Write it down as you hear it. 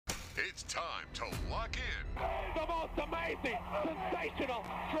It's time to lock in. The most amazing, sensational,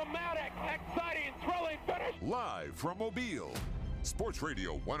 dramatic, exciting, thrilling finish. Live from Mobile, Sports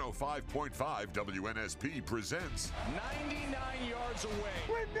Radio 105.5 WNSP presents 99 yards away.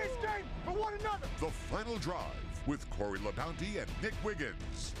 Win this game for one another. The Final Drive with Corey LaBounty and Nick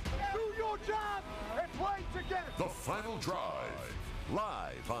Wiggins. Do your job and play together. The Final Drive,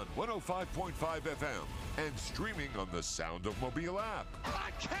 live on 105.5 FM and streaming on the Sound of Mobile app.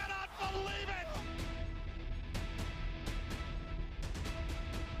 I cannot believe it.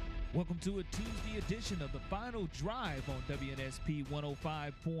 Welcome to a Tuesday edition of the Final Drive on WNSP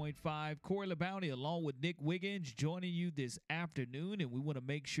 105.5. Corey LaBounty along with Nick Wiggins joining you this afternoon, and we want to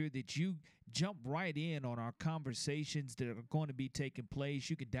make sure that you jump right in on our conversations that are going to be taking place.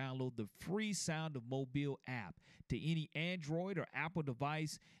 You can download the free Sound of Mobile app to any Android or Apple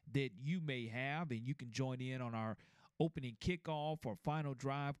device that you may have, and you can join in on our opening kickoff or final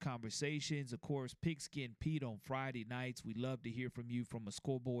drive conversations. Of course, Pigskin Pete on Friday nights. We love to hear from you from a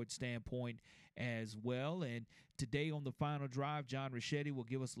scoreboard standpoint as well. And today on the final drive, John Rachetti will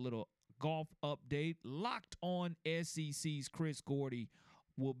give us a little golf update. Locked On SEC's Chris Gordy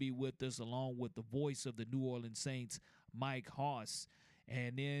will be with us, along with the voice of the New Orleans Saints, Mike Hoss.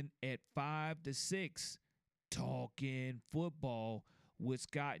 And then at 5 to 6, Talkin Football with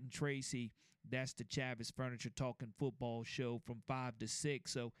Scott and Tracy. That's the Chavis Furniture Talkin Football show from 5 to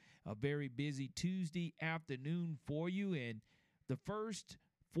 6. So a very busy Tuesday afternoon for you. And the first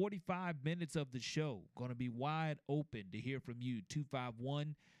 45 minutes of the show going to be wide open to hear from you.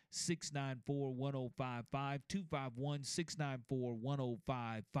 251-694-1055,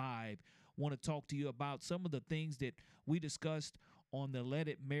 251-694-1055. Want to talk to you about some of the things that we discussed on the Let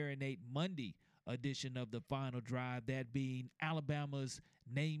It Marinate Monday edition of the Final Drive, that being Alabama's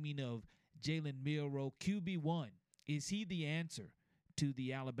naming of Jalen Milroe QB1. Is he the answer to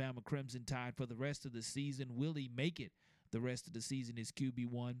the Alabama Crimson Tide for the rest of the season? Will he make it the rest of the season as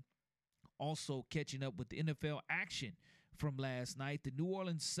QB1? Also catching up with the NFL action from last night. The New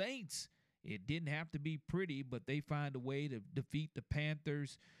Orleans Saints, it didn't have to be pretty, but they find a way to defeat the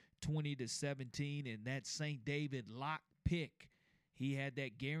Panthers 20-17, and that St. David lock pick. He had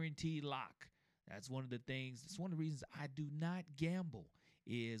that guaranteed lock. That's one of the things, that's one of the reasons I do not gamble,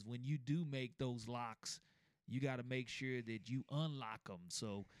 is when you do make those locks, you got to make sure that you unlock them.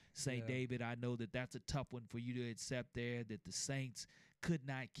 So, St. David, I know that that's a tough one for you to accept there, that the Saints could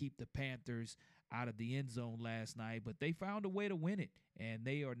not keep the Panthers out of the end zone last night, but they found a way to win it, and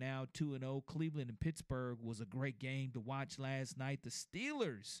they are now 2-0. Cleveland and Pittsburgh was a great game to watch last night. The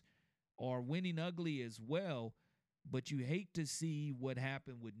Steelers are winning ugly as well, but you hate to see what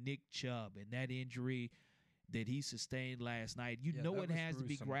happened with Nick Chubb and that injury that he sustained last night. You know it has to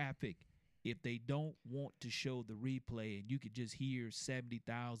be graphic if they don't want to show the replay, and you could just hear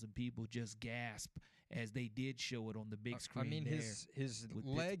 70,000 people just gasp as they did show it on the big screen. I mean, his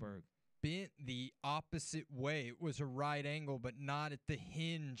leg bent the opposite way. It was a right angle, but not at the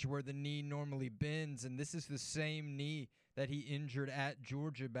hinge where the knee normally bends, and this is the same knee that he injured at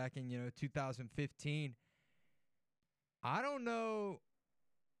Georgia back in 2015. I don't know.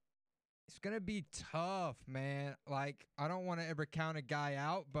 It's going to be tough, man. Like, I don't want to ever count a guy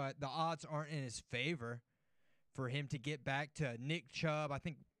out, but the odds aren't in his favor for him to get back to Nick Chubb.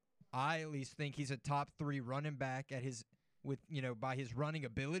 I at least think he's a top 3 running back by his running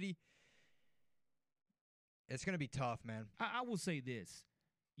ability. It's going to be tough, man. I will say this.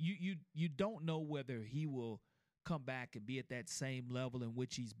 You don't know whether he will come back and be at that same level in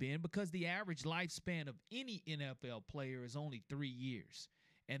which he's been, because the average lifespan of any NFL player is only 3 years.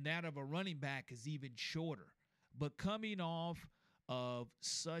 And that of a running back is even shorter. But coming off of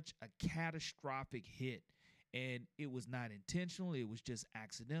such a catastrophic hit, and it was not intentional, it was just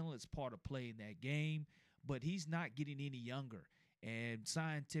accidental, it's part of playing that game, but he's not getting any younger. And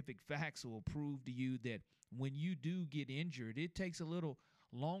scientific facts will prove to you that when you do get injured, it takes a little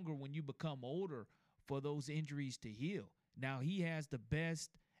longer when you become older for those injuries to heal. Now, he has the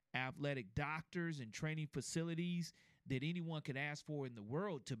best athletic doctors and training facilities that anyone could ask for in the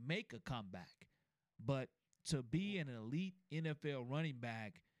world to make a comeback. But to be an elite NFL running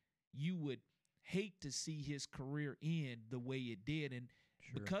back, you would hate to see his career end the way it did. And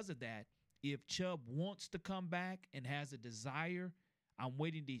because of that, if Chubb wants to come back and has a desire, I'm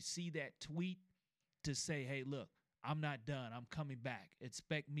waiting to see that tweet to say, hey, look, I'm not done. I'm coming back.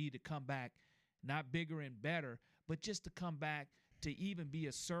 Expect me to come back, not bigger and better, but just to come back to even be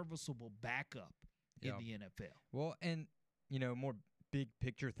a serviceable backup in the NFL. Well, and, more big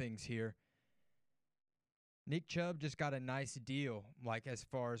picture things here. Nick Chubb just got a nice deal, like as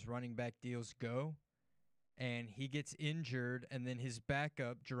far as running back deals go. and he gets injured, and then his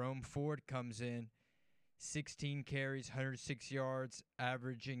backup, Jerome Ford, comes in, 16 carries, 106 yards,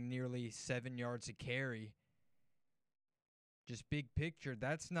 averaging nearly 7 yards a carry. Just big picture,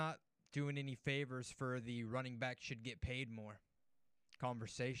 that's not doing any favors for the running back should get paid more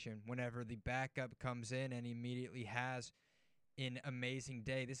conversation. Whenever the backup comes in and immediately has an amazing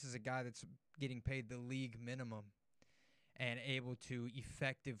day, this is a guy that's getting paid the league minimum and able to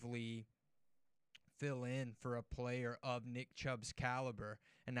effectively fill in for a player of Nick Chubb's caliber.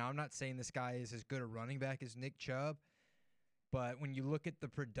 And now I'm not saying this guy is as good a running back as Nick Chubb, but when you look at the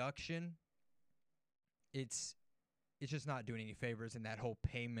production, it's just not doing any favors in that whole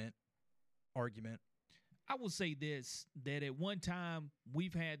payment argument. I will say this, that at one time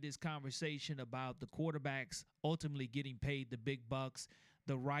we've had this conversation about the quarterbacks ultimately getting paid the big bucks,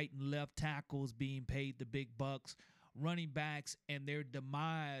 the right and left tackles being paid the big bucks, running backs and their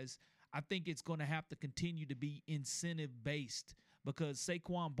demise. I think it's going to have to continue to be incentive-based because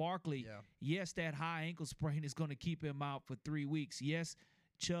Saquon Barkley, yes, that high ankle sprain is going to keep him out for 3 weeks. Yes,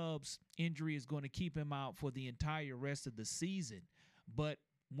 Chubb's injury is going to keep him out for the entire rest of the season. But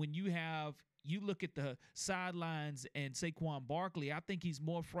when you look at the sidelines and Saquon Barkley, I think he's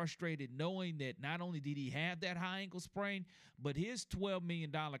more frustrated knowing that not only did he have that high ankle sprain, but his $12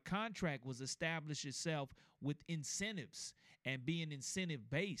 million contract was established itself with incentives and being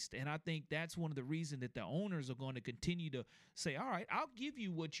incentive-based. And I think that's one of the reasons that the owners are going to continue to say, all right, I'll give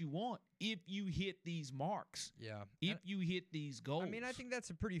you what you want if you hit these marks. Yeah. If you hit these goals. I mean, I think that's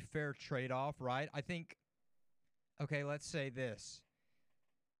a pretty fair trade-off, right? I think, okay, let's say this.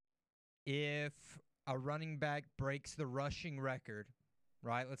 If a running back breaks the rushing record,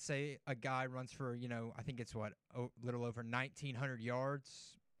 right? Let's say a guy runs for, I think it's a little over 1,900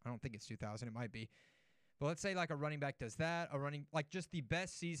 yards. I don't think it's 2,000. It might be. But let's say like a running back does that, just the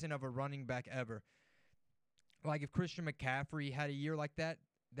best season of a running back ever. Like if Christian McCaffrey had a year like that,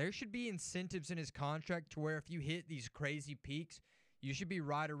 there should be incentives in his contract to where if you hit these crazy peaks, you should be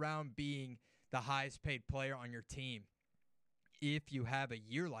right around being the highest paid player on your team. If you have a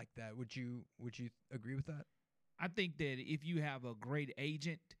year like that, would you agree with that? I think that if you have a great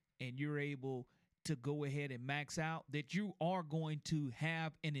agent and you're able to go ahead and max out, that you are going to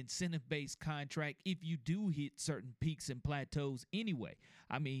have an incentive-based contract if you do hit certain peaks and plateaus anyway.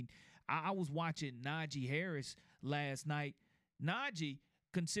 I mean, I was watching Najee Harris last night. Najee,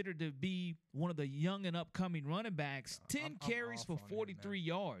 considered to be one of the young and upcoming running backs, 10 carries for 43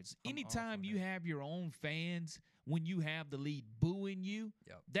 yards. Anytime you have your own fans, when you have the lead booing you,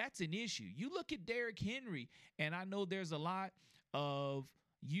 that's an issue. You look at Derrick Henry, and I know there's a lot of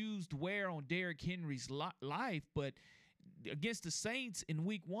used wear on Derrick Henry's life, but against the Saints in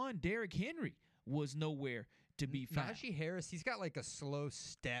week 1, Derrick Henry was nowhere to be found. Najee Harris, he's got like a slow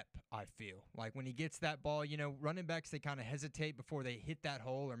step, I feel. Like when he gets that ball, running backs, they kind of hesitate before they hit that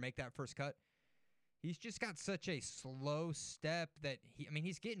hole or make that first cut. He's just got such a slow step that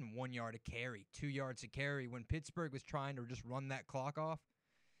he's getting 1 yard a carry, 2 yards a carry. When Pittsburgh was trying to just run that clock off,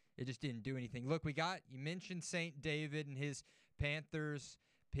 it just didn't do anything. Look, you mentioned St. David and his Panthers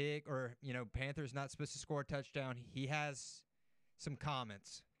pick, or, Panthers not supposed to score a touchdown. He has some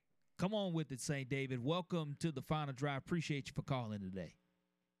comments. Come on with it, St. David. Welcome to the Final Drive. Appreciate you for calling today.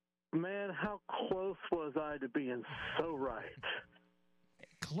 Man, how close was I to being so right?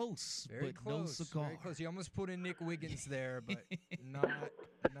 Close, very but close, no cigar. Very close. You almost put in Nick Wiggins there, but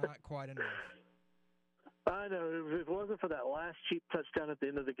not quite enough. I know. If it wasn't for that last cheap touchdown at the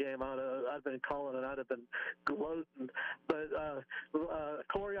end of the game, I'd been calling and I'd have been gloating. But,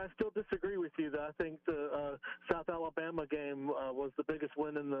 Corey, I still disagree with you. That I think the South Alabama game was the biggest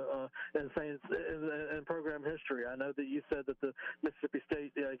win in in program history. I know that you said that the Mississippi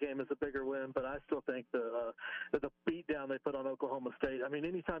State game is a bigger win, but I still think the beatdown they put on Oklahoma State. I mean,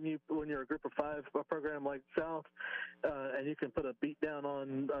 anytime when you're a group of 5 program like South, and you can put a beatdown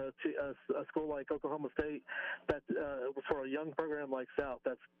on a school like Oklahoma State, that for a young program like South,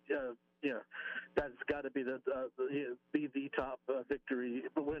 that's got to be the top victory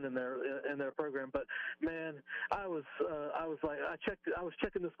win in their program. But man, I was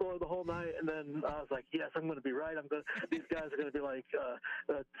checking the score the whole night, and then I was like, yes, I'm going to be right. These guys are going to be like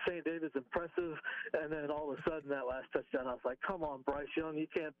St. David's impressive, and then all of a sudden that last touchdown, I was like, come on, Bryce Young, you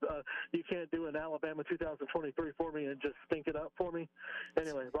can't do an Alabama 2023 for me and just stink it up for me.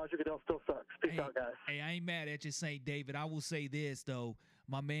 Anyway, Roger Goodell still sucks. Peace out, guys. Hey, I ain't mad at you, St. David. I will say this though.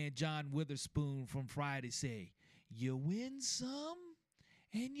 My man John Witherspoon from Friday say, you win some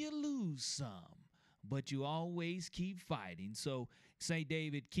and you lose some, but you always keep fighting. So, St.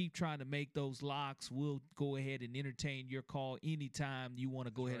 David, keep trying to make those locks. We'll go ahead and entertain your call anytime you want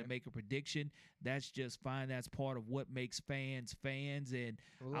to go ahead and make a prediction. That's just fine. That's part of what makes fans fans, and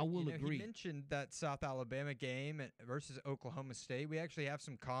I will agree. You mentioned that South Alabama game versus Oklahoma State. We actually have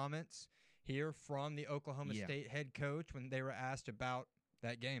some comments here from the Oklahoma State head coach when they were asked about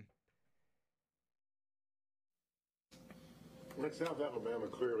that game. Well, South Alabama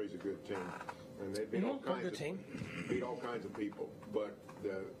clearly is a good team, and they beat all kinds of people. But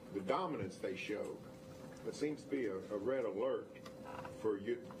the dominance they show, it seems to be a red alert for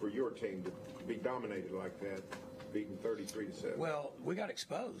your team to be dominated like that, beaten 33-7. Well, we got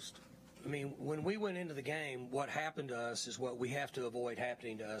exposed. I mean, when we went into the game, what happened to us is what we have to avoid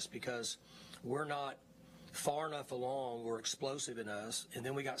happening to us, because we're not far enough along. We're explosive in us, and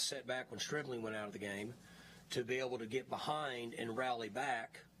then we got set back when Stribling went out of the game to be able to get behind and rally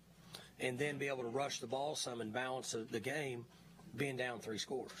back, and then be able to rush the ball some and balance the game, being down 3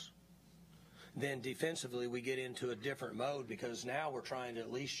 scores. Then defensively, we get into a different mode, because now we're trying to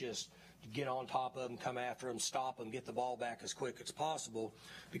at least just get on top of them, come after them, stop them, get the ball back as quick as possible,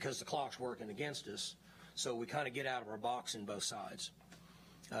 because the clock's working against us. So we kind of get out of our box in both sides.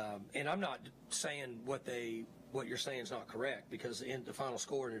 And I'm not saying what you're saying is not correct, because the final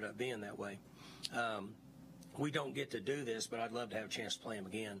score ended up being that way. We don't get to do this, but I'd love to have a chance to play them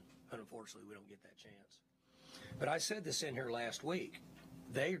again. Unfortunately, we don't get that chance. But I said this in here last week.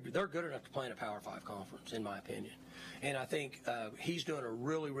 They're good enough to play in a Power 5 conference, in my opinion. And I think he's doing a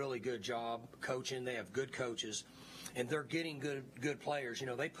really, really good job coaching. They have good coaches, and they're getting good players. You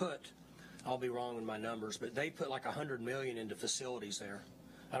know, they put, I'll be wrong in my numbers, but they put like $100 million into facilities there.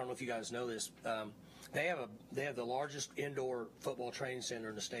 I don't know if you guys know this. They have the largest indoor football training center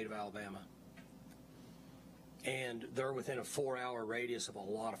in the state of Alabama. And they're within a 4-hour radius of a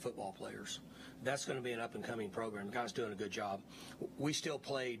lot of football players. That's going to be an up-and-coming program. The guy's doing a good job. We still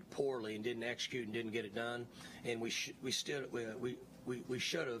played poorly and didn't execute and didn't get it done, and we should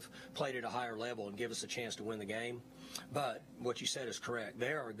have played at a higher level and give us a chance to win the game. But what you said is correct.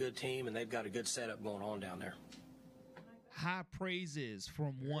 They are a good team, and they've got a good setup going on down there. High praises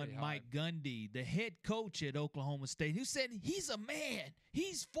from Mike Gundy, the head coach at Oklahoma State, who said he's a man.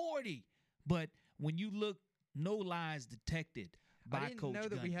 He's 40. But when you look, no lies detected by Coach Gundy. I didn't know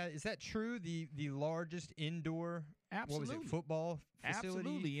that we had. Is that true? The largest indoor football facility?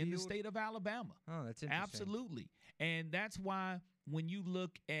 Absolutely, in the state of Alabama. Oh, that's interesting. Absolutely. And that's why when you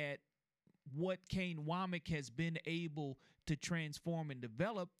look at what Kane Womack has been able to transform and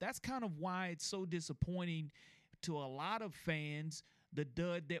develop, that's kind of why it's so disappointing to a lot of fans, the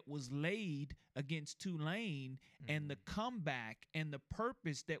dud that was laid against Tulane and the comeback and the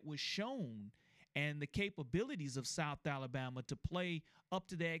purpose that was shown and the capabilities of South Alabama to play up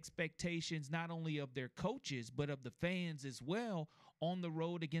to the expectations not only of their coaches but of the fans as well on the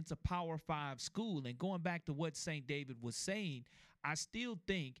road against a Power 5 school. And going back to what St. David was saying, I still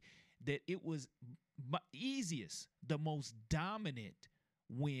think that it was easiest, the most dominant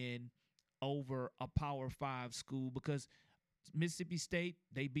win over a Power 5 school, because Mississippi State,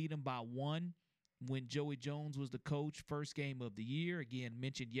 they beat them by 1 when Joey Jones was the coach, first game of the year. Again,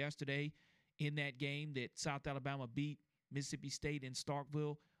 mentioned yesterday in that game that South Alabama beat Mississippi State in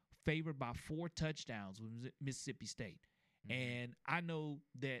Starkville, favored by 4 touchdowns with Mississippi State. And I know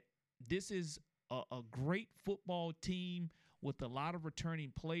that this is a great football team with a lot of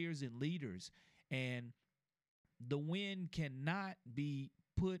returning players and leaders, and the win cannot be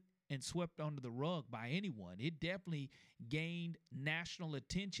put and swept under the rug by anyone. It definitely gained national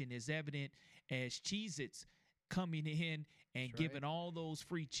attention, as evident as Cheez-Its coming in and giving all those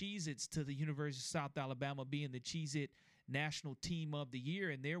free Cheez-Its to the University of South Alabama, being the Cheez-It National Team of the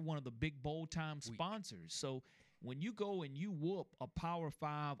Year, and they're one of the big bowl-time sponsors. So when you go and you whoop a Power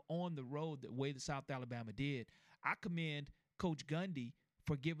 5 on the road the way that South Alabama did, I commend Coach Gundy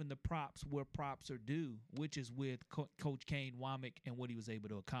for giving the props where props are due, which is with Coach Kane Womack and what he was able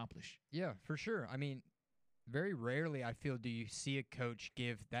to accomplish. Yeah, for sure. I mean, very rarely, I feel, do you see a coach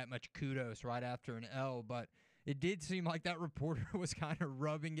give that much kudos right after an L, but it did seem like that reporter was kind of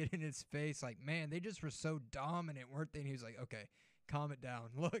rubbing it in his face, like, man, they just were so dominant, weren't they? And he was like, okay, calm it down.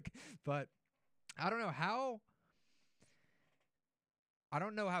 Look, but I don't know how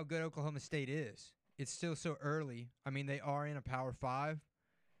good Oklahoma State is. It's still so early. I mean, they are in a Power 5.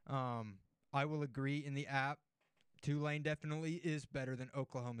 I will agree in the app, Tulane definitely is better than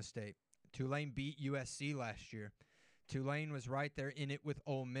Oklahoma State. Tulane beat USC last year. Tulane was right there in it with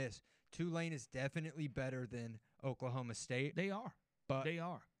Ole Miss. Tulane is definitely better than Oklahoma State. They are.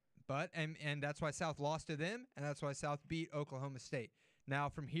 And that's why South lost to them, and that's why South beat Oklahoma State. Now,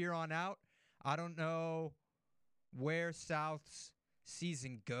 from here on out, I don't know where South's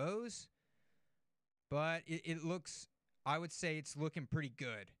season goes, but it looks, I would say it's looking pretty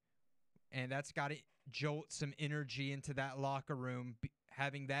good. And that's got to jolt some energy into that locker room,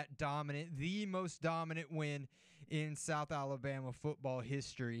 having that dominant, the most dominant win in South Alabama football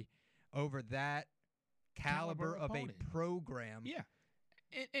history over that caliber of a program. Yeah.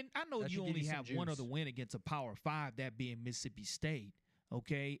 And I know you only have one other win against a Power 5, that being Mississippi State,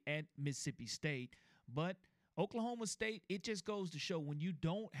 okay, at Mississippi State. But Oklahoma State, it just goes to show when you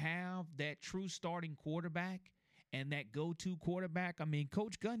don't have that true starting quarterback and that go-to quarterback. I mean,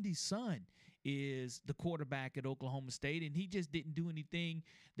 Coach Gundy's son is the quarterback at Oklahoma State, and he just didn't do anything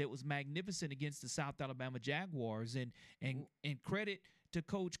that was magnificent against the South Alabama Jaguars. And credit to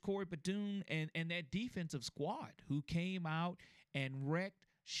Coach Corey Bethune and that defensive squad who came out and wrecked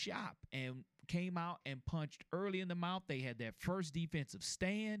shop and came out and punched early in the mouth. They had that first defensive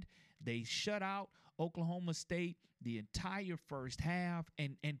stand. They shut out Oklahoma State the entire first half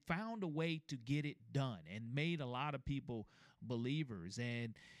and found a way to get it done and made a lot of people believers.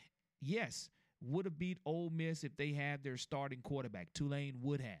 And yes, would have beat Ole Miss if they had their starting quarterback. Tulane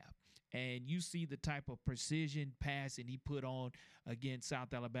would have. And you see the type of precision passing he put on against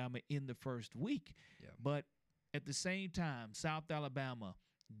South Alabama in the first week. Yeah. But at the same time, South Alabama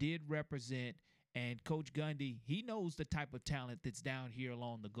did represent, and Coach Gundy, he knows the type of talent that's down here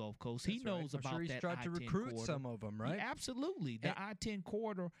along the Gulf Coast. He knows about that I-10 corridor. I'm sure he's tried to recruit some of them, right? Yeah, absolutely. The I-10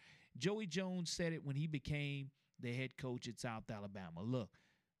 corridor, Joey Jones said it when he became the head coach at South Alabama. Look,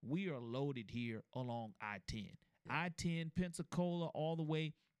 we are loaded here along I-10. Yeah. I-10, Pensacola, all the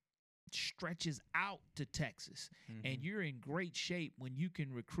way stretches out to Texas. And you're in great shape when you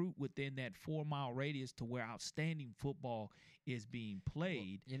can recruit within that 4-mile radius to where outstanding football is being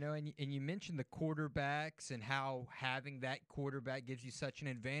played. Well, you know, and you mentioned the quarterbacks and how having that quarterback gives you such an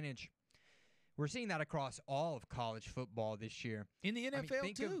advantage. We're seeing that across all of college football this year. In the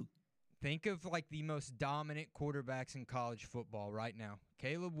NFL, too. Think of like the most dominant quarterbacks in college football right now.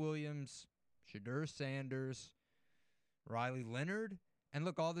 Caleb Williams, Shedeur Sanders, Riley Leonard. And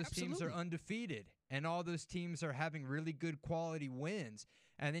look, all those teams are undefeated, and all those teams are having really good quality wins.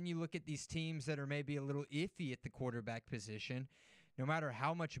 And then you look at these teams that are maybe a little iffy at the quarterback position. No matter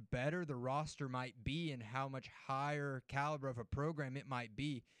how much better the roster might be and how much higher caliber of a program it might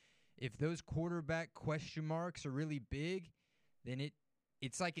be, if those quarterback question marks are really big, then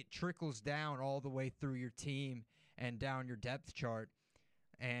it's like it trickles down all the way through your team and down your depth chart.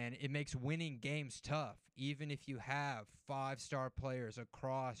 And it makes winning games tough, even if you have 5-star players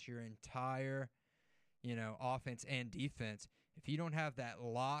across your entire, offense and defense. If you don't have that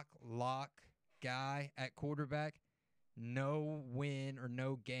lock guy at quarterback, no win or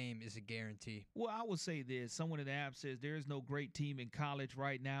no game is a guarantee. Well, I will say this. Someone in the app says there is no great team in college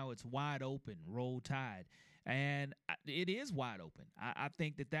right now. It's wide open, roll tide. And it is wide open. I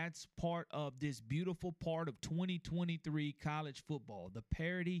think that's part of this beautiful part of 2023 college football, the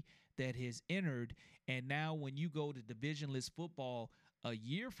parity that has entered. And now when you go to divisionless football a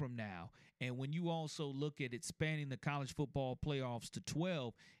year from now, and when you also look at expanding the college football playoffs to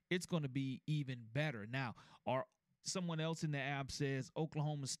 12, it's going to be even better. Now, someone else in the app says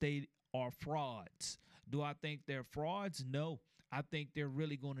Oklahoma State are frauds. Do I think they're frauds? No. I think they're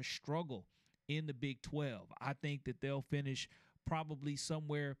really going to struggle in the Big 12. I think that they'll finish probably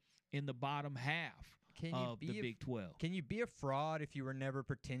somewhere in the bottom half of the Big 12. Can you be a fraud if you were never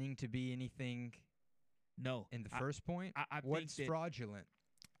pretending to be anything? No. In the first point? What's fraudulent?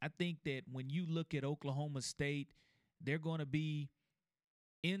 I think that when you look at Oklahoma State, they're going to be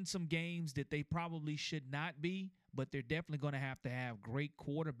in some games that they probably should not be, but they're definitely going to have great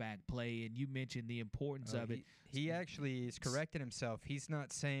quarterback play, and you mentioned the importance of it. He actually is correcting himself. He's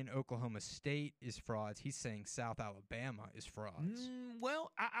not saying Oklahoma State is frauds. He's saying South Alabama is frauds.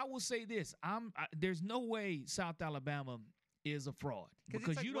 Well, I will say this. There's no way South Alabama is a fraud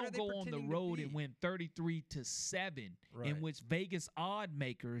because you don't go on the road and win 33-7, in which Vegas odd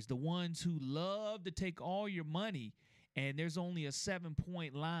makers, the ones who love to take all your money, and there's only a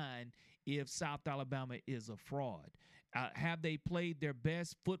 7-point line if South Alabama is a fraud. Have they played their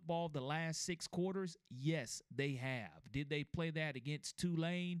best football the last 6 quarters? Yes, they have. Did they play that against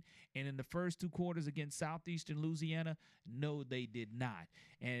Tulane and in the first 2 quarters against Southeastern Louisiana? No, they did not.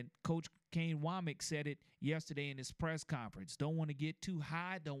 And Coach Kane Womack said it yesterday in his press conference. Don't want to get too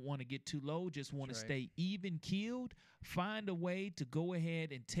high, don't want to get too low, just want to stay even-keeled, find a way to go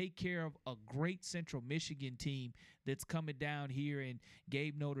ahead and take care of a great Central Michigan team that's coming down here and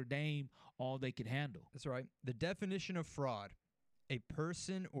gave Notre Dame all they could handle. That's right. The definition of fraud, a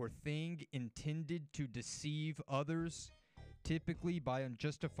person or thing intended to deceive others typically by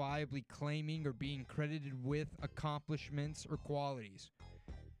unjustifiably claiming or being credited with accomplishments or qualities.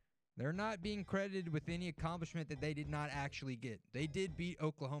 They're not being credited with any accomplishment that they did not actually get. They did beat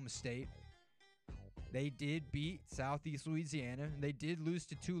Oklahoma State. They did beat Southeast Louisiana. And they did lose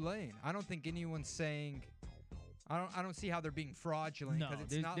to Tulane. I don't think anyone's saying... I don't see how they're being fraudulent, because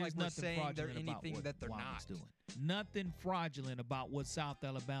it's not like we're saying they're anything that they're not doing. Nothing fraudulent about what South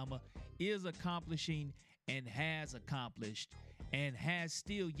Alabama is accomplishing and has accomplished and has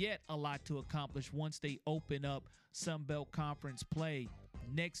still yet a lot to accomplish once they open up Sun Belt Conference play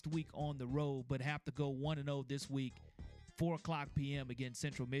next week on the road, but have to go 1-0 this week, 4 o'clock p.m. against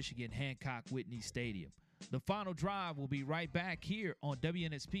Central Michigan, Hancock Whitney Stadium. The Final Drive will be right back here on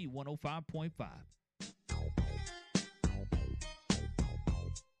WNSP 105.5.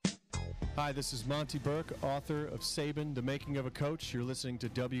 Hi, this is Monty Burke, author of Saban, The Making of a Coach. You're listening to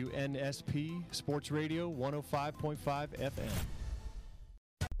WNSP Sports Radio 105.5 FM.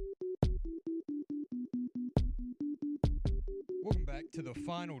 Welcome back to the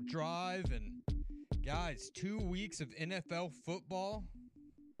Final Drive. And guys, 2 weeks of NFL football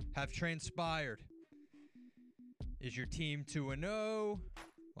have transpired. Is your team 2-0,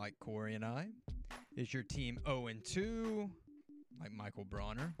 like Corey and I? Is your team 0-2, like Michael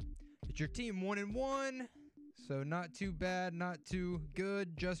Bronner? Is your team 1-1? So not too bad, not too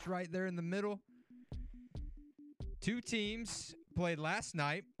good, just right there in the middle. Two teams played last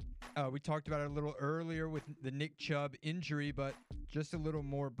night. We talked about it a little earlier with the Nick Chubb injury, but just a little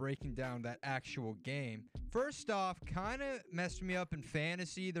more breaking down that actual game. First off, kind of messed me up in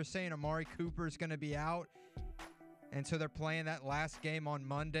fantasy. They're saying Amari Cooper is going to be out, and so they're playing that last game on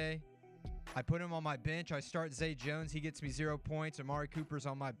Monday. I put him on my bench. I start Zay Jones. He gets me 0 points. Amari Cooper's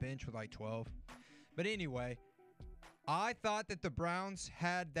on my bench with like 12. But anyway, I thought that the Browns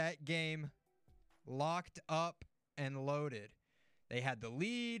had that game locked up and loaded. They had the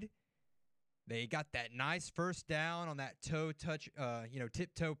lead. They got that nice first down on that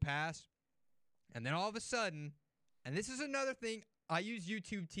tiptoe pass. And then all of a sudden, and this is another thing, I use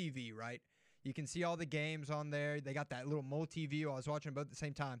YouTube TV, right? You can see all the games on there. They got that little multi-view. I was watching both at the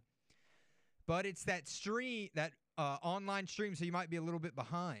same time. But it's that stream, that online stream, so you might be a little bit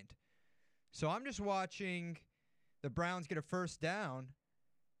behind. So I'm just watching the Browns get a first down,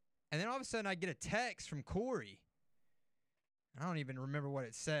 and then all of a sudden I get a text from Corey. I don't even remember what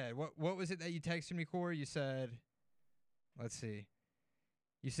it said. What was it that you texted me, Corey? You said, let's see.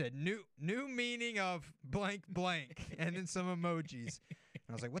 You said new meaning of blank blank, and then some emojis. And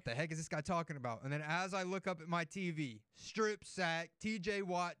I was like, what the heck is this guy talking about? And then as I look up at my TV, strip sack, TJ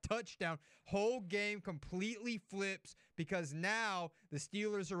Watt, touchdown, whole game completely flips because now the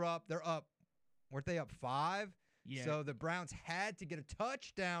Steelers are up. They're up. Weren't they up 5? Yeah. So the Browns had to get a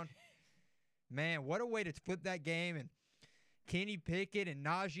touchdown. Man, what a way to flip that game. And Kenny Pickett and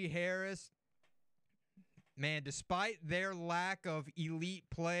Najee Harris, man, despite their lack of elite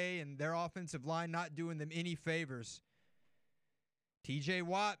play and their offensive line not doing them any favors, TJ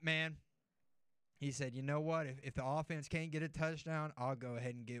Watt, man, he said, you know what? If the offense can't get a touchdown, I'll go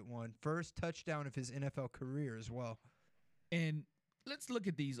ahead and get one. First touchdown of his NFL career as well. And let's look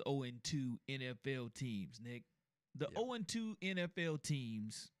at these 0-2 NFL teams, Nick. The 0-2 NFL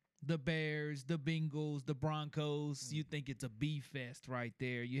teams, the Bears, the Bengals, the Broncos, you think it's a B-fest right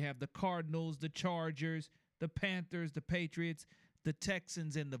there. You have the Cardinals, the Chargers, the Panthers, the Patriots, the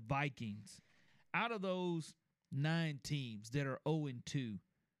Texans, and the Vikings. Out of those 9 teams that are 0-2,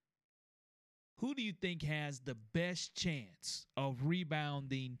 who do you think has the best chance of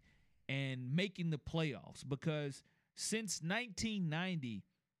rebounding and making the playoffs? Because since 1990,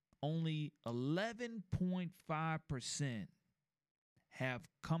 only 11.5% have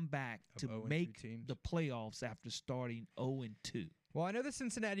come back to make the playoffs after starting 0-2. Well, I know the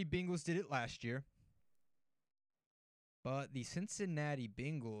Cincinnati Bengals did it last year, but the Cincinnati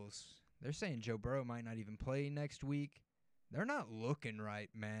Bengals, they're saying Joe Burrow might not even play next week. They're not looking right,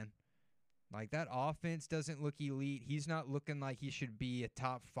 man. Like, that offense doesn't look elite. He's not looking like he should be a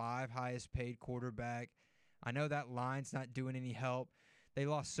top 5 highest paid quarterback. I know that line's not doing any help. They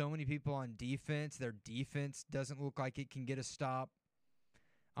lost so many people on defense. Their defense doesn't look like it can get a stop.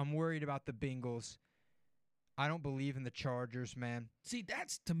 I'm worried about the Bengals. I don't believe in the Chargers, man. See,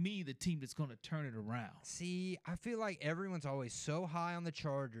 that's, to me, the team that's going to turn it around. See, I feel like everyone's always so high on the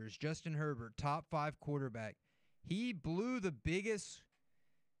Chargers. Justin Herbert, top 5 quarterback. He blew the biggest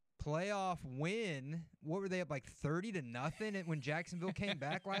playoff win. What were they up, like 30-0 when Jacksonville came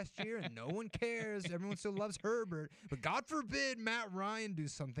back last year? And no one cares. Everyone still loves Herbert. But God forbid Matt Ryan do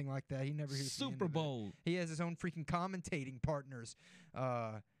something like that. He never hears Super Bowl. He has his own freaking commentating partners.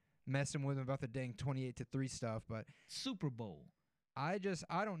 messing with them about the dang 28-3 stuff. But Super Bowl. I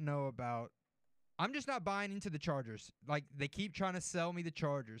don't know about. I'm just not buying into the Chargers. Like, they keep trying to sell me the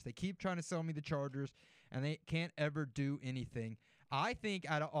Chargers. And they can't ever do anything. I think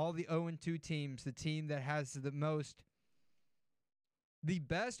out of all the 0-2 teams, the team that has the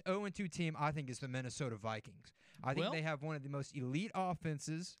best 0-2 team, I think, is the Minnesota Vikings. I think they have one of the most elite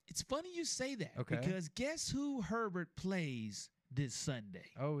offenses. It's funny you say that, okay, because guess who Herbert plays this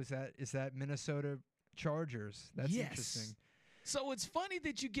Sunday? Oh, is that Minnesota Chargers? That's interesting. So it's funny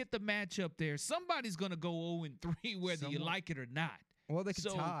that you get the matchup there. Somebody's going to go 0-3 whether you like it or not. Well, they could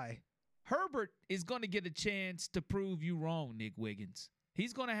tie. Herbert is going to get a chance to prove you wrong, Nick Wiggins.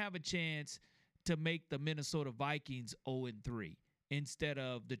 He's going to have a chance to make the Minnesota Vikings 0-3 instead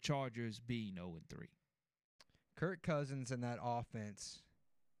of the Chargers being 0-3. Kirk Cousins and that offense,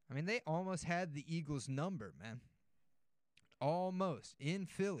 I mean, they almost had the Eagles' number, man. Almost. In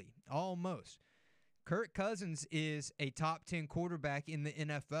Philly. Almost. Kirk Cousins is a top 10 quarterback in the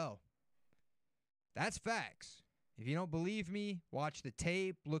NFL. That's facts. If you don't believe me, watch the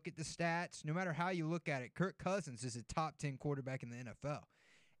tape, look at the stats. No matter how you look at it, Kirk Cousins is a top 10 quarterback in the NFL.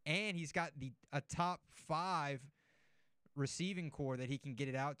 And he's got a top 5 receiving core that he can get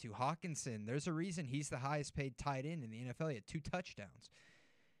it out to. Hawkinson, there's a reason he's the highest paid tight end in the NFL. He had 2 touchdowns.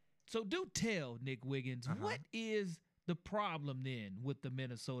 So do tell, Nick Wiggins, what is the problem then with the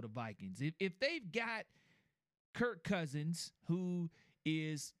Minnesota Vikings? If they've got Kirk Cousins, who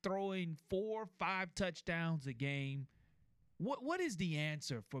is throwing 4 or 5 touchdowns a game, what is the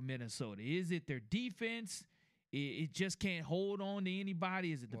answer for Minnesota? Is it their defense? It just can't hold on to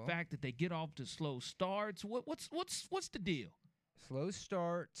anybody? Is it the fact that they get off to slow starts? What's the deal? Slow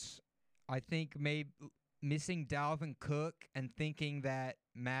starts, I think, maybe missing Dalvin Cook and thinking that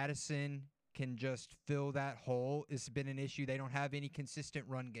Madison can just fill that hole has been an issue. They don't have any consistent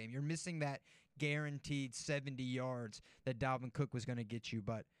run game. You're missing that guaranteed 70 yards that Dalvin Cook was going to get you.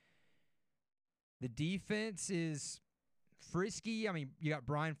 But the defense is frisky. I mean, you got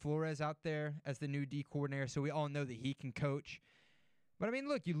Brian Flores out there as the new D coordinator, so we all know that he can coach. But, I mean,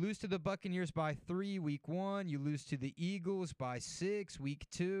 look, you lose to the Buccaneers by 3 week 1. You lose to the Eagles by 6 week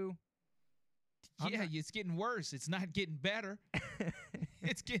 2. It's getting worse. It's not getting better.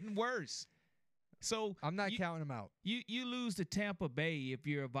 It's getting worse. So I'm not counting them out. You lose to Tampa Bay if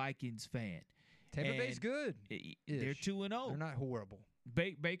you're a Vikings fan. Tampa Bay's good. They're 2-0. They're not horrible.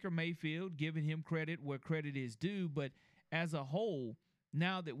 Baker Mayfield, giving him credit where credit is due, but as a whole,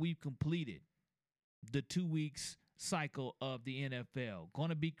 now that we've completed the 2 weeks cycle of the NFL, going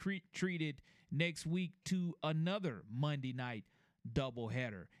to be treated next week to another Monday night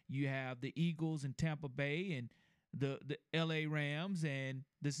doubleheader. You have the Eagles and Tampa Bay and the LA Rams and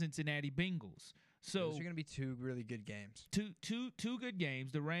the Cincinnati Bengals. So those are going to be 2 really good games. Two good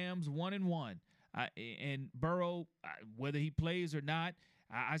games. The Rams 1-1. And Burrow, whether he plays or not,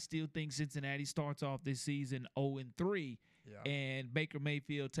 I still think Cincinnati starts off this season 0-3, and Baker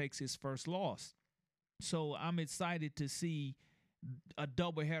Mayfield takes his first loss. So I'm excited to see a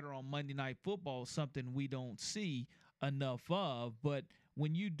doubleheader on Monday Night Football, something we don't see enough of. But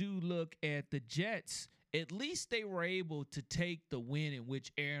when you do look at the Jets, at least they were able to take the win in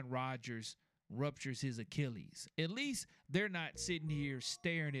which Aaron Rodgers ruptures his Achilles. At least they're not sitting here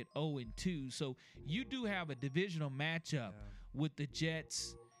staring at 0-2. So you do have a divisional matchup with the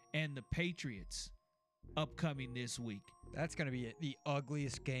Jets and the Patriots upcoming this week. That's going to be the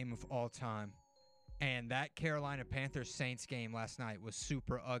ugliest game of all time. And that Carolina Panthers-Saints game last night was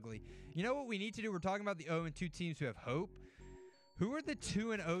super ugly. You know what we need to do? We're talking about the 0-2 teams who have hope. Who are the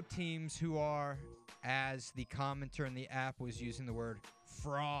 2-0 teams who are, as the commenter in the app was using the word,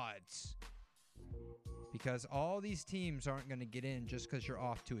 frauds? Because all these teams aren't going to get in just because you're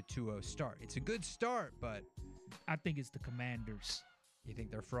off to a 2-0 start. It's a good start, but I think it's the Commanders. You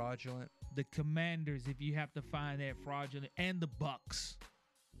think they're fraudulent? The Commanders, if you have to find that fraudulent, and the Bucks.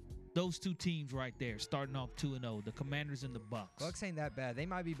 Those 2 teams right there, starting off 2-0, the Commanders and the Bucks. Bucks ain't that bad. They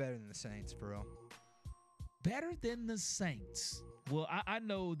might be better than the Saints, for real. Better than the Saints. Well, I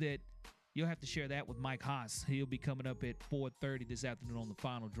know that you'll have to share that with Mike Haas. He'll be coming up at 4:30 this afternoon on the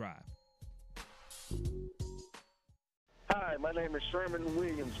Final Drive. Hi, my name is Sherman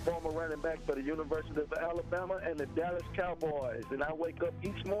Williams, former running back for the University of Alabama and the Dallas Cowboys, and I wake up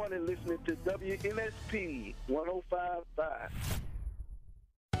each morning listening to WNSP 105.5.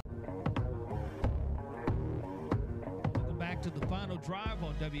 Welcome back to the Final Drive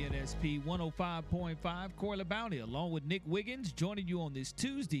on WNSP 105.5. Corley Bounty, along with Nick Wiggins, joining you on this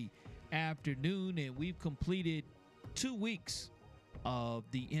Tuesday afternoon, and we've completed 2 weeks of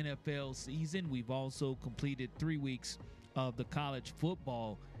the NFL season. We've also completed 3 weeks of the college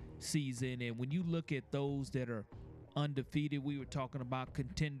football season. And when you look at those that are undefeated, we were talking about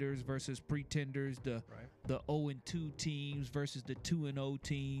contenders versus pretenders, the 0-2 teams versus the 2-0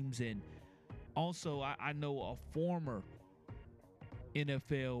 teams. And also, I know a former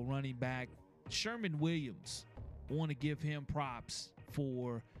NFL running back, Sherman Williams. Want to give him props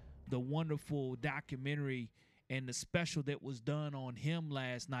for the wonderful documentary and the special that was done on him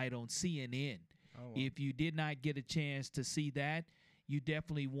last night on CNN. Oh, wow. If you did not get a chance to see that, you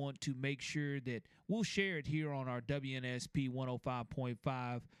definitely want to make sure that we'll share it here on our WNSP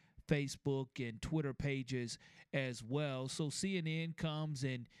 105.5 Facebook and Twitter pages as well. So CNN comes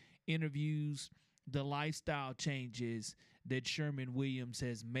and interviews the lifestyle changes that Sherman Williams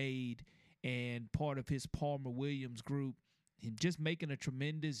has made, and part of his Palmer Williams group, and just making a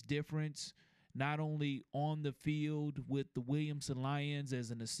tremendous difference, not only on the field with the Williamson Lions as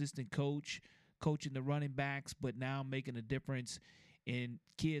an assistant coach, coaching the running backs, but now making a difference in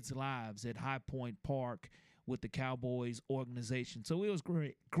kids' lives at High Point Park with the Cowboys organization. So it was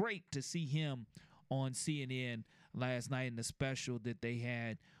great to see him on CNN last night in the special that they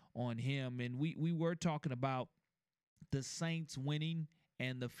had on him. And we were talking about the Saints winning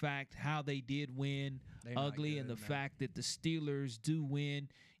and the fact how they did win ugly, and the fact that the Steelers do win.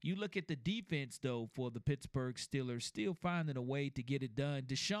 You look at the defense, though, for the Pittsburgh Steelers, still finding a way to get it done.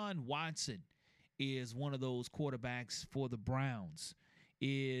 Deshaun Watson is one of those quarterbacks for the Browns.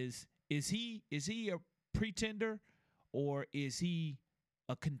 Is he a pretender, or is he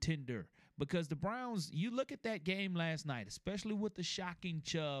a contender? Because the Browns, you look at that game last night, especially with the shocking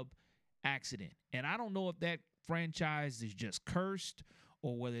Chubb accident, and I don't know if that franchise is just cursed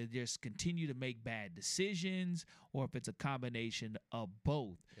or whether they just continue to make bad decisions, or if it's a combination of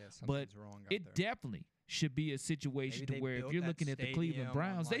both. Yeah, but wrong it there. Definitely should be a situation to where if you're looking at the Cleveland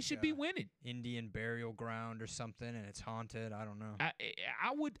Browns, they should be winning. Indian burial ground or something, and it's haunted. I don't know.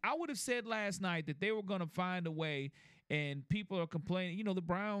 I would have said last night that they were going to find a way, and people are complaining. You know, the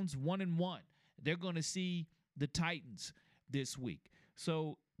Browns 1-1. They're going to see the Titans this week.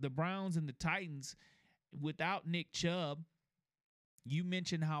 So the Browns and the Titans, without Nick Chubb, you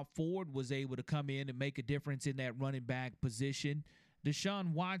mentioned how Ford was able to come in and make a difference in that running back position.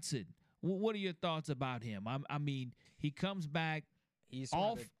 Deshaun Watson, what are your thoughts about him? I mean, he comes back,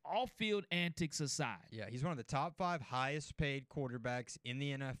 off-field antics aside. Yeah, he's one of the top 5 highest-paid quarterbacks in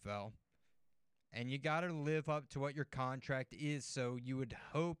the NFL, and you got to live up to what your contract is, so you would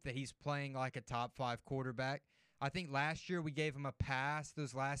hope that he's playing like a top 5 quarterback. I think last year we gave him a pass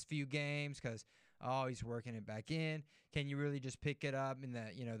those last few games because – he's working it back in. Can you really just pick it up in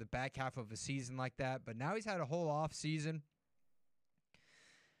the back half of a season like that? But now he's had a whole off season,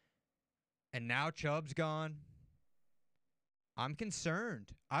 and now Chubb's gone. I'm concerned.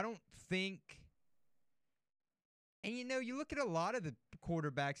 I don't think. And you look at a lot of the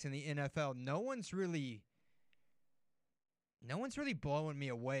quarterbacks in the NFL. No one's really blowing me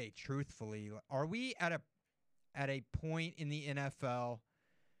away. Truthfully, are we at a point in the NFL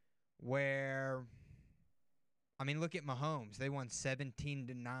where, I mean, look at Mahomes. They won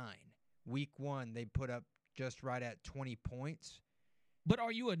 17-9. Week 1, they put up just right at 20 points. But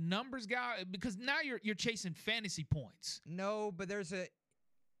are you a numbers guy? Because now you're chasing fantasy points. No, but there's a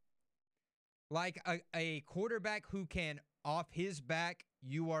quarterback who can, off his back,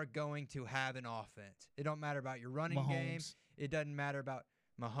 you are going to have an offense. It don't matter about your running game. It doesn't matter about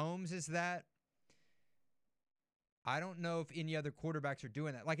Mahomes is that. I don't know if any other quarterbacks are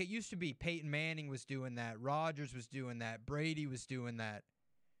doing that. Like it used to be, Peyton Manning was doing that. Rodgers was doing that. Brady was doing that.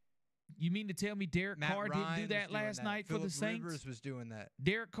 You mean to tell me Derek Carr didn't do that last night for the Saints? Rivers was doing that.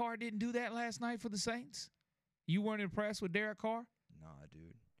 Derek Carr didn't do that last night for the Saints? You weren't impressed with Derek Carr? Nah,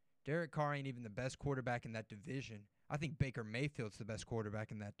 dude. Derek Carr ain't even the best quarterback in that division. I think Baker Mayfield's the best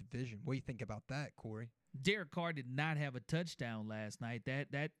quarterback in that division. What do you think about that, Corey? Derek Carr did not have a touchdown last night.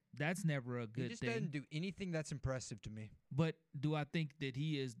 That's never a good thing. He just doesn't do anything that's impressive to me. But do I think that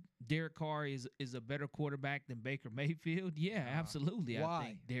Derek Carr is a better quarterback than Baker Mayfield? Yeah, absolutely. Why? I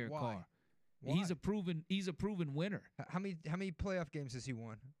think Derek Carr. Why? He's a proven winner. How many playoff games has he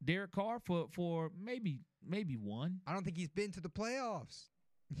won? Derek Carr for maybe one. I don't think he's been to the playoffs.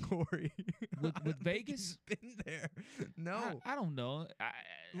 Corey, with Vegas, he's been there. No, I don't know.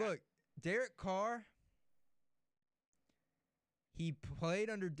 Look, Derek Carr. He played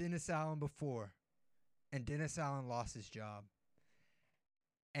under Dennis Allen before, and Dennis Allen lost his job.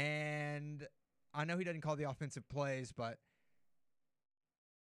 And I know he doesn't call the offensive plays, but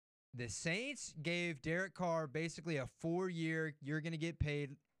the Saints gave Derek Carr basically a 4-year, you're going to get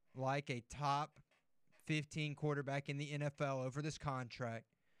paid like a top 15 quarterback in the NFL over this contract,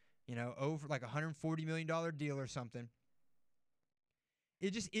 over like $140 million deal or something.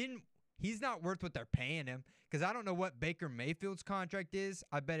 it just in. He's not worth what they're paying him because I don't know what Baker Mayfield's contract is.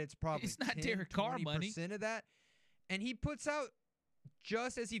 I bet it's probably It's not 10, Derek Carr money. 20% of that. And he puts out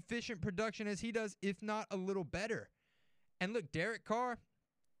just as efficient production as he does, if not a little better. And look, Derek Carr,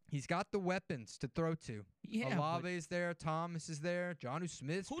 he's got the weapons to throw to. Yeah, Olave's there, Thomas is there, Jonnu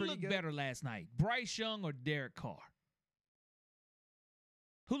Smith's who pretty looked good. better last night, Bryce Young or Derek Carr?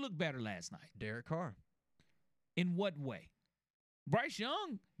 Who looked better last night? Derek Carr. In what way? Bryce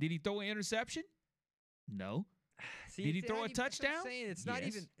Young, did he throw an interception? No. Did he throw a touchdown? It's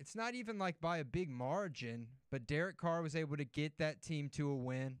not even like by a big margin, but Derek Carr was able to get that team to a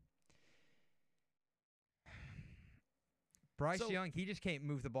win. Bryce Young, he just can't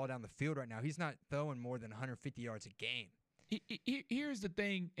move the ball down the field right now. He's not throwing more than 150 yards a game. Here's the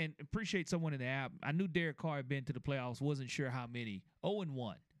thing, and appreciate someone in the app. I knew Derek Carr had been to the playoffs, wasn't sure how many.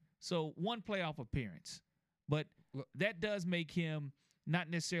 0-1. So one playoff appearance. But that does make him not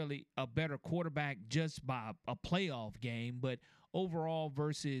necessarily a better quarterback just by a playoff game, but overall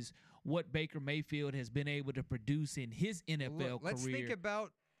versus what Baker Mayfield has been able to produce in his NFL career. Let's think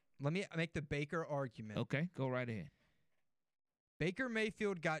about – let me make the Baker argument. Okay, go right ahead. Baker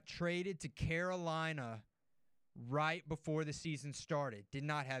Mayfield got traded to Carolina right before the season started. Did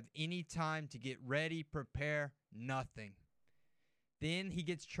not have any time to get ready, prepare, nothing. Then he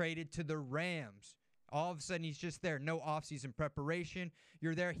gets traded to the Rams. All of a sudden, he's just there. No offseason preparation.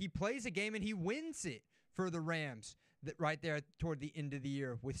 You're there. He plays a game, and he wins it for the Rams right there toward the end of the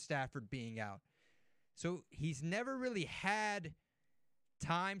year with Stafford being out. So he's never really had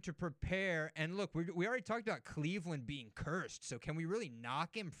time to prepare. And look, we already talked about Cleveland being cursed. So can we really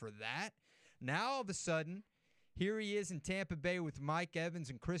knock him for that? Now, all of a sudden, here he is in Tampa Bay with Mike Evans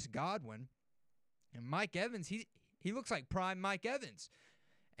and Chris Godwin. And Mike Evans, he looks like prime Mike Evans.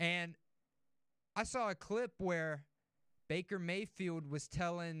 And I saw a clip where Baker Mayfield was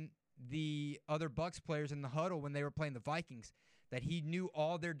telling the other Bucs players in the huddle when they were playing the Vikings that he knew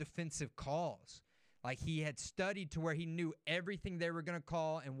all their defensive calls. Like he had studied to where he knew everything they were going to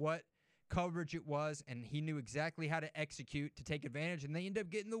call and what coverage it was, and he knew exactly how to execute to take advantage, and they ended up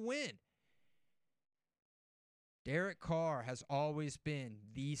getting the win. Derek Carr has always been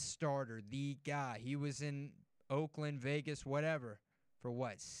the starter, the guy. He was in Oakland, Vegas, whatever, for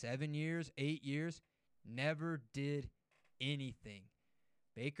what, 7 years, 8 years? Never did anything.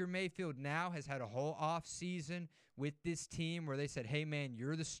 Baker Mayfield now has had a whole off season with this team where they said, hey, man,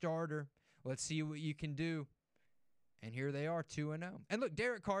 you're the starter. Let's see what you can do. And here they are, 2-0. And look,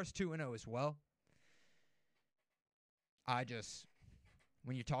 Derek Carr's 2-0 as well.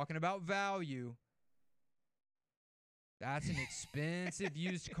 When you're talking about value, that's an expensive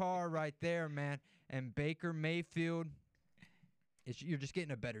used car right there, man. And Baker Mayfield, you're just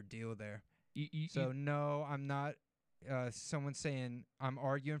getting a better deal there. No, I'm not. Someone saying I'm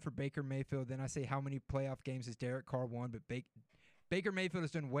arguing for Baker Mayfield. Then I say, how many playoff games has Derek Carr won? But Baker Mayfield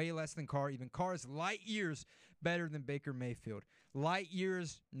has done way less than Carr. Even Carr is light years better than Baker Mayfield. Light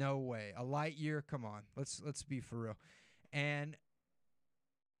years, no way. A light year, come on. Let's be for real. And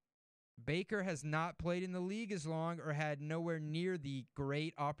Baker has not played in the league as long or had nowhere near the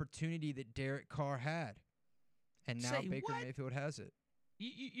great opportunity that Derek Carr had. And now Baker Mayfield has it.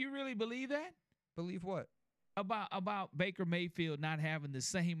 You really believe that? Believe what? About Baker Mayfield not having the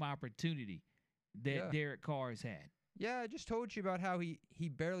same opportunity that Derek Carr has had. Yeah, I just told you about how he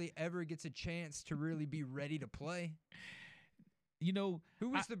barely ever gets a chance to really be ready to play. You know, who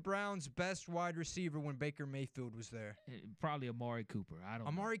was the Browns' best wide receiver when Baker Mayfield was there? Probably Amari Cooper.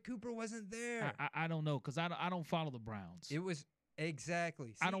 Amari Cooper wasn't there. I don't know because I don't follow the Browns. It was exactly.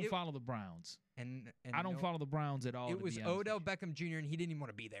 See, I don't follow the Browns, and I don't follow the Browns at all. It was Odell Beckham Jr. and he didn't even want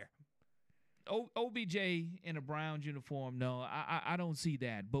to be there. OBJ in a Browns uniform, no, I don't see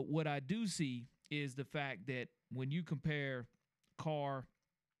that. But what I do see is the fact that when you compare Carr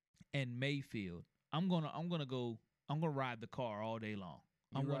and Mayfield, I'm gonna ride the car all day long.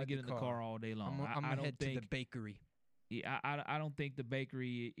 I'm gonna get in the car all day long. I'm gonna head to the bakery. Yeah, I don't think the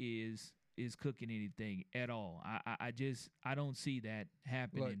bakery is cooking anything at all. I don't see that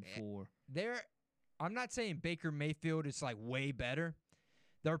happening I'm not saying Baker Mayfield is like way better.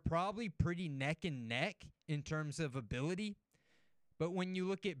 They're probably pretty neck and neck in terms of ability. But when you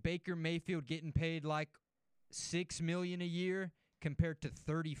look at Baker Mayfield getting paid like $6 million a year compared to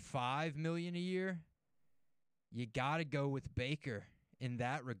 $35 million a year, you got to go with Baker in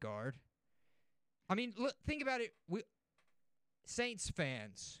that regard. I mean, look, think about it. Saints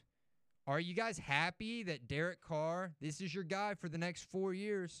fans, are you guys happy that Derek Carr, this is your guy for the next 4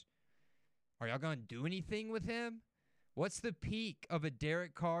 years? Are y'all going to do anything with him? What's the peak of a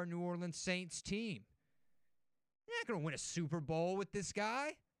Derek Carr New Orleans Saints team? not going to win a Super Bowl with this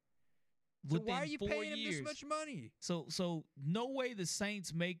guy. So why are you paying him this much money? So no way the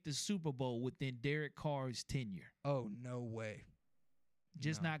Saints make the Super Bowl within Derek Carr's tenure. Oh, no way.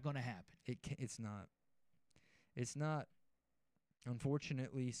 Just not going to happen. It's not. It's not.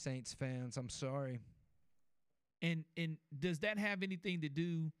 Unfortunately, Saints fans, I'm sorry. And does that have anything to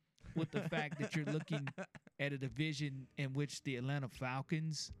do with the fact that you're looking at a division in which the Atlanta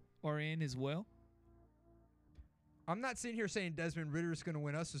Falcons are in as well? I'm not sitting here saying Desmond Ridder is going to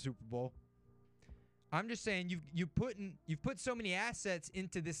win us a Super Bowl. I'm just saying you've put so many assets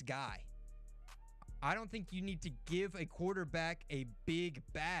into this guy. I don't think you need to give a quarterback a big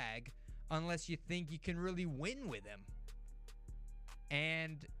bag unless you think you can really win with him.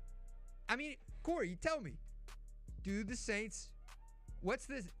 And I mean, Corey, you tell me, do the Saints? What's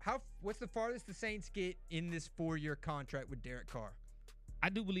the farthest the Saints get in this 4-year contract with Derek Carr? I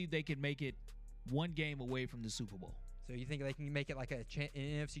do believe they can make it one game away from the Super Bowl. So you think they can make it like an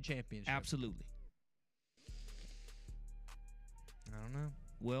NFC championship? Absolutely. I don't know.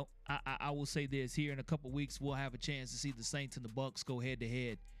 Well, I will say this. Here in a couple weeks, we'll have a chance to see the Saints and the Bucs go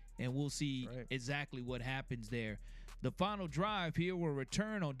head-to-head, and we'll see exactly what happens there. The final drive here will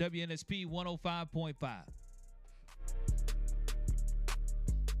return on WNSP 105.5.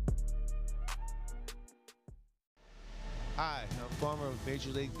 Hi, I'm former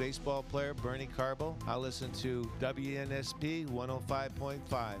Major League Baseball player Bernie Carbo. I listen to WNSP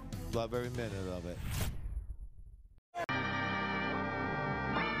 105.5. Love every minute of it.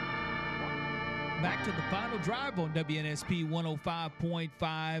 Back to the final drive on WNSP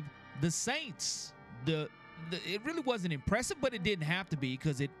 105.5. The Saints, it really wasn't impressive, but it didn't have to be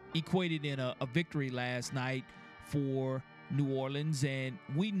because it equated in a victory last night for New Orleans. And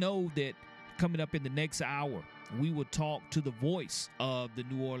we know that coming up in the next hour, we will talk to the voice of the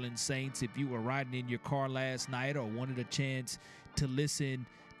New Orleans Saints. If you were riding in your car last night or wanted a chance to listen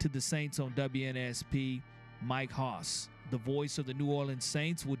to the Saints on WNSP, Mike Haas, the voice of the New Orleans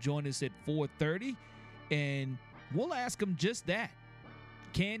Saints, will join us at 4:30, and we'll ask him just that.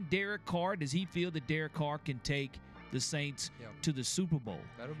 Does he feel that Derek Carr can take the Saints to the Super Bowl?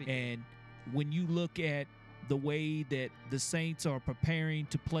 That'll be and good. When you look at the way that the Saints are preparing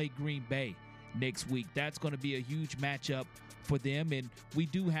to play Green Bay next week, that's going to be a huge matchup for them. And we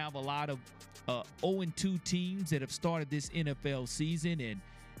do have a lot of 0-2 teams that have started this NFL season, and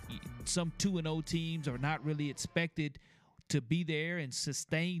some 2-0 teams are not really expected to be there and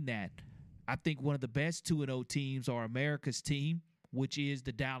sustain that. I think one of the best 2-0 teams are America's team, which is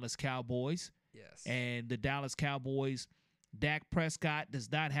the Dallas Cowboys. Yes. And the Dallas Cowboys, Dak Prescott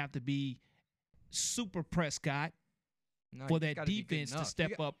does not have to be super Prescott for that defense to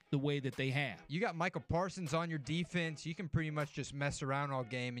step up the way that they have. You got Michael Parsons on your defense. You can pretty much just mess around all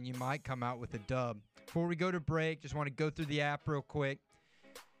game, and you might come out with a dub. Before we go to break, just want to go through the app real quick.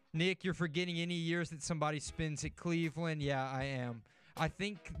 Nick, you're forgetting any years that somebody spins at Cleveland. Yeah, I am. I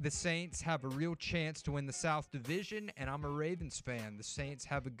think the Saints have a real chance to win the South Division, and I'm a Ravens fan. The Saints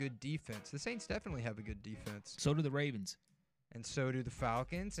have a good defense. The Saints definitely have a good defense. So do the Ravens. And so do the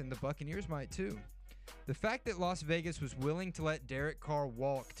Falcons, and the Buccaneers might too. The fact that Las Vegas was willing to let Derek Carr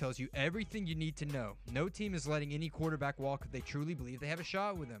walk tells you everything you need to know. No team is letting any quarterback walk if they truly believe they have a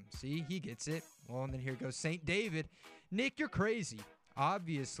shot with him. See, he gets it. Well, and then here goes St. David. Nick, you're crazy.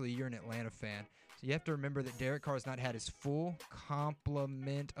 Obviously, you're an Atlanta fan. So you have to remember that Derek Carr's not had his full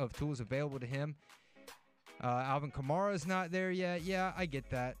complement of tools available to him. Alvin Kamara's not there yet. Yeah, I get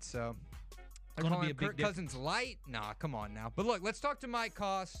that. So they're calling him Kirk Cousins light? Nah, come on now. But look, let's talk to Mike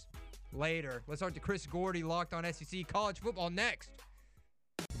Koss later. Let's talk to Chris Gordy, Locked on SEC College Football, next.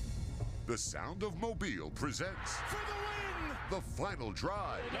 The Sound of Mobile presents For the win! The Final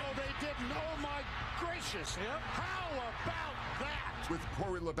Drive. No, they didn't. Oh, my gracious. How about that? With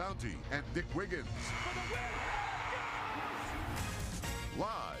Corey LaBounty and Nick Wiggins. For the win!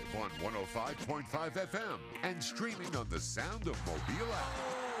 Live on 105.5 FM and streaming on the Sound of Mobile app.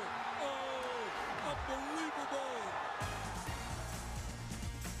 Unbelievable!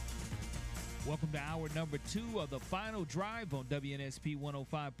 Welcome to hour number 2 of the Final Drive on WNSP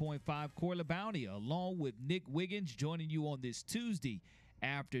 105.5. Corey LaBounty, along with Nick Wiggins, joining you on this Tuesday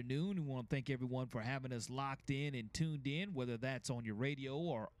afternoon. We want to thank everyone for having us locked in and tuned in, whether that's on your radio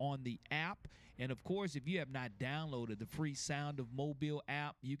or on the app. And, of course, if you have not downloaded the free Sound of Mobile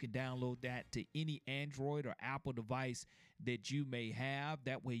app, you can download that to any Android or Apple device that you may have.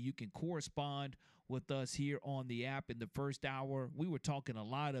 That way you can correspond with us here on the app. In the first hour, we were talking a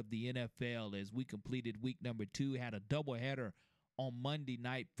lot of the NFL as we completed week number 2, had a doubleheader on Monday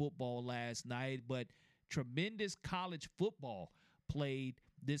Night Football last night, but tremendous college football played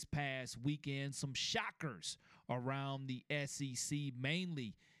this past weekend. Some shockers around the SEC,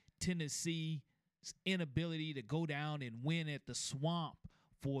 mainly Tennessee's inability to go down and win at the Swamp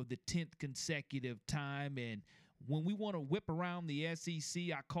for the 10th consecutive time. And when we want to whip around the SEC,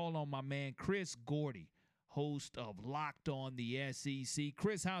 I call on my man Chris Gordy, host of Locked on the SEC.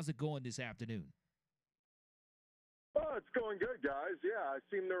 Chris, how's it going this afternoon? Oh, it's going good, guys. Yeah, I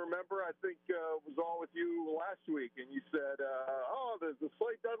seem to remember, I think it was on with you last week, and you said, the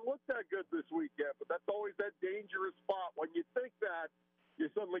slate doesn't look that good this weekend, but that's always that dangerous spot. When you think that, you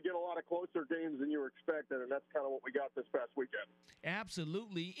suddenly get a lot of closer games than you were expecting, and that's kind of what we got this past weekend.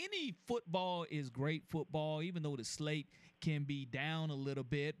 Absolutely. Any football is great football, even though the slate can be down a little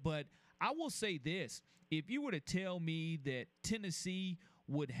bit. But I will say this. If you were to tell me that Tennessee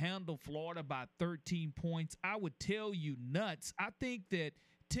would handle Florida by 13 points, I would tell you nuts. I think that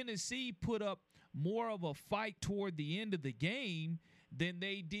Tennessee put up more of a fight toward the end of the game than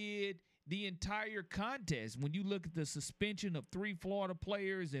they did the entire contest. When you look at the suspension of 3 Florida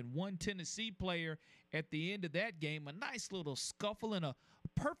players and 1 Tennessee player at the end of that game, a nice little scuffle and a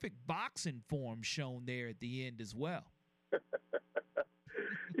perfect boxing form shown there at the end as well.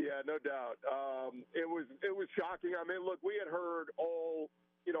 Yeah, no doubt. It was shocking. I mean, look, we had heard all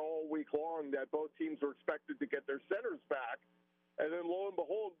week long that both teams were expected to get their centers back. And then lo and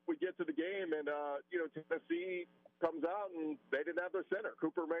behold, we get to the game and, Tennessee comes out and they didn't have their center.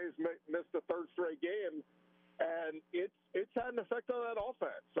 Cooper Mays missed the 3rd straight game. And it's had an effect on that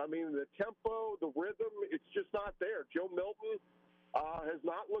offense. I mean, the tempo, the rhythm, it's just not there. Joe Milton has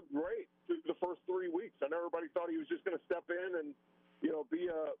not looked great through the first 3 weeks. I know everybody thought he was just going to step in and,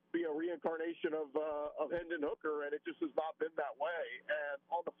 be a reincarnation of Hendon Hooker, and it just has not been that way. And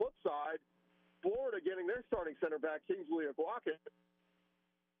on the flip side, Florida getting their starting center back, Kingsley Aguakin,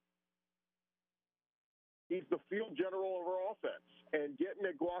 he's the field general of our offense. And getting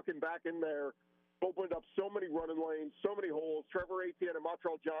Aguakin back in there opened up so many running lanes, so many holes. Trevor Etienne and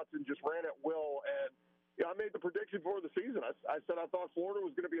Montreal Johnson just ran at will. And I made the prediction for the season. I said I thought Florida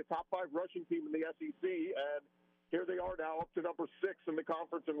was going to be a top 5 rushing team in the SEC, and here they are now up to number 6 in the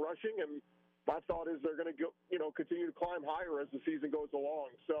conference in rushing. And my thought is they're going to go, continue to climb higher as the season goes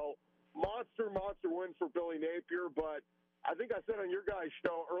along. So monster win for Billy Napier. But I think I said on your guys'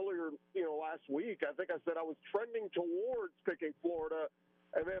 show earlier, last week, I think I said I was trending towards picking Florida.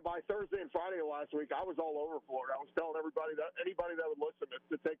 And then by Thursday and Friday of last week, I was all over Florida. I was telling anybody that would listen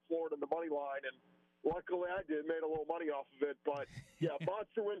to take Florida in the money line. And luckily I did, made a little money off of it. But, yeah,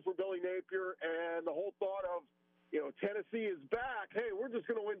 monster win for Billy Napier. And the whole thought of, Tennessee is back. Hey, we're just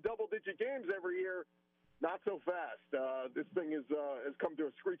going to win double-digit games every year. Not so fast. This thing has come to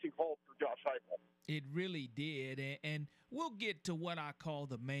a screeching halt for Josh Heupel. It really did, and we'll get to what I call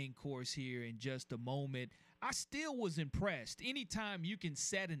the main course here in just a moment. I still was impressed. Anytime you can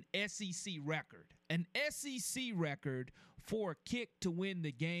set an SEC record for a kick to win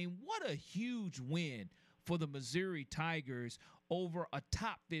the game, what a huge win for the Missouri Tigers over a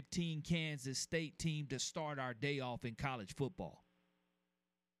top 15 Kansas State team to start our day off in college football.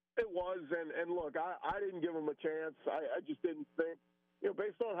 It was, and look, I didn't give them a chance. I just didn't think,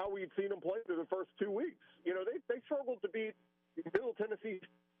 based on how we'd seen them play through the first 2 weeks, they struggled to beat Middle Tennessee.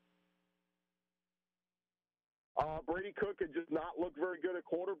 Brady Cook had just not looked very good at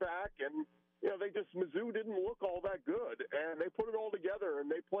quarterback, and Mizzou didn't look all that good, and they put it all together, and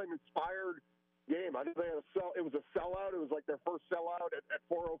they played an inspired game. I think it was a sellout. It was like their first sellout at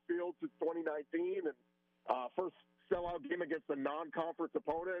Foro Field since 2019, and first sellout game against a non-conference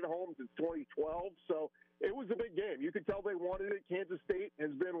opponent at home since 2012. So it was a big game. You could tell they wanted it. Kansas State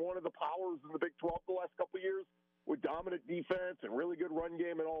has been one of the powers in the Big 12 the last couple of years with dominant defense and really good run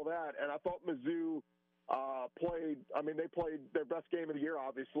game and all that. And I thought Mizzou they played their best game of the year,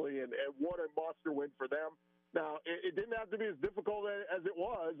 obviously, and what a monster win for them. Now, it didn't have to be as difficult as it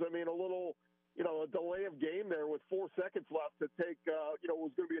was. I mean, a little, a delay of game there with 4 seconds left to take,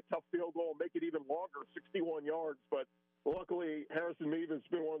 was going to be a tough field goal and make it even longer, 61 yards. But luckily, Harrison Meevan's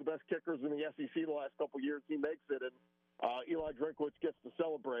been one of the best kickers in the SEC the last couple of years. He makes it, and Eli Drinkwitz gets to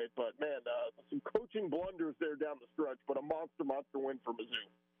celebrate. But, man, some coaching blunders there down the stretch, but a monster win for Mizzou.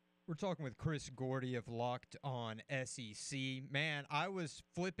 We're talking with Chris Gordy of Locked on SEC. Man, I was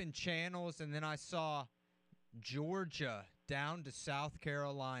flipping channels, and then I saw Georgia down to South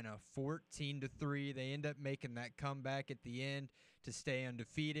Carolina, 14-3. They end up making that comeback at the end to stay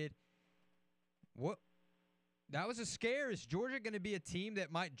undefeated. That was a scare. Is Georgia going to be a team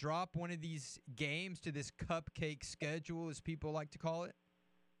that might drop one of these games to this cupcake schedule, as people like to call it?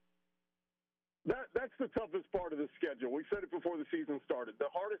 That's the toughest part of the schedule. We said it before the season started.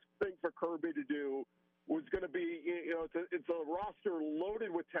 The hardest thing for Kirby to do was going to be, it's a roster loaded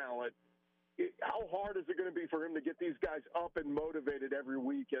with talent. how hard is it going to be for him to get these guys up and motivated every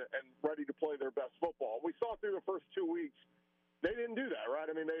week and ready to play their best football? We saw through the first 2 weeks, they didn't do that, right?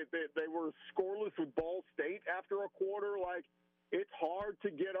 I mean, they were scoreless with Ball State after a quarter. Like, it's hard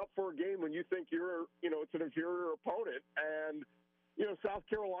to get up for a game when you think it's an inferior opponent. And, South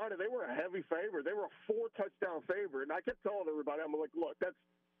Carolina, they were a heavy favorite. They were a 4-touchdown favorite. And I kept telling everybody, I'm like, look,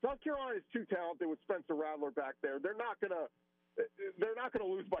 South Carolina is too talented with Spencer Rattler back there. They're not going to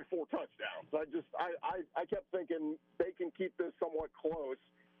lose by 4 touchdowns. I kept thinking they can keep this somewhat close.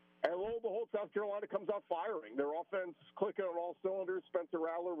 And lo and behold, South Carolina comes out firing. Their offense clicking on all cylinders. Spencer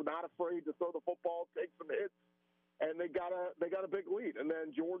Rattler was not afraid to throw the football, take some hits, and they got a big lead. And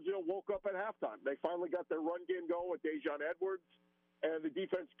then Georgia woke up at halftime. They finally got their run game going with Dejon Edwards, and the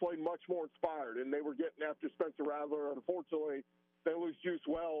defense played much more inspired. And they were getting after Spencer Rattler. Unfortunately, they lose Juice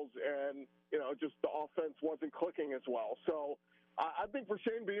Wells, and just the offense wasn't clicking as well. So I think for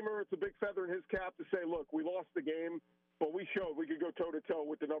Shane Beamer, it's a big feather in his cap to say, look, we lost the game, but we showed we could go toe-to-toe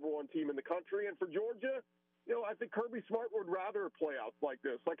with the number 1 team in the country. And for Georgia, I think Kirby Smart would rather play out like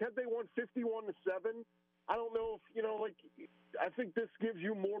this. Like, had they won 51-7, I don't know if, I think this gives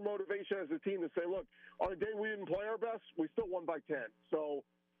you more motivation as a team to say, look, on a day we didn't play our best, we still won by 10. So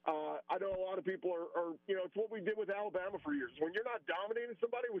I know a lot of people are it's what we did with Alabama for years. When you're not dominating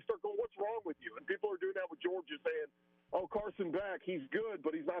somebody, we start going, what's wrong with you? And people are doing that with Georgia, saying, oh, Carson Beck, he's good,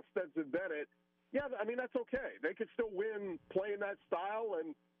 but he's not Stetson Bennett. Yeah, I mean, that's okay. They could still win playing that style,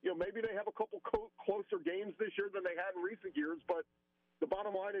 and, maybe they have a couple closer games this year than they had in recent years, but the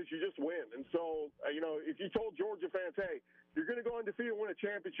bottom line is you just win. And so, if you told Georgia fans, hey, you're going to go undefeated and win a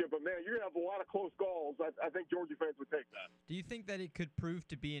championship, but, man, you're going to have a lot of close goals, I think Georgia fans would take that. Do you think that it could prove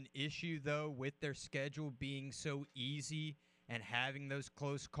to be an issue, though, with their schedule being so easy and having those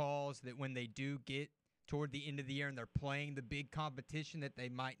close calls, that when they do get toward the end of the year and they're playing the big competition, that they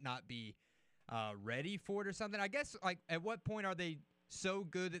might not be ready for it or something? I guess, like, at what point are they so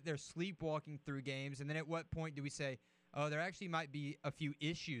good that they're sleepwalking through games, and then at what point do we say, oh, there actually might be a few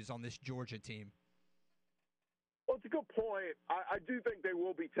issues on this Georgia team? Well, it's a good point. I do think they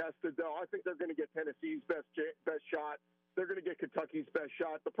will be tested, though. I think they're going to get Tennessee's best shot. They're going to get Kentucky's best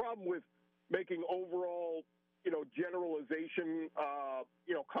shot. The problem with making overall, generalization,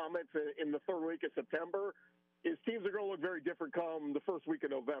 comments in the third week of September is teams are going to look very different come the first week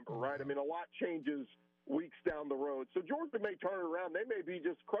of November, right? I mean, a lot changes weeks down the road. So Georgia may turn it around. They may be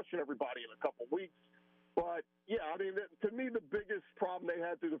just crushing everybody in a couple weeks. But, yeah, I mean, to me, the biggest problem they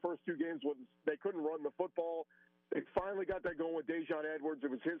had through the first 2 games was they couldn't run the football. They finally got that going with Dejon Edwards. It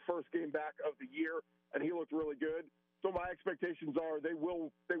was his first game back of the year, and he looked really good. So my expectations are they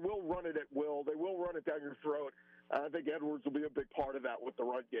will run it at will. They will run it down your throat. I think Edwards will be a big part of that with the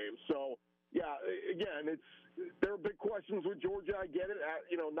run game. So, yeah, again, there are big questions with Georgia. I get it.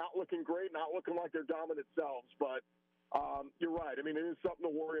 Not looking great, not looking like their dominant selves. But you're right. I mean, it is something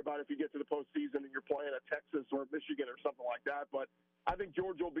to worry about if you get to the postseason and you're playing at Texas or Michigan or something like that. But I think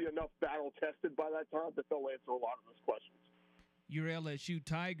Georgia will be enough battle-tested by that time that they'll answer a lot of those questions. Your LSU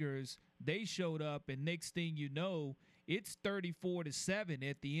Tigers, they showed up, and next thing you know, it's 34-7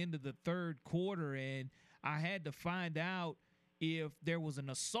 at the end of the third quarter, and I had to find out if there was an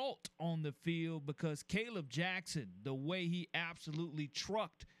assault on the field because Caleb Jackson, the way he absolutely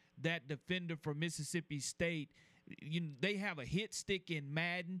trucked that defender for Mississippi State, they have a hit stick in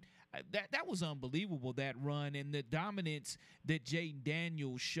Madden. That was unbelievable, that run, and the dominance that Jaden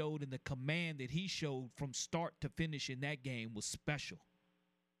Daniels showed and the command that he showed from start to finish in that game was special.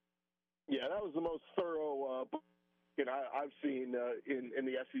 Yeah, that was the most thorough I've seen in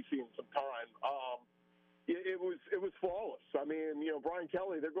the SEC in some time. It was flawless. I mean, Brian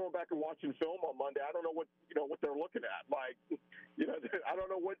Kelly, they're going back and watching film on Monday. I don't know what they're looking at. Like, I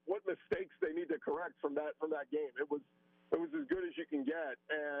don't know what mistakes they need to correct from that game. It was as good as you can get.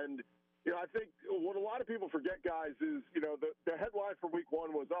 And I think what a lot of people forget, guys, is the headline for Week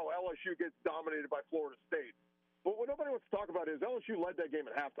 1 was, LSU gets dominated by Florida State. But what nobody wants to talk about is LSU led that game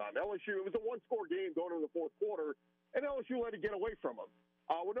at halftime. It was a one-score game going into the fourth quarter, and LSU let it get away from them.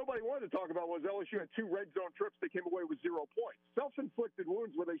 What nobody wanted to talk about was LSU had 2 red zone trips. They came away with 0 points. Self-inflicted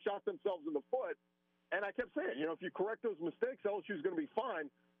wounds where they shot themselves in the foot. And I kept saying, if you correct those mistakes, LSU is going to be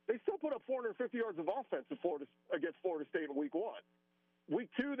fine. They still put up 450 yards of offense against Florida State in Week 1. Week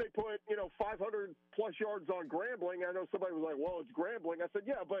 2, they put, 500-plus yards on Grambling. I know somebody was like, well, it's Grambling. I said,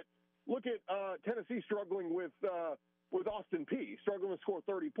 yeah, but look at Tennessee struggling with Austin Peay, struggling to score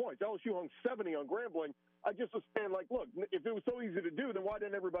 30 points. LSU hung 70 on Grambling. I just was saying, like, look, if it was so easy to do, then why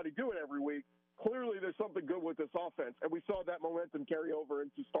didn't everybody do it every week? Clearly there's something good with this offense, and we saw that momentum carry over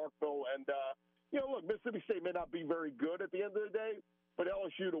into Starkville. And, look, Mississippi State may not be very good at the end of the day, but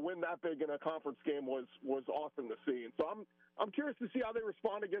LSU to win that big in a conference game was awesome to see. And so I'm curious to see how they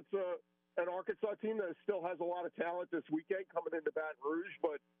respond against an Arkansas team that still has a lot of talent this weekend coming into Baton Rouge.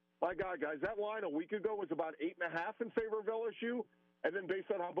 But my God, guys, that line a week ago was about 8.5 in favor of LSU. And then based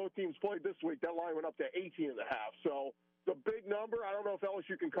on how both teams played this week, that line went up to 18.5. So the big number. I don't know if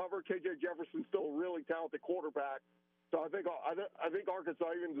LSU can cover. KJ Jefferson's still a really talented quarterback. So I think Arkansas,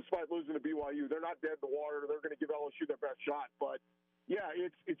 even despite losing to BYU, they're not dead in the water. They're going to give LSU their best shot. But yeah,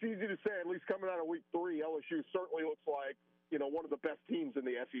 it's easy to say. At least coming out of week 3, LSU certainly looks like one of the best teams in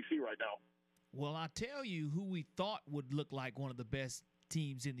the SEC right now. Well, I tell you who we thought would look like one of the best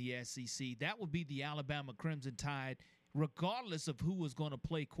teams in the SEC. That would be the Alabama Crimson Tide, regardless of who was going to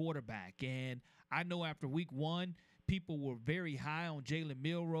play quarterback. And I know after week 1, people were very high on Jalen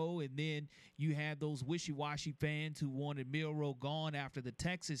Milroe, and then you had those wishy-washy fans who wanted Milroe gone after the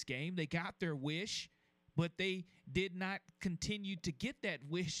Texas game. They got their wish, but they did not continue to get that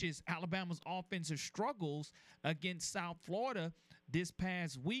wish as Alabama's offensive struggles against South Florida this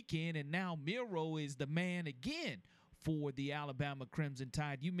past weekend, and now Milroe is the man again for the Alabama Crimson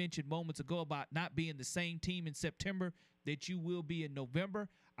Tide. You mentioned moments ago about not being the same team in September that you will be in November.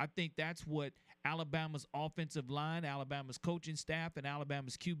 I think that's what Alabama's offensive line, Alabama's coaching staff, and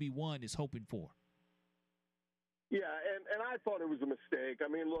Alabama's QB1 is hoping for. Yeah, and I thought it was a mistake. I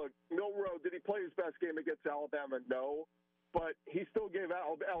mean, look, Milroe, did he play his best game against Alabama? No. But he still gave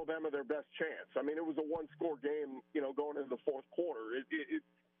Alabama their best chance. I mean, it was a one-score game, going into the fourth quarter.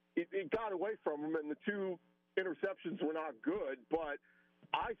 It got away from him, and the 2 interceptions were not good. But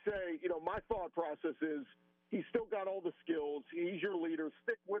I say, my thought process is he's still got all the skills. He's your leader.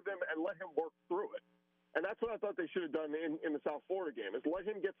 Stick with him and let him work through it. And that's what I thought they should have done in the South Florida game, is let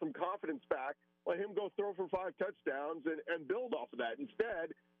him get some confidence back, let him go throw for 5 touchdowns and build off of that.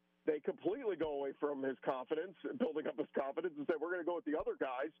 Instead, they completely go away from his confidence, building up his confidence, and say, we're going to go with the other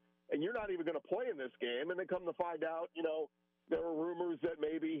guys, and you're not even going to play in this game. And then come to find out, there were rumors that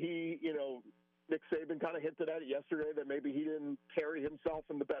maybe he, Nick Saban kind of hinted at it yesterday, that maybe he didn't carry himself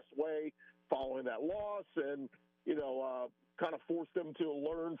in the best way following that loss, and, kind of forced him to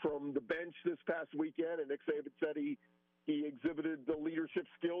learn from the bench this past weekend. And Nick Saban said he exhibited the leadership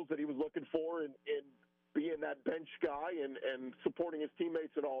skills that he was looking for in being that bench guy and supporting his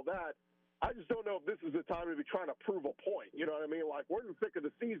teammates and all that. I just don't know if this is the time to be trying to prove a point. You know what I mean? Like, we're in the thick of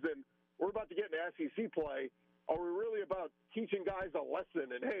the season. We're about to get into SEC play. Are we really about teaching guys a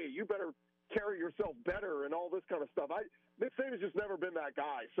lesson and, hey, you better carry yourself better and all this kind of stuff? Nick Saban's just never been that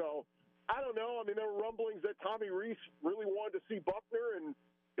guy. So I don't know. I mean, there were rumblings that Tommy Rees really wanted to see Buckner and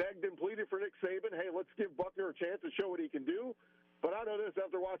begged and pleaded for Nick Saban, hey, let's give Buckner a chance to show what he can do. But I know this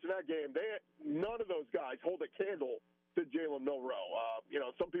after watching that game, none of those guys hold a candle to Jalen Milroe.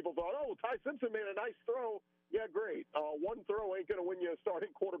 Some people thought, oh, Ty Simpson made a nice throw. Yeah, great. One throw ain't going to win you a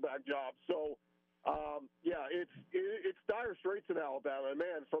starting quarterback job. So, it's dire straits in Alabama. And,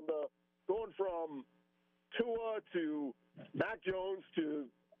 man, going from Tua to Mac Jones to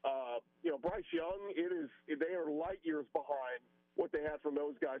Bryce Young, they are light years behind what they had from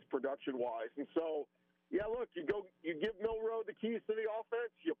those guys production-wise. And so, yeah, look, you give Milroe the keys to the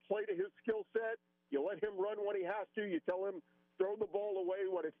offense, you play to his skill set, you let him run when he has to, you tell him throw the ball away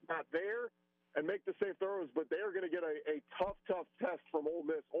when it's not there, and make the safe throws. But they are going to get a tough test from Ole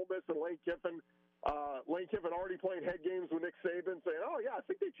Miss. Ole Miss and Lane Kiffin. Lane Kiffin already playing head games with Nick Saban, saying, oh, yeah, I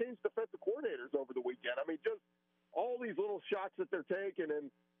think they changed defensive coordinators over the weekend. I mean, just all these little shots that they're taking. And,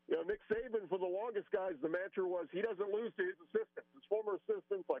 Nick Saban, for the longest, guys, the mantra was he doesn't lose to his assistants. His former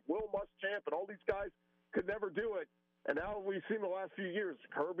assistants like Will Muschamp and all these guys could never do it. And now we've seen the last few years,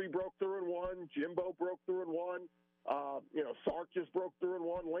 Kirby broke through and won, Jimbo broke through and won, Sark just broke through and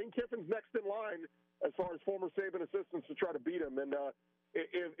won. Lane Kiffin's next in line as far as former Saban assistants to try to beat him. And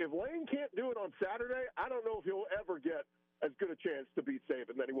if Lane can't do it on Saturday, I don't know if he'll ever get as good a chance to beat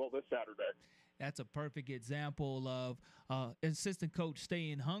Saban than he will this Saturday. That's a perfect example of assistant coach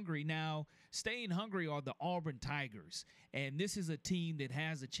staying hungry. Now, staying hungry are the Auburn Tigers, and this is a team that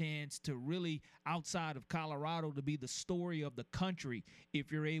has a chance to really, outside of Colorado, to be the story of the country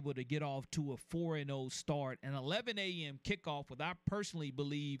if you're able to get off to a 4-0 start. An 11 a.m. kickoff, what I personally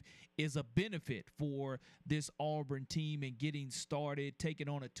believe is a benefit for this Auburn team in getting started, taking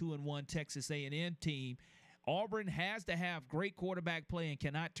on a 2-1 Texas A&M team. Auburn has to have great quarterback play and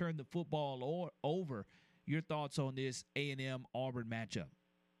cannot turn the football over. Your thoughts on this A&M Auburn matchup?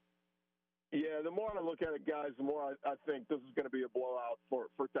 Yeah, the more I look at it, guys, the more I think this is going to be a blowout for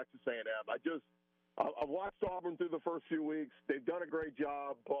Texas A&M. I've watched Auburn through the first few weeks. They've done a great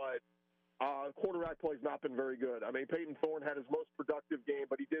job, but quarterback play has not been very good. I mean, Peyton Thorne had his most productive game,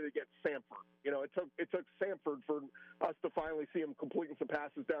 but he did it against Samford. It took Samford for us to finally see him complete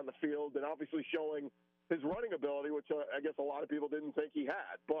lot of people didn't think he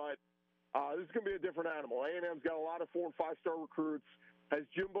had. But this is going to be a different animal. A&M's got a lot of 4- and 5-star recruits. Has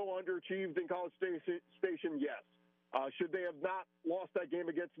Jimbo underachieved in College Station? Yes. Should they have not lost that game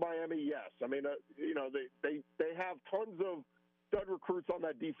against Miami? Yes. I mean, they have tons of stud recruits on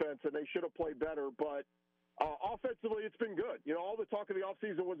that defense, and they should have played better. But offensively, it's been good. All the talk of the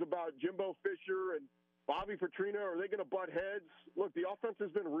offseason was about Jimbo Fisher and Bobby Petrino. Are they going to butt heads? Look, the offense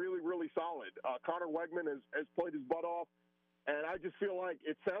has been really, really solid. Connor Wegman has played his butt off, and I just feel like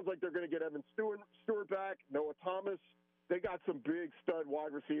it sounds like they're going to get Evan Stewart back, Noah Thomas. They got some big stud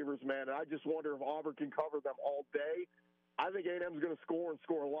wide receivers, man, and I just wonder if Auburn can cover them all day. I think A&M's going to score and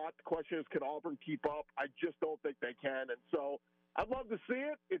score a lot. The question is, can Auburn keep up? I just don't think they can, and so I'd love to see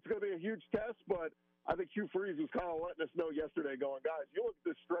it. It's going to be a huge test, but I think Hugh Freeze was kind of letting us know yesterday, going, guys, you look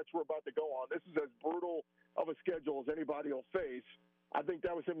at this stretch we're about to go on. This is as brutal of a schedule as anybody will face. I think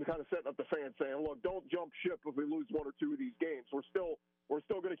that was him kind of setting up the fans, saying, look, don't jump ship if we lose 1 or 2 of these games. We're still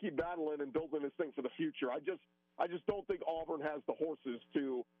going to keep battling and building this thing for the future. I just don't think Auburn has the horses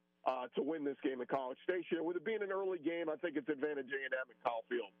to win this game at College Station. With it being an early game, I think it's advantage A&M and Kyle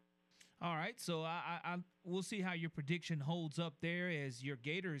Field. All right, so we'll see how your prediction holds up there, as your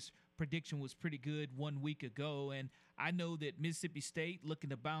Gators prediction was pretty good 1 week ago, and I know that Mississippi State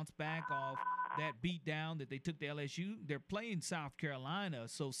looking to bounce back off that beatdown that they took to LSU. They're playing South Carolina,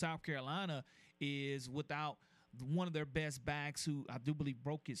 so South Carolina is without one of their best backs, who I do believe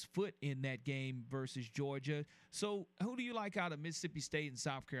broke his foot in that game versus Georgia. So who do you like out of Mississippi State and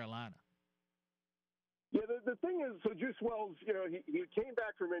South Carolina? Yeah, the thing is, so Juice Wells, he came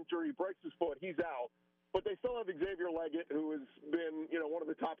back from injury, he breaks his foot, he's out. But they still have Xavier Leggett, who has been, one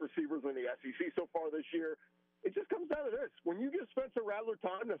of the top receivers in the SEC so far this year. It just comes down to this. When you give Spencer Rattler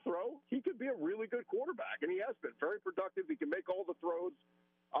time to throw, he could be a really good quarterback, and he has been very productive. He can make all the throws.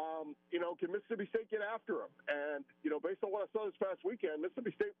 Can Mississippi State get after him? And, based on what I saw this past weekend,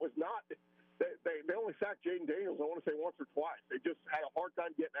 Mississippi State was not – they only sacked Jaden Daniels, I want to say, once or twice. They just had a hard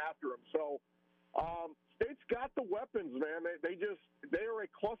time getting after him. So State's got the weapons, man. They are a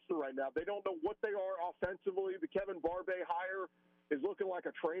cluster right now. They don't know what they are offensively. The Kevin Barbe hire is looking like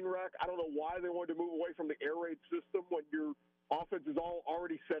a train wreck. I don't know why they wanted to move away from the air raid system when your offense is all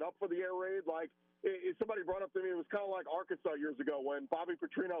already set up for the air raid. Like, somebody brought up to me, it was kind of like Arkansas years ago when Bobby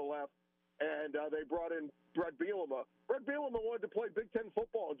Petrino left and they brought in Brett Bielema. Brett Bielema wanted to play Big Ten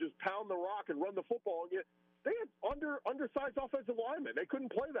football and just pound the rock and run the football, and yet they had undersized offensive linemen. They couldn't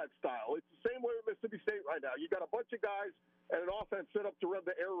play that style. It's the same way with Mississippi State right now. You got a bunch of guys and an offense set up to run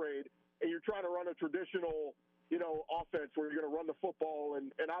the air raid, and you're trying to run a traditional, offense where you're going to run the football. And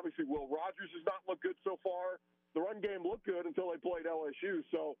obviously Will Rogers has not looked good so far. The run game looked good until they played LSU.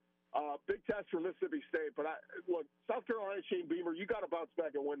 So big test for Mississippi State. But look, South Carolina, Shane Beamer, you got to bounce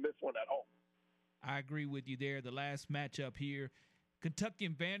back and win this one at home. I agree with you there. The last matchup here, Kentucky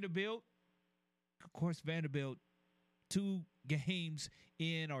and Vanderbilt. Of course, Vanderbilt, 2 games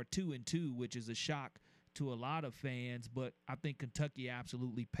in are 2-2, which is a shock to a lot of fans. But I think Kentucky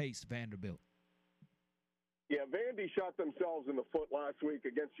absolutely paced Vanderbilt. Yeah, Vandy shot themselves in the foot last week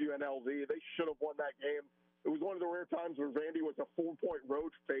against UNLV. They should have won that game. It was one of the rare times where Vandy was a 4-point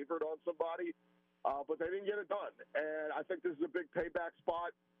road favorite on somebody, but they didn't get it done. And I think this is a big payback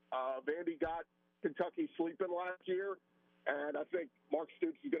spot. Vandy got Kentucky sleeping last year, and I think Mark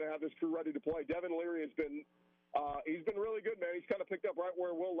Stoops is going to have this crew ready to play. Devin Leary has been he's been really good, man. He's kind of picked up right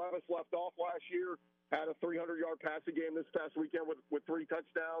where Will Levis left off last year. Had a 300-yard passing game this past weekend with 3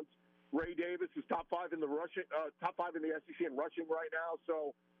 touchdowns. Ray Davis is top 5 in the SEC in rushing right now.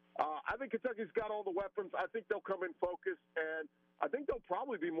 So I think Kentucky's got all the weapons. I think they'll come in focused, and I think there'll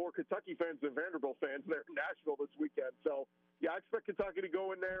probably be more Kentucky fans than Vanderbilt fans there in Nashville this weekend. So, yeah, I expect Kentucky to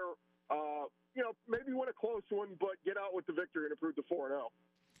go in there, maybe win a close one, but get out with the victory and improve to 4-0.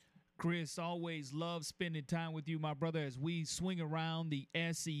 Chris, always love spending time with you, my brother, as we swing around the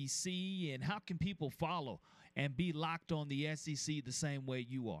SEC. And how can people follow and be locked on the SEC the same way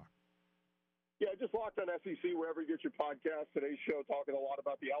you are? Yeah, just locked on SEC wherever you get your podcast. Today's show talking a lot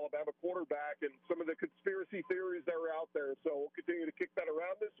about the Alabama quarterback and some of the conspiracy theories that are out there. So we'll continue to kick that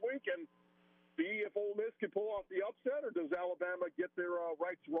around this week and see if Ole Miss can pull off the upset, or does Alabama get their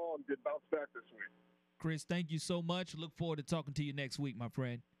rights wrong and bounce back this week. Chris, thank you so much. Look forward to talking to you next week, my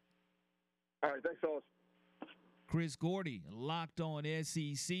friend. All right, thanks, fellas. Chris Gordy, Locked On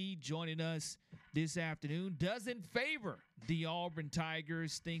SEC, joining us this afternoon. Doesn't favor the Auburn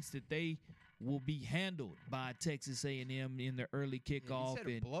Tigers, thinks that they will be handled by Texas A&M in the early kickoff. Yeah,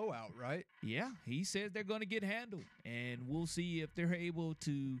 he said a blowout, right? Yeah, he says they're going to get handled, and we'll see if they're able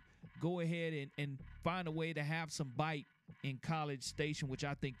to go ahead and find a way to have some bite in College Station, which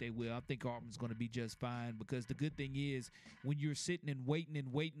I think they will. I think Auburn's going to be just fine, because the good thing is when you're sitting and waiting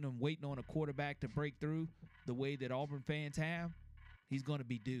on a quarterback to break through the way that Auburn fans have, he's going to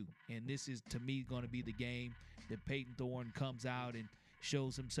be due. And this is, to me, going to be the game that Peyton Thorne comes out and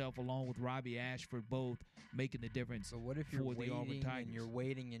shows himself, along with Robbie Ashford, both making the difference. So what if you're for the Auburn Tigers. And you're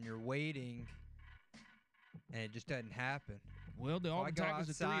waiting, and it just doesn't happen? Well, the Auburn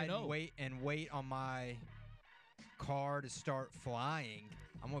Tigers are 3-0. And wait on my car to start flying,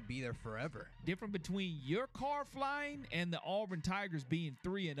 I'm going to be there forever. Different between your car flying and the Auburn Tigers being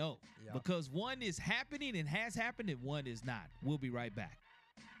 3-0. Yeah. Because one is happening and has happened and one is not. We'll be right back.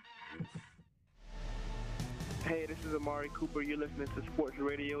 Hey, this is Amari Cooper. You're listening to Sports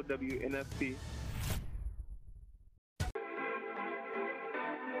Radio WNSP.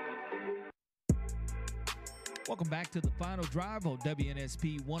 Welcome back to the Final Drive on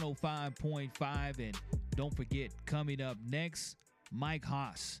WNSP 105.5. And don't forget, coming up next, Mike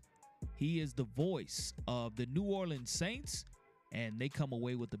Haas. He is the voice of the New Orleans Saints, and they come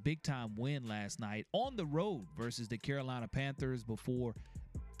away with a big-time win last night on the road versus the Carolina Panthers before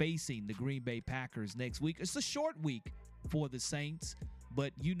facing the Green Bay Packers next week. It's a short week for the Saints,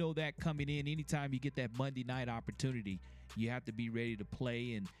 but you know that coming in, anytime you get that Monday night opportunity, you have to be ready to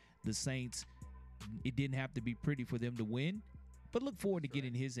play. And the Saints, it didn't have to be pretty for them to win, but look forward to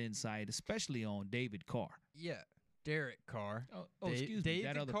getting his insight, especially on David Carr. Yeah, Derek Carr. Excuse me,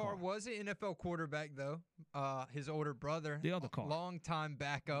 that David other Carr was an NFL quarterback, though. His older brother, the other Carr, long-time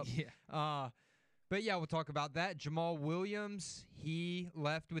backup. Yeah. But yeah, we'll talk about that. Jamal Williams, he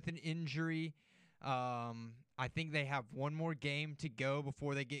left with an injury. I think they have one more game to go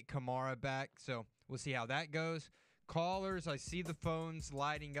before they get Kamara back, so we'll see how that goes. Callers, I see the phones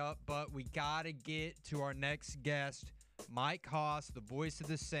lighting up, but we got to get to our next guest, Mike Haas, the voice of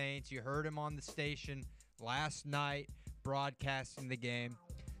the Saints. You heard him on the station last night broadcasting the game.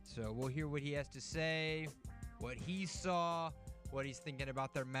 So we'll hear what he has to say, what he saw, what he's thinking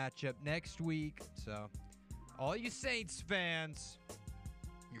about their matchup next week. So all you Saints fans,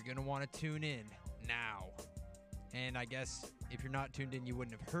 you're going to want to tune in now. And I guess if you're not tuned in, you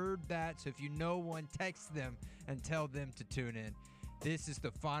wouldn't have heard that. So if you know one, text them and tell them to tune in. This is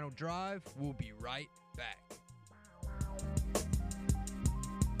the Final Drive. We'll be right back.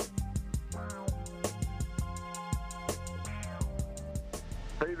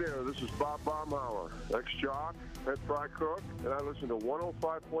 Hey there, this is Bob Baumhauer, ex-jock, head fry cook, and I listen to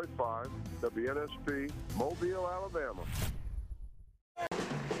 105.5 WNSP, Mobile, Alabama.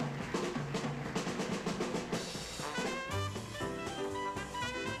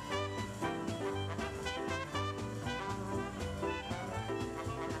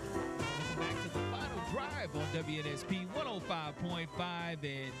 WNSP 105.5,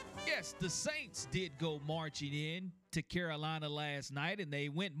 and yes, the Saints did go marching in to Carolina last night, and they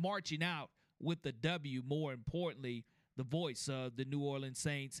went marching out with the W. More importantly, the voice of the New Orleans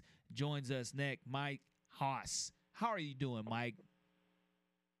Saints joins us next, Mike Haas. How are you doing, Mike?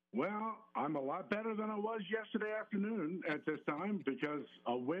 Well, I'm a lot better than I was yesterday afternoon at this time, because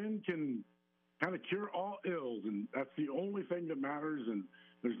a win can kind of cure all ills, and that's the only thing that matters. And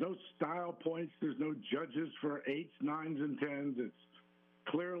there's no style points. There's no judges for 8s, 9s, and 10s. It's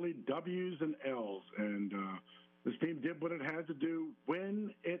clearly W's and L's. And this team did what it had to do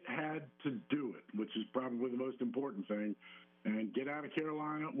when it had to do it, which is probably the most important thing. And get out of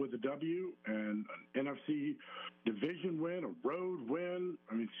Carolina with a W and an NFC division win, a road win.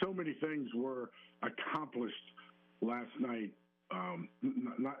 I mean, so many things were accomplished last night.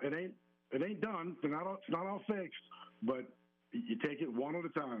 It ain't done. It's not all fixed, but you take it one at a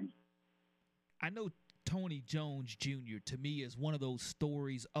time. I know Tony Jones Jr. to me is one of those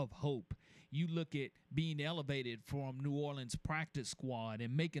stories of hope. You look at being elevated from New Orleans practice squad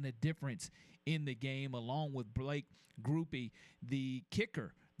and making a difference in the game, along with Blake Grupe, the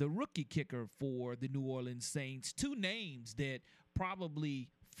kicker, the rookie kicker for the New Orleans Saints. Two names that probably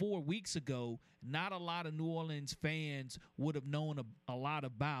 4 weeks ago, not a lot of New Orleans fans would have known a lot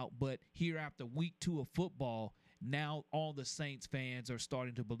about, but here after week 2 of football, now all the Saints fans are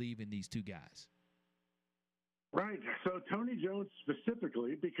starting to believe in these two guys. Right. So Tony Jones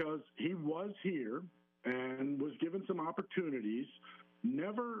specifically, because he was here and was given some opportunities,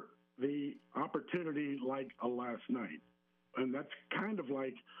 never the opportunity like a last night. And that's kind of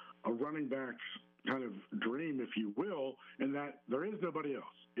like a running back's kind of dream, if you will, in that there is nobody else.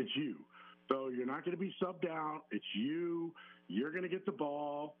 It's you. So you're not going to be subbed out. It's you. You're going to get the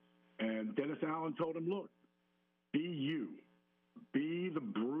ball. And Dennis Allen told him, look, be you. Be the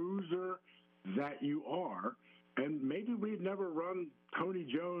bruiser that you are. And maybe we've never run Tony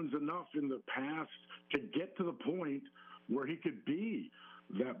Jones enough in the past to get to the point where he could be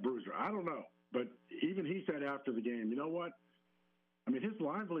that bruiser. I don't know. But even he said after the game, you know what? I mean, his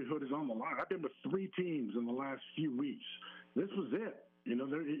livelihood is on the line. I've been with 3 teams in the last few weeks. This was it. You know,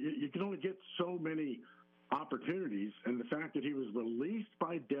 you can only get so many opportunities. And the fact that he was released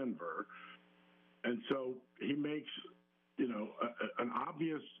by Denver, and so he makes, you know, an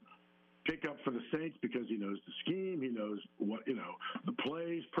obvious pickup for the Saints because he knows the scheme. He knows what, you know, the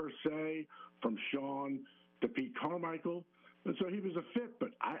plays per se from Sean to Pete Carmichael. And so he was a fit, but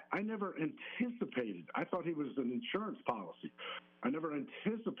I never anticipated. I thought he was an insurance policy. I never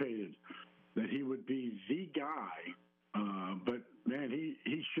anticipated that he would be the guy. But, man,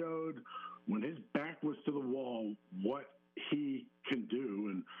 he showed when his back was to the wall what he can do.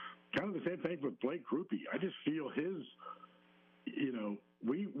 And kind of the same thing with Blake Grupe. I just feel his, you know,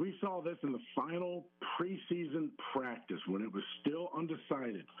 we saw this in the final preseason practice when it was still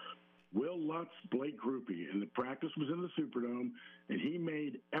undecided. Will Lutz, Blake Grupe, and the practice was in the Superdome, and he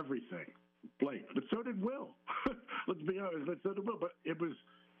made everything. Blake, but so did Will. Let's be honest, but so did Will. But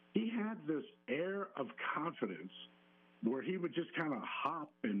he had this air of confidence where he would just kind of hop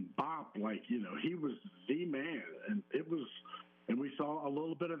and bop like, you know, he was the man. And we saw a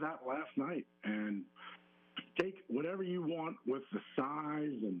little bit of that last night. And take whatever you want with the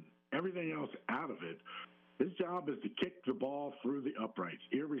size and everything else out of it. His job is to kick the ball through the uprights,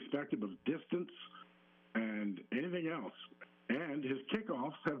 irrespective of distance and anything else. And his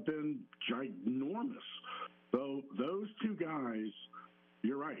kickoffs have been ginormous. So those 2 guys,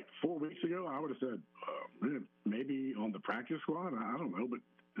 you're right. 4 weeks ago, I would have said maybe on the practice squad. I don't know. But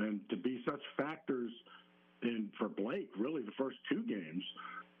and to be such factors for Blake, really the first 2 games,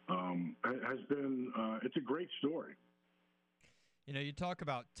 has been it's a great story. You know, you talk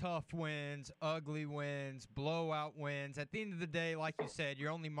about tough wins, ugly wins, blowout wins. At the end of the day, like you said,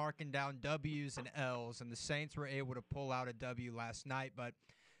 you're only marking down W's and L's, and the Saints were able to pull out a W last night. But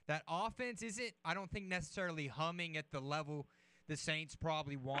that offense isn't, I don't think, necessarily humming at the level the Saints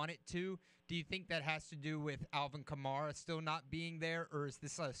probably want it to. Do you think that has to do with Alvin Kamara still not being there, or is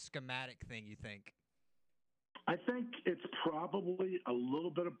this a schematic thing, you think? I think it's probably a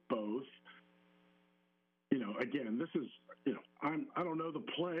little bit of both. You know, again, this is, you know, I don't know the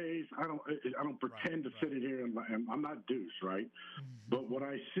plays. I don't pretend to sit in here and I'm not Deuce, right? Mm-hmm. But what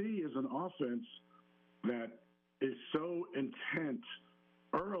I see is an offense that is so intent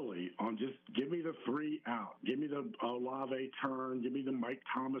early on just give me the 3 out, give me the Olave turn, give me the Mike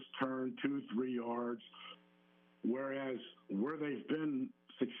Thomas turn, 2-3 yards. Whereas where they've been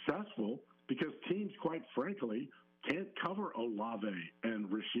successful, because teams, quite frankly, can't cover Olave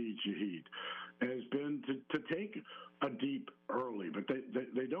and Rashid Shaheed, has been to take a deep early, but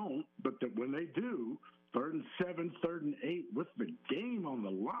they don't. But when they do, 3rd and 7, 3rd and 8, with the game on the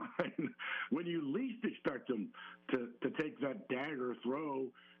line, when you least expect them to take that dagger throw,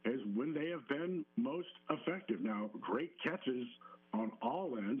 is when they have been most effective. Now, great catches on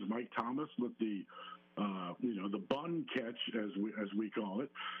all ends. Mike Thomas with the the bun catch, as we call it,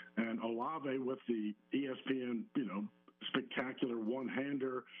 and Olave with the ESPN, spectacular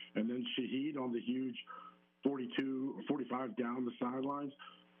one-hander, and then Shaheed on the huge 42 or 45 down the sidelines.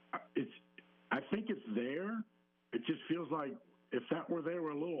 I think it's there. It just feels like if that were there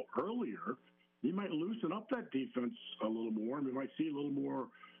a little earlier, you might loosen up that defense a little more, and we might see a little more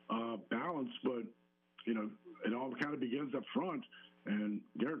balance. But it all kind of begins up front. And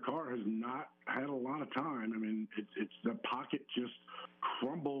Derek Carr has not had a lot of time. I mean, it's the pocket just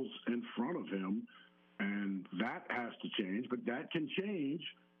crumbles in front of him, and that has to change. But that can change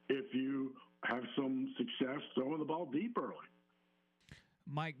if you have some success throwing the ball deep early.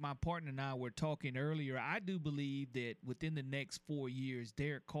 Mike, my partner and I were talking earlier. I do believe that within the next 4 years,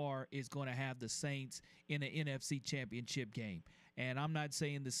 Derek Carr is going to have the Saints in an NFC championship game. And I'm not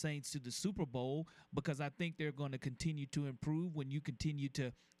saying the Saints to the Super Bowl, because I think they're going to continue to improve when you continue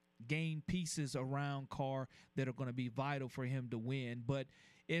to gain pieces around Carr that are going to be vital for him to win. But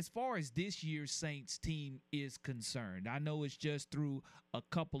as far as this year's Saints team is concerned, I know it's just through a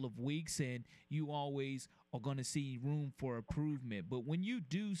couple of weeks and you always are going to see room for improvement. But when you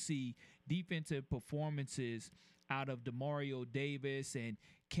do see defensive performances out of Demario Davis and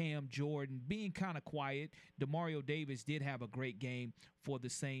Cam Jordan being kind of quiet, Demario Davis did have a great game for the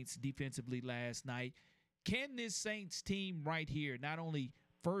Saints defensively last night. Can this Saints team right here not only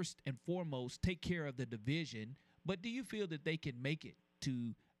first and foremost take care of the division, but do you feel that they can make it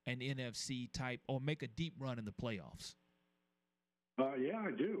to an NFC type or make a deep run in the playoffs? Yeah,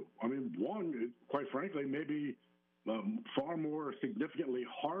 I do. I mean, one, quite frankly, maybe far more significantly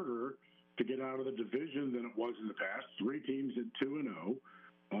harder to get out of the division than it was in the past. 3 teams at 2-0.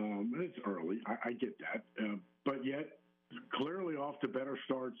 It's early. I get that. But yet, clearly off to better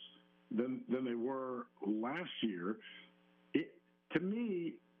starts than they were last year. To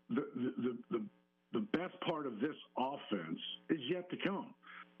me, the best part of this offense is yet to come.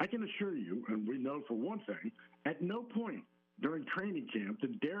 I can assure you, and we know for one thing, at no point during training camp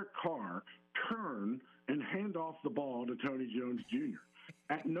did Derek Carr turn and hand off the ball to Tony Jones Jr.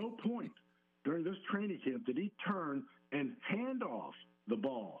 At no point during this training camp did he turn and hand off the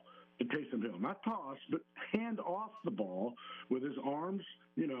ball to Taysom Hill. Not toss, but hand off the ball with his arms,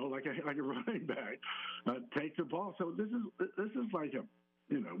 like a running back, take the ball. So this is like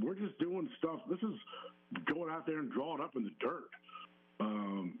we're just doing stuff. This is going out there and draw it up in the dirt.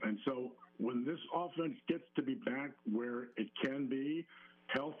 And so when this offense gets to be back where it can be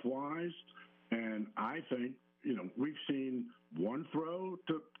health-wise, and I think, we've seen one throw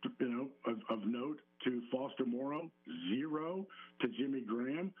of note to Foster Moreau, 0 to Jimmy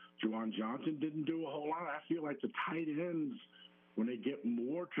Graham. Juwan Johnson didn't do a whole lot. I feel like the tight ends, when they get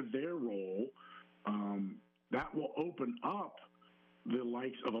more to their role, that will open up the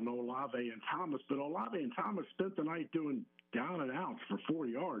likes of an Olave and Thomas. But Olave and Thomas spent the night doing down and outs for 4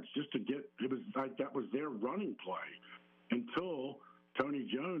 yards just to get – it was like that was their running play until Tony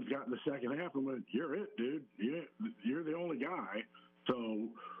Jones got in the second half and went, "You're it, dude. You're the only guy, so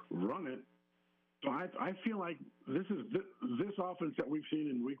run it." So I feel like this offense that we've seen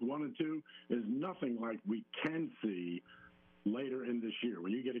in week 1 and 2 is nothing like we can see later in this year.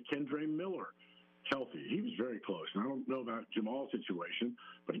 When you get a Kendre Miller healthy, he was very close. And I don't know about Jamal's situation,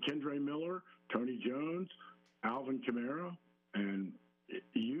 but Kendre Miller, Tony Jones, Alvin Kamara, and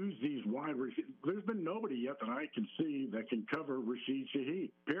use these wide receivers. There's been nobody yet that I can see that can cover Rashid Shaheed,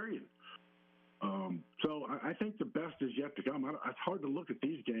 period. So I think the best is yet to come. It's hard to look at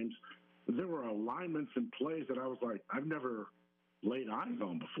these games. There were alignments and plays that I was like, I've never laid eyes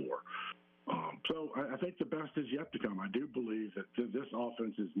on before. So I think the best is yet to come. I do believe that this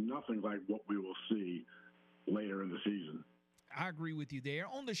offense is nothing like what we will see later in the season. I agree with you there.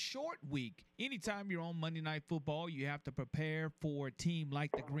 On the short week, anytime you're on Monday Night Football, you have to prepare for a team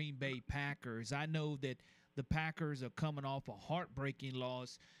like the Green Bay Packers. I know that the Packers are coming off a heartbreaking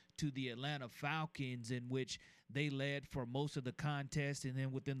loss to the Atlanta Falcons, in which they led for most of the contest, and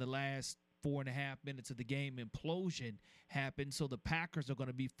then within the last 4.5 minutes of the game, implosion happened. So the Packers are going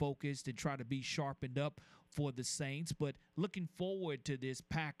to be focused and try to be sharpened up for the Saints. But looking forward to this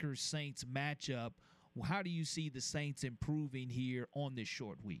Packers-Saints matchup, how do you see the Saints improving here on this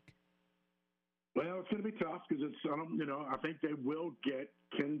short week? Well, it's going to be tough because I think they will get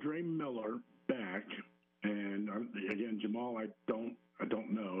Kendre Miller back, and again, Jamal, I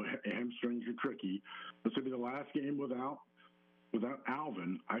don't know. Hamstrings are tricky. This will be the last game without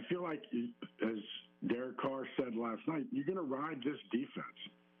Alvin. I feel like, as Derek Carr said last night, you're going to ride this defense.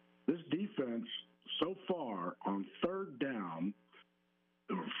 This defense so far on third down.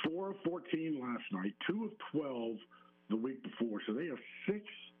 They were 4 of 14 last night, 2 of 12 the week before. So they are 6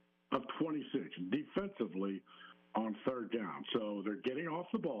 of 26 defensively on third down. So they're getting off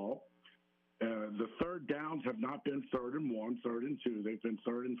the ball. The third downs have not been 3rd and 1, 3rd and 2. They've been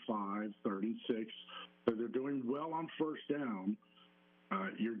 3rd and 5, 3rd and 6. So they're doing well on first down.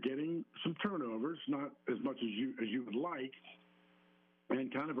 You're getting some turnovers, not as much as you would like,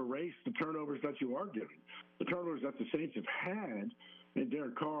 and kind of erase the turnovers that you are getting. The turnovers that the Saints have had, and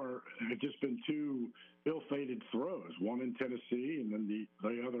Derek Carr had just been 2 ill-fated throws, one in Tennessee and then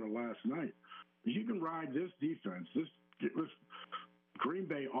the other last night. You can ride this defense. This Green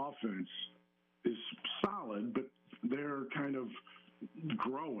Bay offense is solid, but they're kind of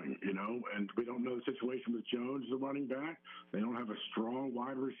growing, and we don't know the situation with Jones, the running back. They don't have a strong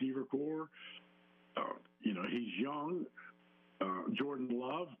wide receiver core. He's young. Jordan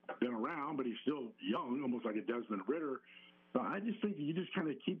Love, been around, but he's still young, almost like a Desmond Ritter. So I just think you just kind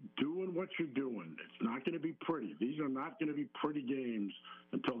of keep doing what you're doing. It's not going to be pretty. These are not going to be pretty games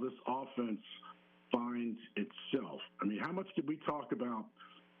until this offense finds itself. I mean, how much did we talk about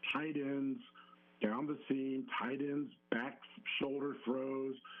tight ends down the seam, tight ends, back shoulder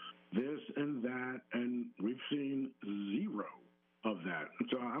throws, this and that, and we've seen 0 of that. And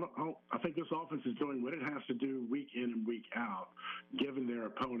so I think this offense is doing what it has to do week in and week out, given their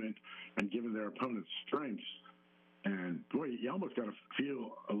opponent and given their opponent's strengths. And, boy, you almost got to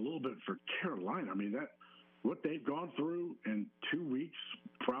feel a little bit for Carolina. I mean, what they've gone through in 2 weeks,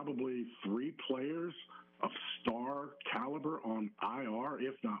 probably 3 players of star caliber on IR,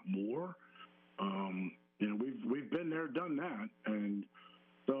 if not more. We've been there, done that. And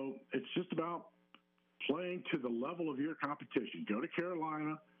so it's just about playing to the level of your competition. Go to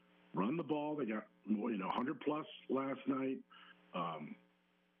Carolina, run the ball. They got 100+ last night.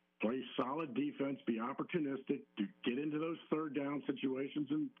 Play solid defense, be opportunistic, to get into those third down situations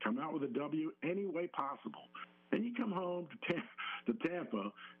and come out with a W any way possible. Then you come home to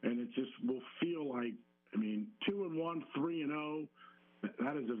Tampa, and it just will feel like, 2-1, 3-0.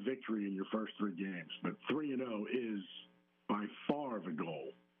 That is a victory in your first 3 games. But 3-0 is by far the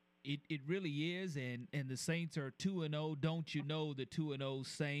goal. It really is, and the Saints are 2-0. Don't you know the 2-0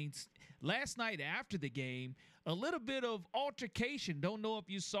 Saints? Last night after the game, a little bit of altercation. Don't know if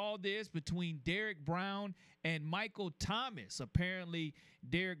you saw this between Derek Brown and Michael Thomas. Apparently,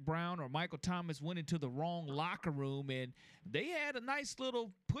 Derek Brown or Michael Thomas went into the wrong locker room, and they had a nice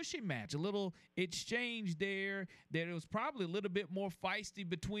little pushing match, a little exchange there. That it was probably a little bit more feisty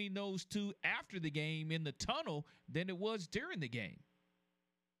between those two after the game in the tunnel than it was during the game.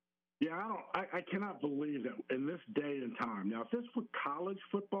 Yeah, I cannot believe that in this day and time. Now, if this were college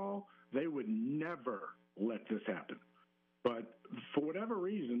football, they would never let this happen. But for whatever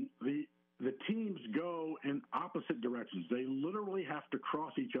reason, the teams go in opposite directions. They literally have to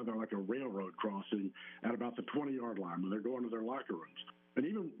cross each other like a railroad crossing at about the 20-yard line when they're going to their locker rooms. And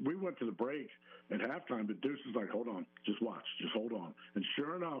even we went to the break at halftime, but Deuce was like, hold on, just watch, just hold on. And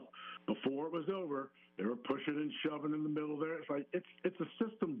sure enough, before it was over, they were pushing and shoving in the middle there. It's like it's a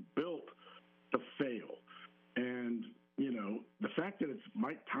system built to fail. And, the fact that it's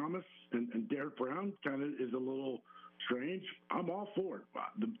Mike Thomas and Derek Brown kind of is a little strange. I'm all for it.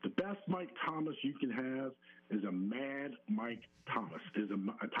 The best Mike Thomas you can have is a mad Mike Thomas, is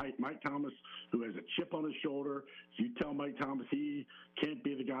a tight Mike Thomas who has a chip on his shoulder. If you tell Mike Thomas he can't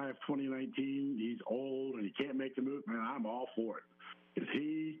be the guy of 2019, he's old and he can't make the move, man, I'm all for it. Because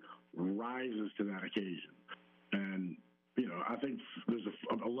he rises to that occasion. And, I think there's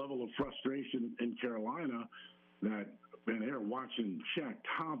a level of frustration in Carolina that, man, they're watching Shaq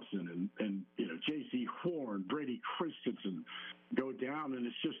Thompson and J.C. Horn, Brady Christensen go down, and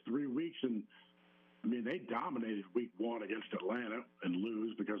it's just 3 weeks. And, they dominated week 1 against Atlanta and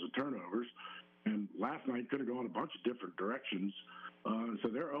lose because of turnovers. And last night could have gone a bunch of different directions. So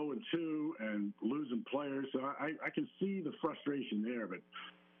they're 0-2 and losing players. So I can see the frustration there, but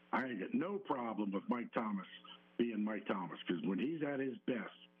I ain't got no problem with Mike Thomas being Mike Thomas, because when he's at his best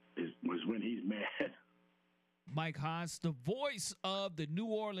was when he's mad. Mike Haas, the voice of the New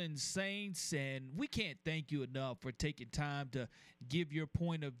Orleans Saints, and we can't thank you enough for taking time to give your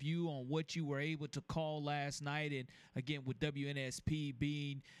point of view on what you were able to call last night. And again, with WNSP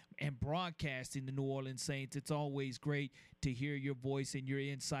being and broadcasting the New Orleans Saints, it's always great to hear your voice and your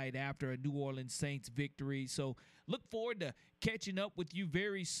insight after a New Orleans Saints victory. So look forward to catching up with you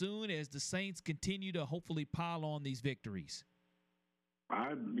very soon as the Saints continue to hopefully pile on these victories.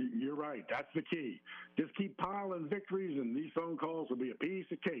 You're right. That's the key. Just keep piling victories, and these phone calls will be a piece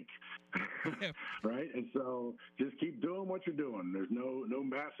of cake, right? And so just keep doing what you're doing. There's no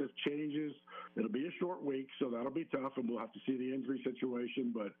massive changes. It'll be a short week, so that'll be tough, and we'll have to see the injury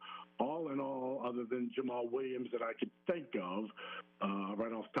situation. But all in all, other than Jamal Williams that I could think of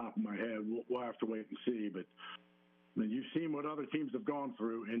right off the top of my head, we'll have to wait and see. But you've seen what other teams have gone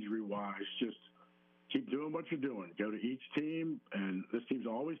through injury-wise. Just keep doing what you're doing. Go to each team, and this team's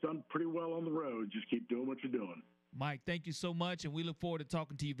always done pretty well on the road. Just keep doing what you're doing. Mike, thank you so much, and we look forward to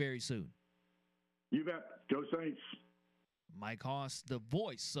talking to you very soon. You bet. Go Saints. Mike Haas, the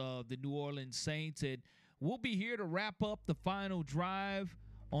voice of the New Orleans Saints, and we'll be here to wrap up the final drive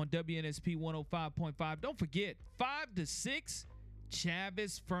on WNSP 105.5. Don't forget, 5 to 6,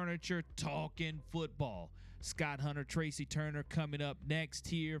 Chavis Furniture Talkin' Football. Scott Hunter, Tracy Turner coming up next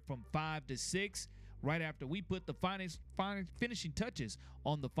here from 5 to 6. Right after we put the finishing touches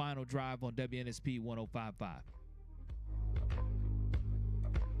on the final drive on WNSP 105.5.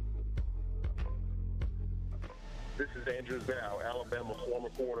 This is Andrew Dow, Alabama former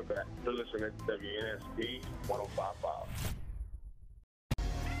quarterback. You're listening to WNSP 105.5.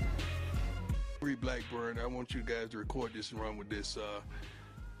 Henry Blackburn, I want you guys to record this and run with this.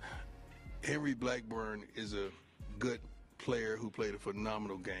 Henry Blackburn is a good player who played a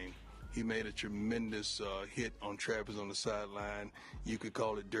phenomenal game. He made a tremendous hit on Travis on the sideline. You could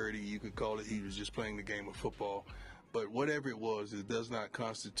call it dirty. You could call it he was just playing the game of football. But whatever it was, it does not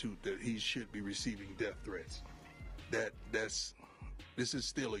constitute that he should be receiving death threats. This is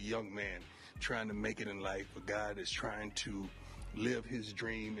still a young man trying to make it in life, a guy that's trying to live his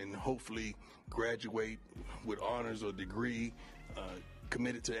dream and hopefully graduate with honors or degree,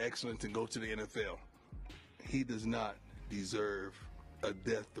 committed to excellence and go to the NFL. He does not deserve a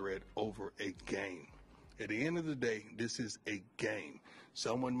death threat over a game. At the end of the day, this is a game.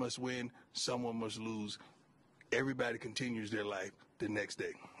 Someone must win, someone must lose. everybody continues their life the next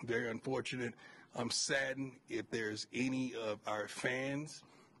day. Very unfortunate. I'm saddened if there's any of our fans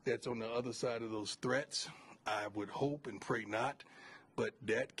that's on the other side of those threats. I would hope and pray not, but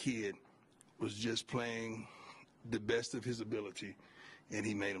that kid was just playing the best of his ability, and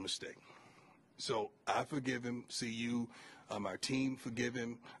he made a mistake. So I forgive him. CU, our team forgive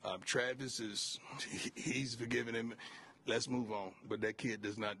him. Travis he's forgiven him. Let's move on. But that kid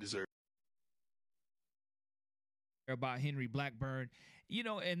does not deserve about Henry Blackburn,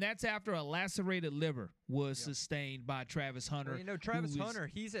 and that's after a lacerated liver was sustained by Travis Hunter. Well, Travis Hunter,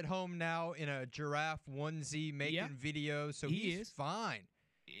 he's at home now in a giraffe onesie making videos, so he's fine.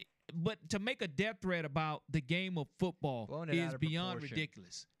 But to make a death threat about the game of football is beyond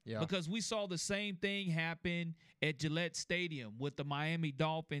ridiculous. Yeah. Because we saw the same thing happen at Gillette Stadium with the Miami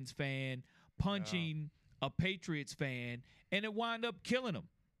Dolphins fan punching a Patriots fan, and it wound up killing him.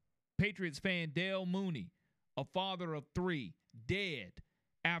 Patriots fan Dale Mooney, a father of 3, dead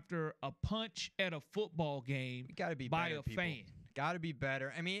after a punch at a football game by a fan. Got to be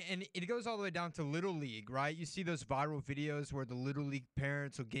better. I mean, and it goes all the way down to Little League, right? You see those viral videos where the Little League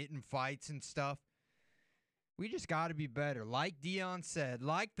parents will get in fights and stuff. We just got to be better. Like Deion said,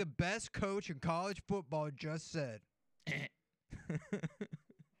 like the best coach in college football just said.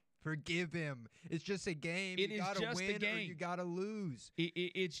 Forgive him. It's just a game. You got to win or you got to lose.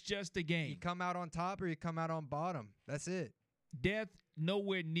 It's just a game. You come out on top or you come out on bottom. That's it. Death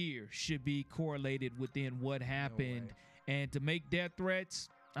nowhere near should be correlated within what happened. And to make death threats,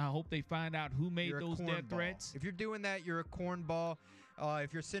 I hope they find out who made those death threats. If you're doing that, you're a cornball.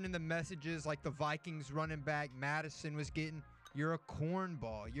 If you're sending the messages like the Vikings running back Madison was getting, you're a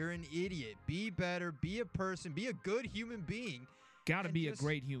cornball. You're an idiot. Be better. Be a person. Be a good human being. Got to be a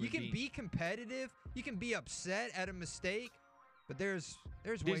great human being. You can be competitive. You can be upset at a mistake. But there's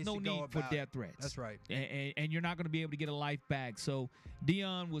ways no to go need about for death threats. That's right. And you're not going to be able to get a life back. So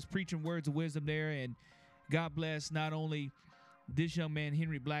Deion was preaching words of wisdom there, and God bless not only this young man,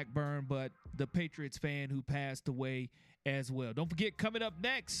 Henry Blackburn, but the Patriots fan who passed away as well. Don't forget, coming up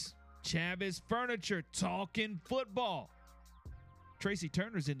next, Chavez Furniture talking football. Tracy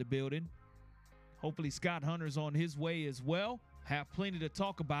Turner's in the building. Hopefully Scott Hunter's on his way as well. Have plenty to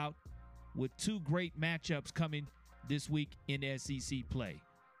talk about with 2 great matchups coming this week in SEC play.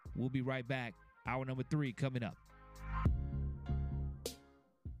 We'll be right back. Hour number 3 coming up.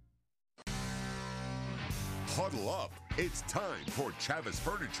 Huddle up. It's time for Chavez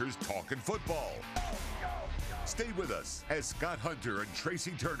Furniture's Talkin' Football. Stay with us as Scott Hunter and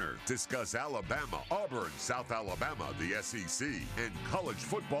Tracy Turner discuss Alabama, Auburn, South Alabama, the SEC, and college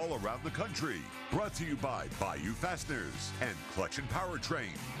football around the country. Brought to you by Bayou Fasteners and Clutch and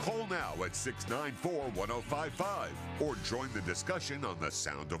Powertrain. Call now at 694-1055 or join the discussion on the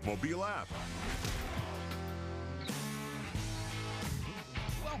Sound of Mobile app.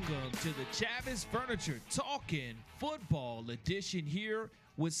 Welcome to the Chavez Furniture Talkin' Football edition here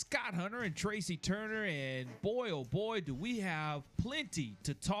with Scott Hunter and Tracy Turner. And boy, oh boy, do we have plenty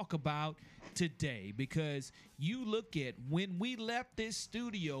to talk about today, because you look at when we left this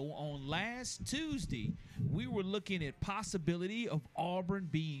studio on last Tuesday, we were looking at possibility of Auburn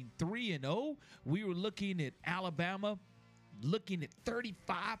being 3-0. We were looking at Alabama looking at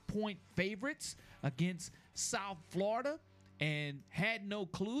 35-point favorites against South Florida, and had no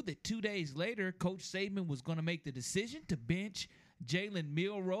clue that 2 days later, Coach Saban was going to make the decision to bench Jalen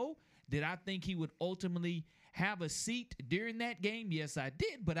Milroe. Did I think he would ultimately have a seat during that game? Yes, I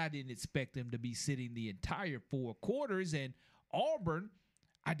did, but I didn't expect him to be sitting the entire 4 quarters. And Auburn,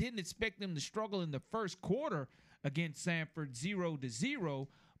 I didn't expect them to struggle in the first quarter against Samford 0-0,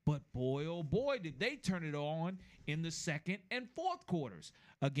 but boy, oh boy, did they turn it on in the second and fourth quarters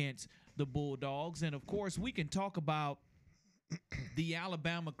against the Bulldogs. And, of course, we can talk about the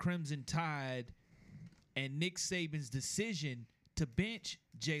Alabama Crimson Tide and Nick Saban's decision to bench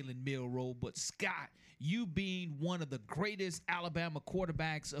Jalen Milroe. But Scott, you being one of the greatest Alabama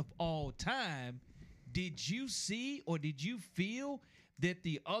quarterbacks of all time, did you see or did you feel that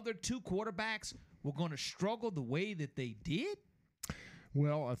the other 2 quarterbacks were going to struggle the way that they did?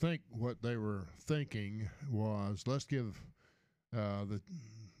 Well, I think what they were thinking was, let's give the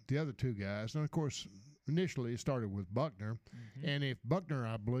other 2 guys, and of course initially it started with Buckner, and if Buckner,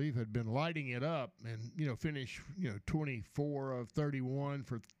 I believe, had been lighting it up and finish 24 of 31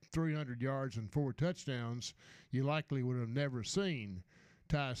 for 300 yards and 4 touchdowns, you likely would have never seen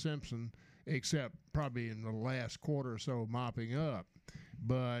Ty Simpson, except probably in the last quarter or so, mopping up.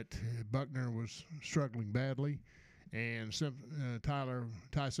 But Buckner was struggling badly, and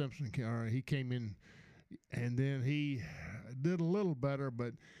Ty Simpson, he came in, and then he did a little better,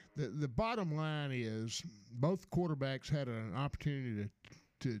 but the bottom line is both quarterbacks had an opportunity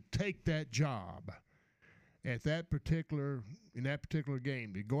to take that job in that particular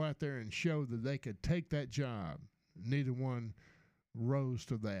game, to go out there and show that they could take that job. Neither one rose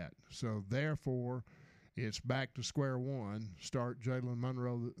to that. So therefore, it's back to square one. Start Jalen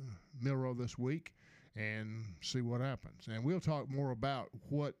Milroe this week and see what happens. And we'll talk more about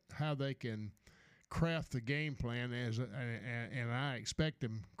how they can craft the game plan and I expect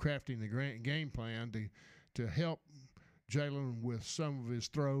them crafting the game plan to help Jalen with some of his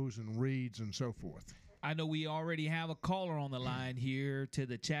throws and reads and so forth. I know we already have a caller on the line here to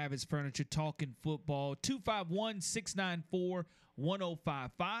the Chavis Furniture Talking Football.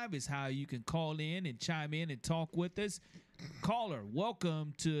 251-694-1055 is how you can call in and chime in and talk with us. Caller,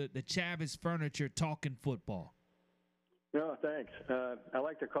 welcome to the Chavis Furniture Talking Football. No, thanks. I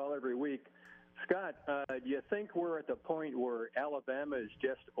like to call every week. Scott, do you think we're at the point where Alabama is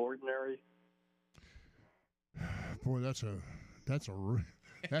just ordinary? Boy, that's a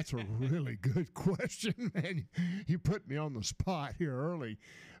really good question, man. You put me on the spot here early.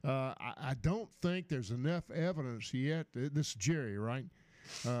 I don't think there's enough evidence yet. This is Jerry, right?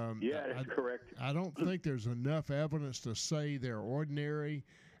 Yeah, that's correct. I don't think there's enough evidence to say they're ordinary.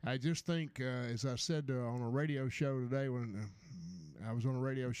 I just think, as I said on a radio show today when I was on a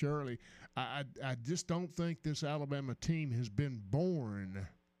radio show early, I just don't think this Alabama team has been born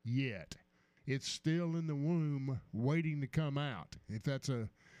yet. It's still in the womb waiting to come out, if that's a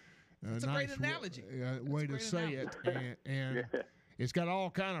nice great analogy. Way to say it. And it's got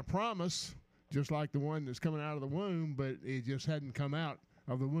all kind of promise, just like the one that's coming out of the womb, but it just hadn't come out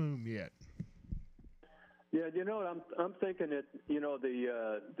of the womb yet. Yeah, I'm thinking that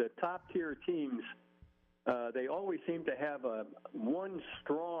the top tier teams, they always seem to have one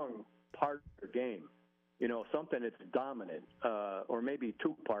strong part of the game, something that's dominant, or maybe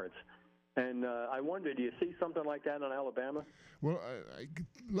two parts. And I wonder, do you see something like that in Alabama? Well,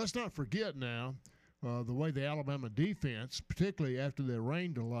 let's not forget now the way the Alabama defense, particularly after the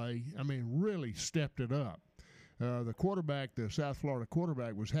rain delay, really stepped it up. The South Florida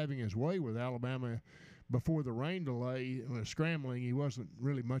quarterback, was having his way with Alabama before the rain delay. Was scrambling. He wasn't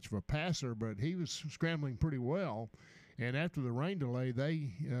really much of a passer, but he was scrambling pretty well. And after the rain delay,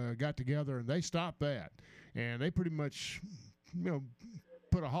 they got together and they stopped that. And they pretty much,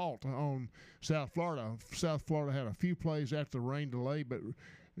 put a halt on South Florida. South Florida had a few plays after the rain delay, but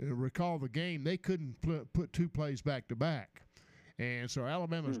recall the game, they couldn't put two plays back to back. And so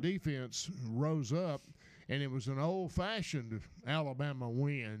Alabama's defense rose up, and it was an old-fashioned Alabama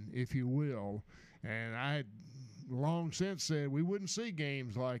win, if you will. And I had long since said we wouldn't see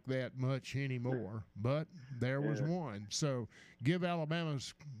games like that much anymore, but there was one. So give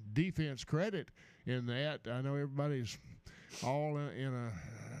Alabama's defense credit in that. I know everybody's all in a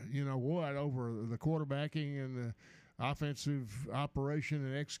over the quarterbacking and the offensive operation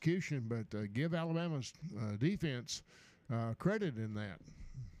and execution, but give Alabama's defense credit in that.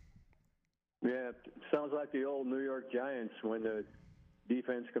 Yeah, it sounds like the old New York Giants when the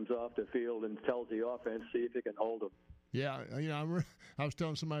defense comes off the field and tells the offense, see if it can hold them. Yeah, I was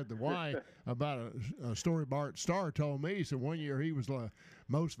telling somebody at the Y about a story Bart Starr told me. He said one year he was the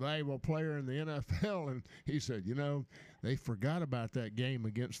most valuable player in the NFL, and he said, they forgot about that game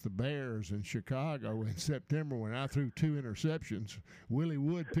against the Bears in Chicago in September when I threw 2 interceptions. Willie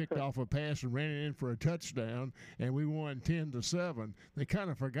Wood picked off a pass and ran it in for a touchdown, and we won 10-7. They kind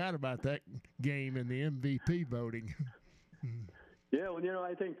of forgot about that game in the MVP voting. Yeah, well,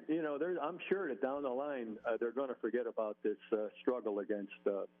 I think, I'm sure that down the line they're going to forget about this struggle against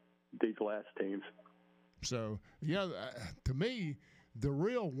these last teams. So, to me, the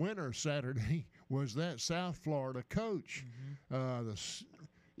real winner Saturday was that South Florida coach.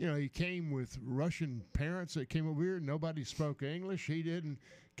 He came with Russian parents that came over here. Nobody spoke English. He didn't.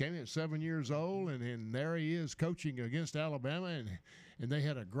 Came at 7 years old, and there he is coaching against Alabama, and they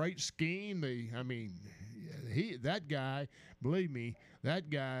had a great scheme. That guy, believe me, that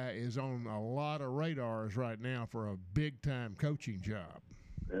guy is on a lot of radars right now for a big-time coaching job.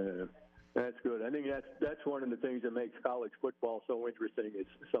 That's good. I think that's one of the things that makes college football so interesting is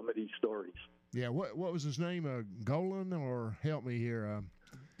some of these stories. Yeah, what was his name? Golan, or help me here?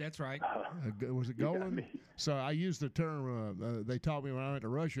 That's right. Was it Golan? So I used the term they taught me when I went to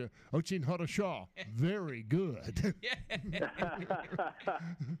Russia. Ochin Horoshaw. Very good.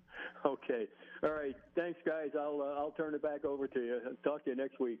 Okay. All right. Thanks, guys. I'll turn it back over to you. Talk to you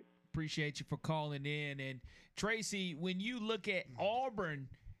next week. Appreciate you for calling in. And Tracy, when you look at Auburn,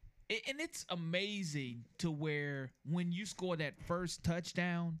 and it's amazing to where when you score that first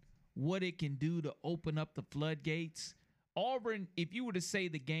touchdown, what it can do to open up the floodgates Auburn, if you were to say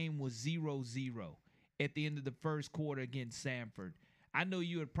the game was 0-0 at the end of the first quarter against Samford, I know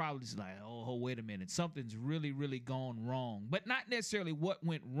you would probably say, like, oh, wait a minute. Something's really, really gone wrong. But not necessarily what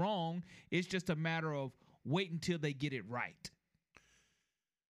went wrong. It's just a matter of wait until they get it right.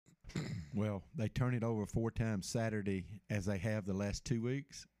 Well, they turn it over 4 times Saturday as they have the last 2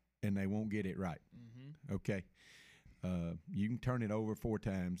 weeks, and they won't get it right. Mm-hmm. Okay. You can turn it over 4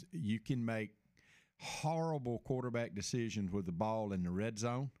 times. You can make horrible quarterback decisions with the ball in the red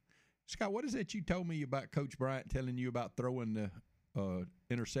zone. Scott, what is that you told me about Coach Bryant telling you about throwing the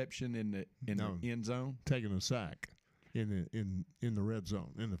interception in the end zone? Taking a sack in the red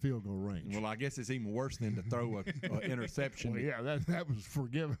zone, in the field goal range. Well, I guess it's even worse than to throw a interception. Well, yeah, that was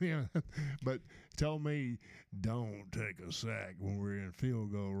forgiven. Yeah. But tell me, don't take a sack when we're in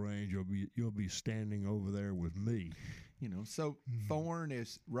field goal range. You'll be standing over there with me. So Thorne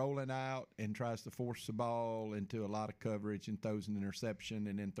is rolling out and tries to force the ball into a lot of coverage and throws an interception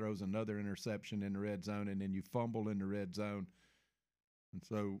and then throws another interception in the red zone, and then you fumble in the red zone. And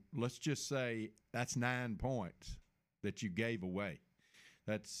so let's just say that's 9 points that you gave away.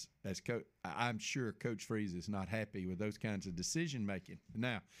 I'm sure Coach Freeze is not happy with those kinds of decision making.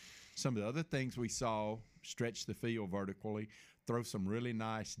 Now, some of the other things we saw: stretch the field vertically, throw some really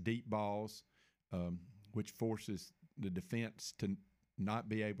nice deep balls, which forces the defense to not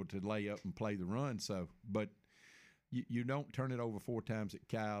be able to lay up and play the run. But you don't turn it over 4 times at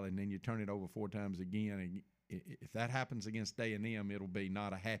Cal and then you turn it over 4 times again. And if that happens against A&M, it'll be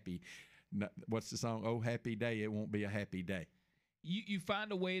not a happy. What's the song? Oh, happy day. It won't be a happy day. You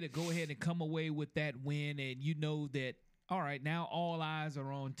find a way to go ahead and come away with that win, and you know that, all right, now all eyes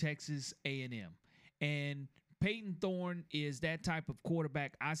are on Texas A&M. And Peyton Thorne is that type of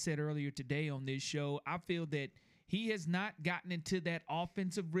quarterback. I said earlier today on this show, I feel that he has not gotten into that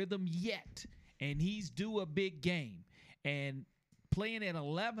offensive rhythm yet, and he's due a big game. And playing at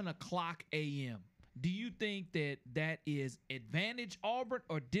 11 o'clock a.m., do you think that is advantage Auburn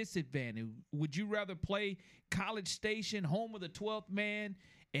or disadvantage? Would you rather play College Station, home of the 12th man,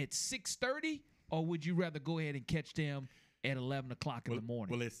 at 6:30, or would you rather go ahead and catch them at 11 o'clock in the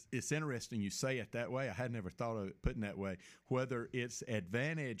morning? Well, it's interesting you say it that way. I had never thought of it putting that way. Whether it's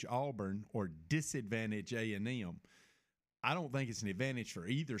advantage Auburn or disadvantage A&M, I don't think it's an advantage for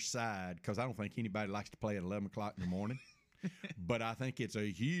either side because I don't think anybody likes to play at 11 o'clock in the morning. But I think it's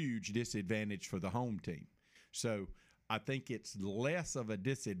a huge disadvantage for the home team. So I think it's less of a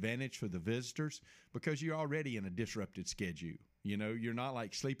disadvantage for the visitors because you're already in a disrupted schedule. You're not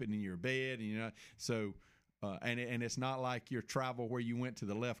like sleeping in your bed, and and it's not like your travel where you went to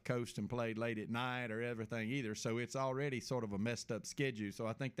the left coast and played late at night or everything either. So it's already sort of a messed up schedule. So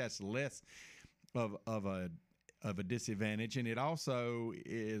I think that's less of a disadvantage. And it also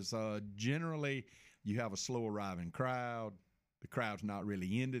is generally you have a slow arriving crowd. The crowd's not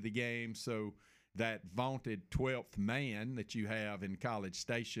really into the game. So that vaunted 12th man that you have in College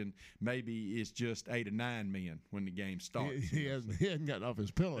Station maybe is just 8 or 9 men when the game starts. He hasn't gotten off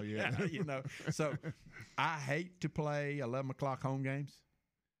his pillow yet. So I hate to play 11 o'clock home games.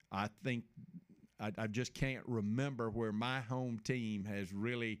 I think I just can't remember where my home team has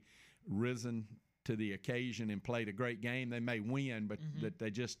really risen to the occasion and played a great game. They may win, but that they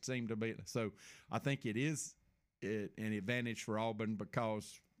just seem to be. So I think it is an advantage for Auburn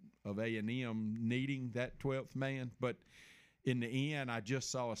because of A&M needing that 12th man. But in the end, I just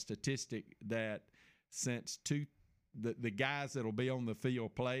saw a statistic that since the guys that will be on the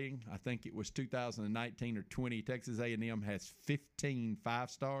field playing, I think it was 2019 or 20, Texas A&M has 15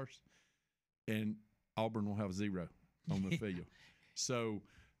 5-stars, and Auburn will have 0 on the field. So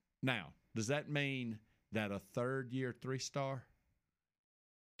now, does that mean that a third-year 3-star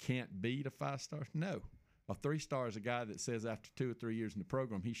can't beat a 5-star? No. A 3-star is a guy that says after 2 or 3 years in the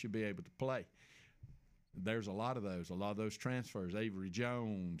program, he should be able to play. There's a lot of those transfers. Avery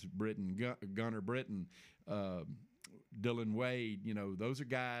Jones, Gunnar Britton, Dylan Wade, those are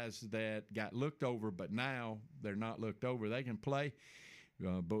guys that got looked over, but now they're not looked over. They can play,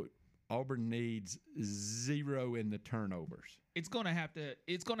 but Auburn needs 0 in the turnovers. It's gonna have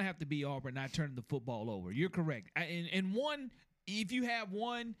to be Auburn not turning the football over. You're correct. And one, if you have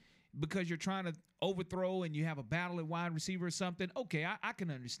one because you're trying to overthrow and you have a battle at wide receiver or something, okay, I can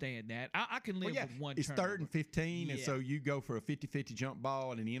understand that. I can live with one It's turnover. 3rd and 15, and so you go for a 50-50 jump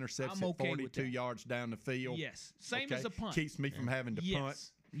ball, and he intercepts it 42 yards down the field. Yes, same as a punt. Keeps me from having to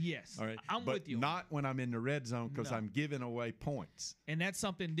punt. Yes, all right. I'm with you. Not when I'm in the red zone because I'm giving away points. And that's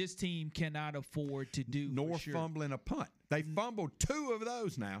something this team cannot afford to do. Nor for sure. fumbling a punt. They fumbled 2 of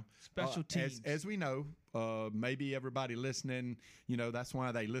those now. Special teams. As we know, maybe everybody listening, that's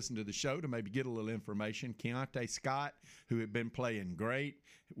why they listen to the show, to maybe get a little information. Keontae Scott, who had been playing great,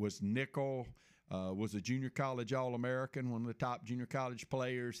 was nickel, was a junior college All-American, one of the top junior college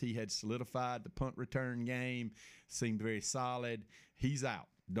players. He had solidified the punt return game, seemed very solid. He's out.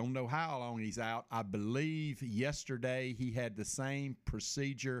 Don't know how long he's out. I believe yesterday he had the same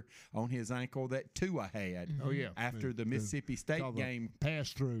procedure on his ankle that Tua had. Oh, yeah. After the Mississippi State game.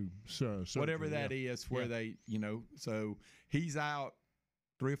 Pass-through surgery. Whatever that is, where they, so he's out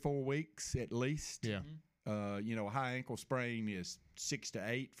 3 or 4 weeks at least. Yeah. A high ankle sprain is 6 to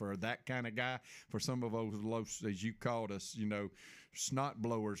 8 for that kind of guy. For some of those, as you called us, snot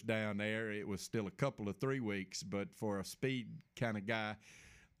blowers down there, it was still a couple of 3 weeks. But for a speed kind of guy,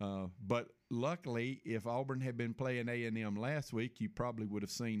 but luckily, if Auburn had been playing A&M last week, you probably would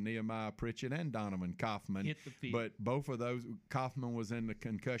have seen Nehemiah Pritchett and Donovan Kaufman. Hit the field. But both of those, Kaufman was in the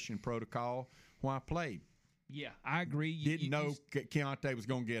concussion protocol. Why played? Yeah, I agree. Didn't know Keontae was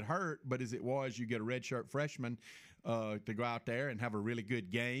going to get hurt, but as it was, you get a redshirt freshman to go out there and have a really good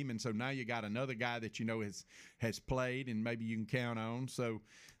game, and so now you got another guy that has played and maybe you can count on. So,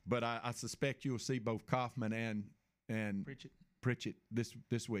 but I suspect you'll see both Kaufman and Pritchett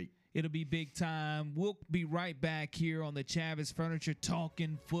this week. It'll be big time. We'll be right back here on the Chavis Furniture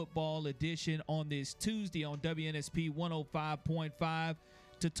Talkin' Football edition on this Tuesday on WNSP 105.5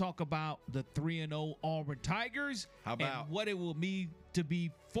 to talk about the 3-0 Auburn Tigers. How about? And what it will mean to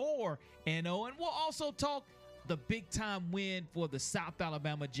be 4-0. And we'll also talk the big-time win for the South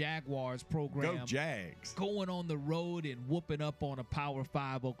Alabama Jaguars program. Go Jags. Going on the road and whooping up on a Power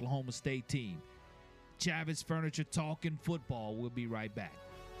 5 Oklahoma State team. Chavis Furniture Talkin' Football. We'll be right back.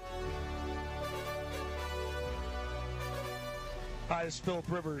 Hi, this is Philip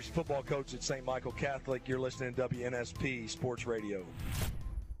Rivers, football coach at St. Michael Catholic. You're listening to WNSP Sports Radio.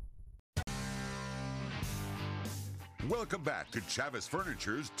 Welcome back to Chavis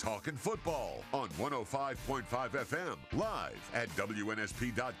Furniture's Talkin' Football on 105.5 FM, live at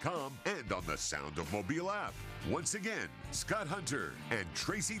WNSP.com and on the Sound of Mobile app. Once again, Scott Hunter and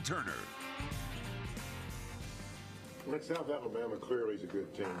Tracy Turner. Well, South Alabama clearly is a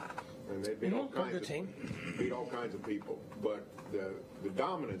good team, and they beat all kinds of people. But the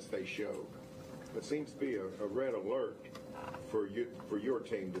dominance they show, it seems to be a red alert for your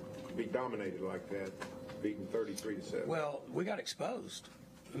team to be dominated like that, beaten 33-7. Well, we got exposed.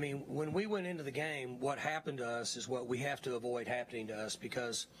 I mean, when we went into the game, what happened to us is what we have to avoid happening to us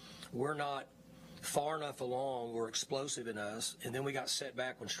because we're not far enough along. We're explosive in us, and then we got set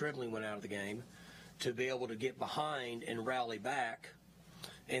back when Stribling went out of the game to be able to get behind and rally back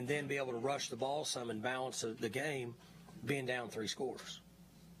and then be able to rush the ball some and balance the game being down 3 scores.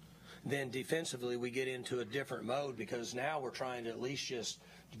 Then defensively we get into a different mode because now we're trying to at least just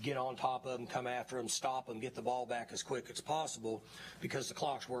get on top of them, come after them, stop them, get the ball back as quick as possible because the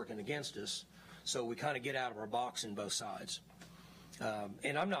clock's working against us. So we kind of get out of our box in both sides.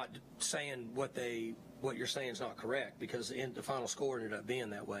 And I'm not saying what you're saying is not correct because the final score ended up being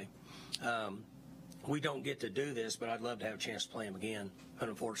that way. We don't get to do this, but I'd love to have a chance to play him again. But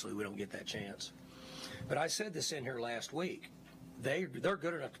unfortunately, we don't get that chance. But I said this in here last week. They're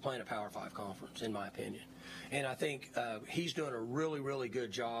good enough to play in a Power 5 conference, in my opinion. And I think he's doing a really, really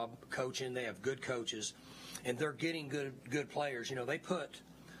good job coaching. They have good coaches, and they're getting good players. They put,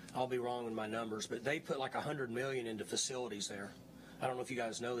 I'll be wrong in my numbers, but they put like $100 million into facilities there. I don't know if you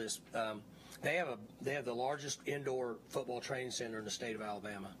guys know this. They have the largest indoor football training center in the state of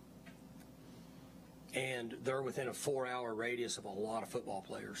Alabama. And they're within a 4-hour radius of a lot of football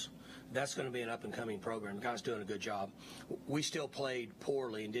players. That's going to be an up-and-coming program. The guy's doing a good job. We still played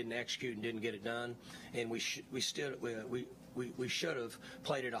poorly and didn't execute and didn't get it done. And we should have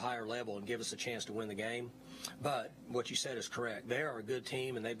played at a higher level and give us a chance to win the game. But what you said is correct. They are a good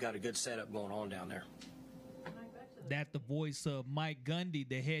team, and they've got a good setup going on down there. That the voice of Mike Gundy,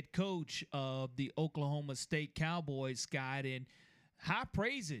 the head coach of the Oklahoma State Cowboys, Scott, and high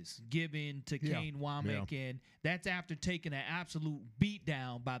praises given to Kane Womack, and that's after taking an absolute beat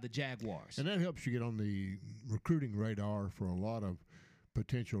down by the Jaguars. And that helps you get on the recruiting radar for a lot of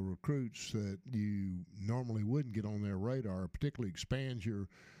potential recruits that you normally wouldn't get on their radar, particularly expands your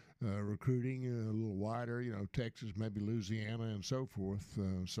recruiting a little wider, Texas, maybe Louisiana, and so forth.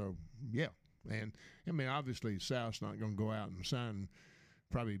 And, I mean, obviously South's not going to go out and sign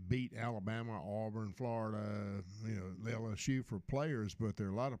probably beat Alabama, Auburn, Florida, LSU for players, but there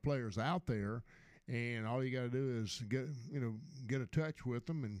are a lot of players out there, and all you got to do is get a touch with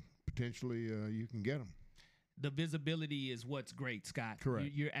them, and potentially you can get them. The visibility is what's great, Scott.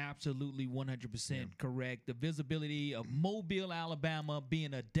 Correct. You're absolutely 100% correct. The visibility of Mobile, Alabama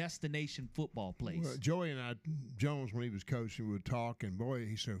being a destination football place. Well, Joey and I, Jones, when he was coaching, would talk, and boy,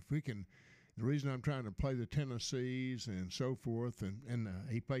 he said, if we can, the reason I'm trying to play the Tennessees and so forth, and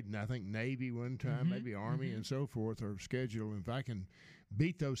he played, I think, Navy one time, maybe Army and so forth, or schedule. If I can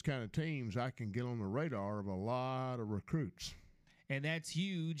beat those kind of teams, I can get on the radar of a lot of recruits. And that's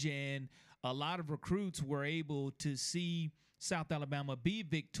huge, and a lot of recruits were able to see South Alabama be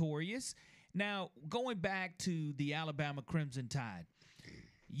victorious. Now, going back to the Alabama Crimson Tide,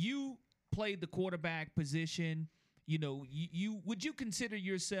 you played the quarterback position. You know, would you consider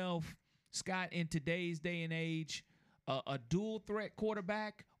yourself, Scott, in today's day and age, a dual threat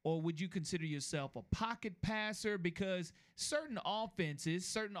quarterback, or would you consider yourself a pocket passer? Because certain offenses,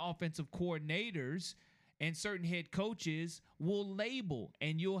 certain offensive coordinators, and certain head coaches will label,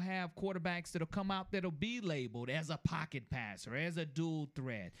 and you'll have quarterbacks that'll come out that'll be labeled as a pocket passer, as a dual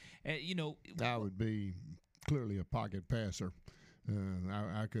threat. I would be clearly a pocket passer.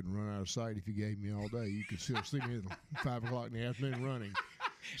 I couldn't run out of sight if you gave me all day. You could still see me at 5 o'clock in the afternoon running.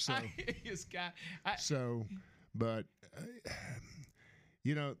 So,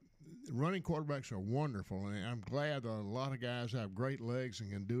 running quarterbacks are wonderful, and I'm glad that a lot of guys have great legs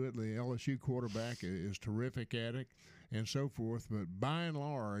and can do it. The LSU quarterback is terrific at it and so forth. But by and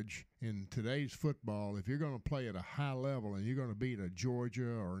large, in today's football, if you're going to play at a high level and you're going to beat a Georgia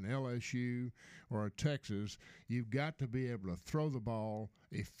or an LSU or a Texas, you've got to be able to throw the ball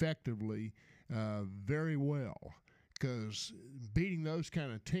effectively very well, because beating those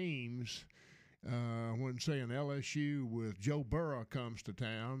kind of teams – when, say, an LSU with Joe Burrow comes to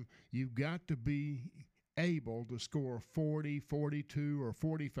town, you've got to be able to score 40, 42, or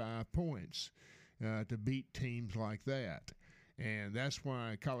 45 points to beat teams like that. And that's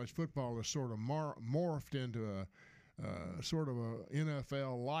why college football is sort of morphed into a sort of a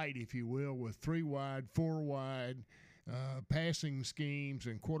NFL light, if you will, with 3 wide, 4 wide, passing schemes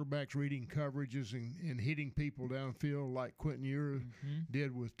and quarterbacks reading coverages and hitting people downfield like Quentin Ewers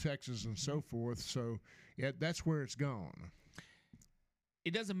did with Texas and so forth. So, yeah, that's where it's gone.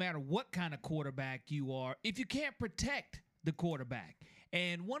 It doesn't matter what kind of quarterback you are if you can't protect the quarterback.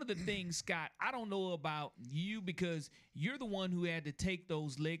 And one of the things, Scott, I don't know about you because you're the one who had to take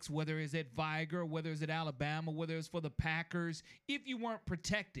those licks, whether it's at Viger, whether it's at Alabama, whether it's for the Packers, if you weren't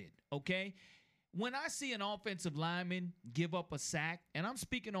protected, okay? When I see an offensive lineman give up a sack, and I'm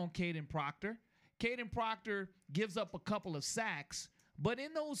speaking on Caden Proctor gives up a couple of sacks, but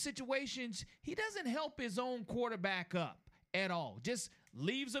in those situations, he doesn't help his own quarterback up at all. Just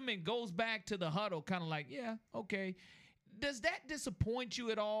leaves him and goes back to the huddle, kind of like, yeah, okay. Does that disappoint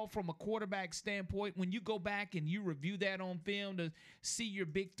you at all from a quarterback standpoint when you go back and you review that on film to see your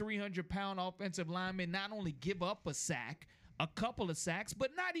big 300-pound offensive lineman not only give up a sack, a couple of sacks,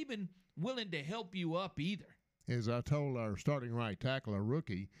 but not even willing to help you up either? As I told our starting right tackle, a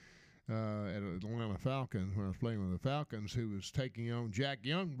rookie at Atlanta Falcons, when I was playing with the Falcons, who was taking on Jack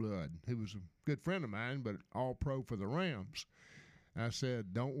Youngblood, who was a good friend of mine, but all-pro for the Rams. I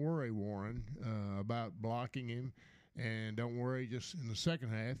said, don't worry, Warren, about blocking him, and don't worry, just in the second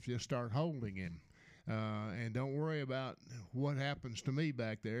half, just start holding him. And don't worry about what happens to me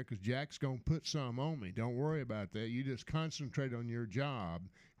back there, because Jack's going to put some on me. Don't worry about that. You just concentrate on your job,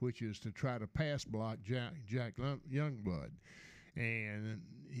 which is to try to pass block Jack Youngblood. And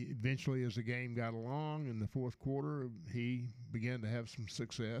eventually, as the game got along in the fourth quarter, he began to have some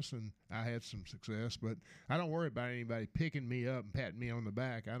success, and I had some success. But I don't worry about anybody picking me up and patting me on the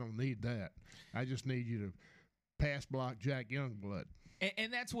back. I don't need that. I just need you to pass block Jack Youngblood.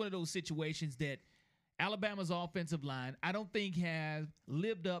 And that's one of those situations that Alabama's offensive line, I don't think, has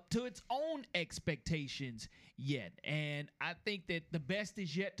lived up to its own expectations yet. And I think that the best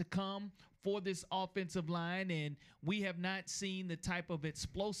is yet to come for this offensive line, and we have not seen the type of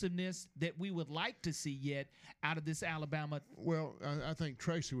explosiveness that we would like to see yet out of this Alabama. Well, I think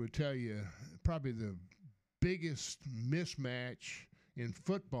Tracy would tell you probably the biggest mismatch in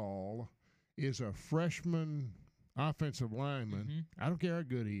football is a freshman offensive lineman. I don't care how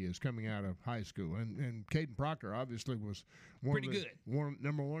good he is coming out of high school. And Caden Proctor obviously was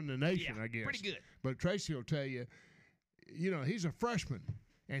number one in the nation, I guess. Pretty good. But Tracy will tell you, he's a freshman,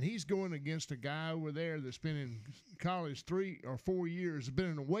 and he's going against a guy over there that's been in college 3 or 4 years,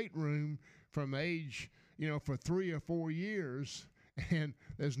 been in a weight room from age, for 3 or 4 years. And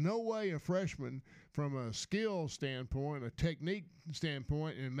there's no way a freshman, from a skill standpoint, a technique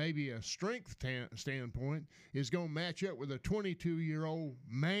standpoint, and maybe a strength standpoint, is going to match up with a 22-year-old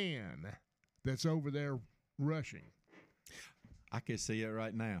man that's over there rushing. I can see it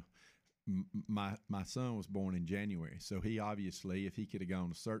right now. my son was born in January, so he obviously, if he could have gone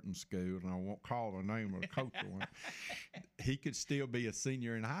to certain school, and I won't call the name of the coach or one, he could still be a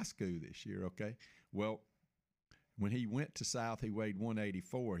senior in high school this year, okay? Well, when he went to South, he weighed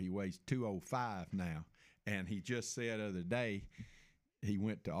 184. He weighs 205 now, and he just said the other day he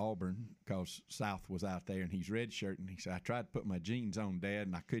went to Auburn because South was out there, and he's redshirting. He said, I tried to put my jeans on, Dad,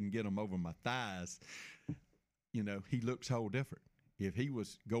 and I couldn't get them over my thighs. You know, he looks whole different. If he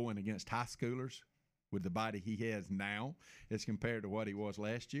was going against high schoolers with the body he has now as compared to what he was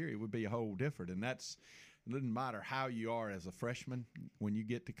last year, it would be a whole different. And it doesn't matter how you are as a freshman when you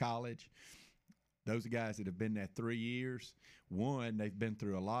get to college. Those guys that have been there 3 years, one, they've been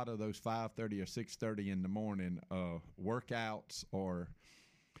through a lot of those 5:30 or 6:30 in the morning workouts or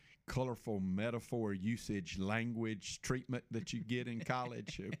colorful metaphor usage language treatment that you get in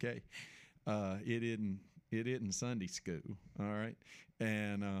college, okay? It isn't Sunday school, all right?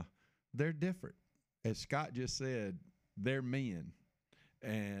 And they're different. As Scott just said, they're men.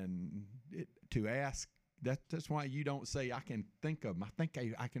 And to ask, that's why you don't say, I can think of them. I think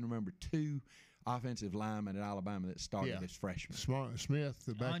I can remember 2 offensive linemen at Alabama that started as freshmen.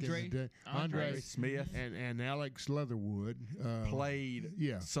 Smith, back in the day. Andre Smith. And Alex Leatherwood. Played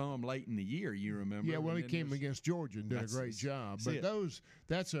some late in the year, you remember. Yeah, well, he came against Georgia and did a great job. But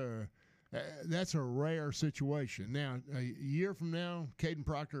that's a rare situation. Now, a year from now, Caden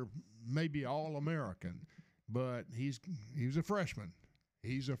Proctor may be All-American, but he's a freshman.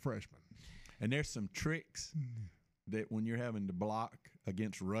 He's a freshman. And there's some tricks that when you're having to block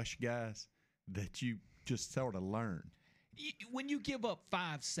against rush guys that you just sort of learn. When you give up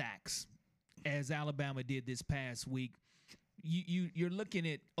 5 sacks, as Alabama did this past week, you're looking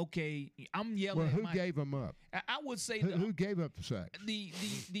at, okay, I'm yelling. Well, who gave them up? I would say who gave up the sack?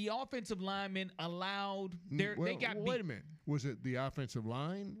 The offensive linemen allowed. They got beat. Wait a minute. Was it the offensive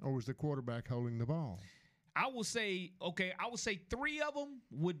line or was the quarterback holding the ball? I will say 3 of them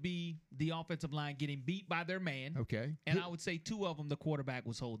would be the offensive line getting beat by their man. Okay. And I would say 2 of them, the quarterback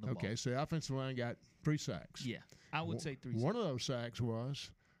was holding the ball. Okay, so the offensive line got 3 sacks. Yeah, I would say 3 sacks. One of those sacks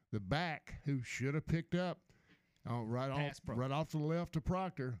was the back who should have picked up right off the left to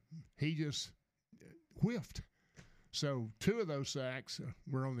Proctor. He just whiffed. So 2 of those sacks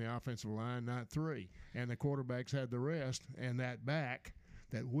were on the offensive line, not 3. And the quarterbacks had the rest, and that back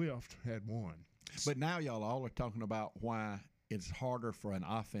that whiffed had 1. But now y'all all are talking about why it's harder for an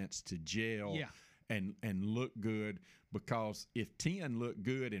offense to gel and look good, because if 10 look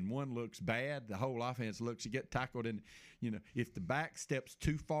good and 1 looks bad, the whole offense looks, you get tackled. And, if the back steps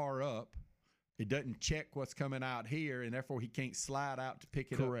too far up, it doesn't check what's coming out here, and therefore he can't slide out to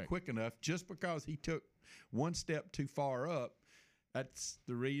pick it up quick enough just because he took 1 step too far up. That's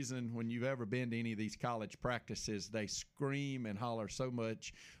the reason when you've ever been to any of these college practices, they scream and holler so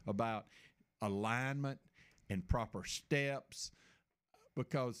much about alignment and proper steps,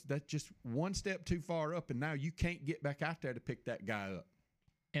 because that's just 1 step too far up, and now you can't get back out there to pick that guy up.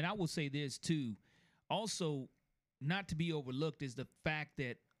 And I will say this too, also not to be overlooked, is the fact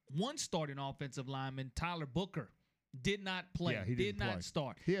that one starting offensive lineman, Tyler Booker, did not play. Yeah, he did not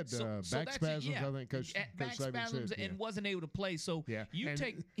start. He had back spasms, I think. Back spasms and wasn't able to play. So you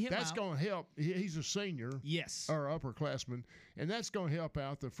take him that's out. going to help. He's a senior. Yes. Or upperclassman. And that's going to help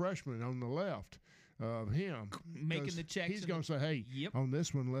out the freshman on the left of him. Making the checks. He's going to say, hey, on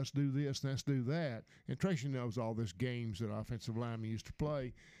this one, let's do this, let's do that. And Tracy knows all this games that offensive linemen used to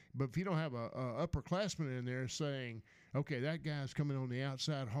play. But if you don't have a upperclassman in there saying, okay, that guy's coming on the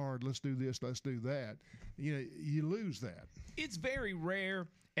outside hard, let's do this, let's do that, you lose that. It's very rare,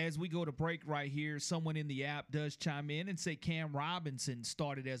 as we go to break right here, someone in the app does chime in and say Cam Robinson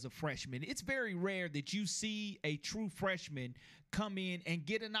started as a freshman. It's very rare that you see a true freshman come in and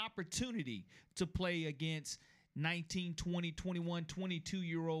get an opportunity to play against 19, 20, 21,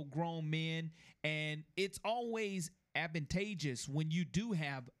 22-year-old grown men, and it's always advantageous when you do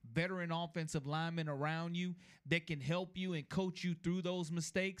have veteran offensive linemen around you that can help you and coach you through those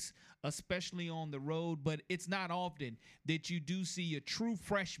mistakes, especially on the road. But it's not often that you do see a true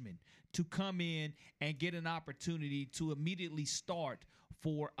freshman to come in and get an opportunity to immediately start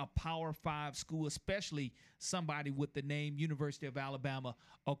for a Power 5 school, especially somebody with the name University of Alabama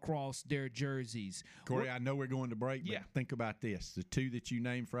across their jerseys. Corey, I know we're going to break, but think about this. The 2 that you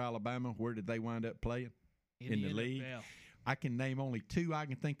named for Alabama, where did they wind up playing? In the league. I can name only 2 I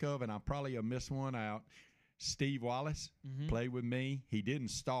can think of, and I'll probably have missed one out. Steve Wallace played with me. He didn't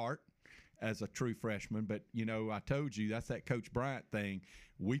start as a true freshman. But, I told you that's that Coach Bryant thing.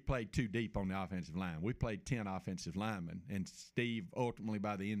 We played too deep on the offensive line. We played 10 offensive linemen, and Steve ultimately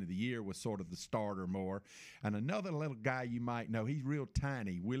by the end of the year was sort of the starter more. And another little guy you might know, he's real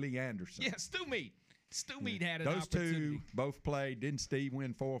tiny, Willie Anderson. Yeah, Stu Mead had an Those opportunity. two both played. Didn't Steve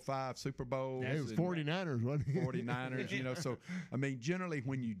win 4 or 5 Super Bowls? Yeah, it was 49ers, wasn't it? 49ers, So, generally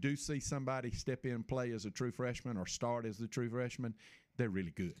when you do see somebody step in and play as a true freshman or start as the true freshman, they're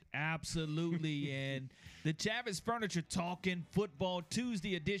really good. Absolutely. And the Chavez Furniture Talkin' Football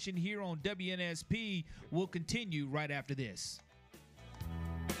Tuesday edition here on WNSP will continue right after this.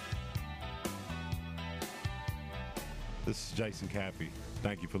 This is Jason Caffey.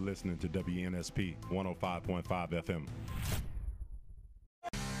 Thank you for listening to WNSP 105.5 FM.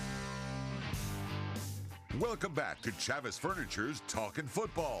 Welcome back to Chavez Furniture's Talkin'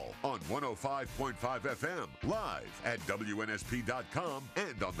 Football on 105.5 FM, live at WNSP.com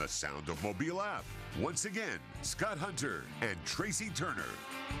and on the Sound of Mobile app. Once again, Scott Hunter and Tracy Turner.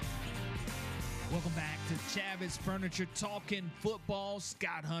 Welcome back to Chavez Furniture Talkin' Football.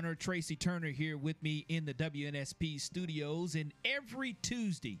 Scott Hunter, Tracy Turner here with me in the WNSP studios. And every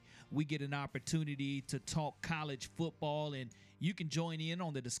Tuesday, we get an opportunity to talk college football. And you can join in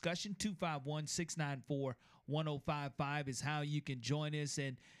on the discussion. 251-694-1055 is how you can join us.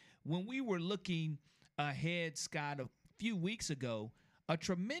 And when we were looking ahead, Scott, a few weeks ago, a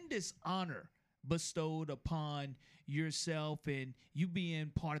tremendous honor bestowed upon yourself and you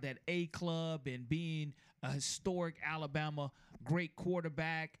being part of that A club and being a historic Alabama great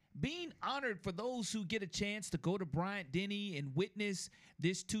quarterback, being honored for those who get a chance to go to Bryant-Denny and witness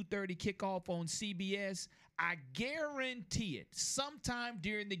this 2:30 kickoff on CBS. I guarantee it, sometime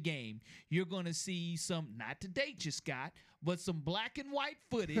during the game, you're going to see some, not to date you, Scott, but some black and white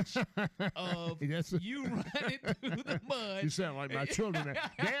footage of you running through the mud. You sound like my children.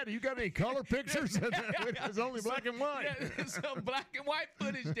 Dad, you got any color pictures? It's only black and white. Some black and white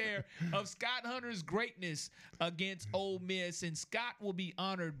footage there of Scott Hunter's greatness against Ole Miss. And Scott will be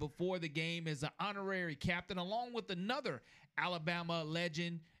honored before the game as an honorary captain, along with another Alabama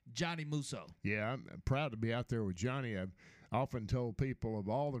legend, Johnny Musso. Yeah, I'm proud to be out there with Johnny. I've often told people of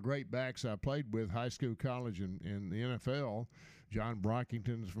all the great backs I played with, high school, college, and the NFL, John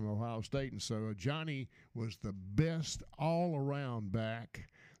Brockington's from Ohio State. And so Johnny was the best all-around back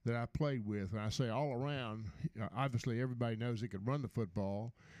that I played with. And I say all around, obviously everybody knows he could run the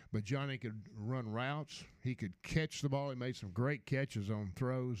football, but Johnny could run routes. He could catch the ball. He made some great catches on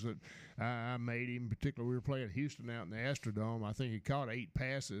throws that I made him. Particularly, we were playing Houston out in the Astrodome. I think he caught 8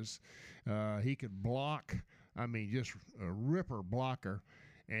 passes. He could block. I mean, just a ripper blocker.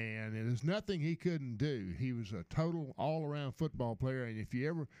 And there's nothing he couldn't do. He was a total all-around football player. And if you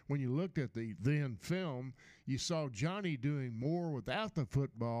ever, when you looked at the then film, you saw Johnny doing more without the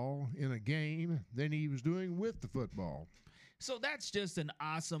football in a game than he was doing with the football. So that's just an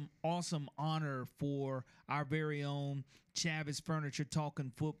awesome honor for our very own Chavez Furniture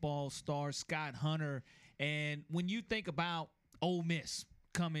Talkin' Football star, Scott Hunter. And when you think about Ole Miss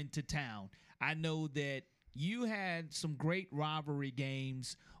coming to town, I know that you had some great rivalry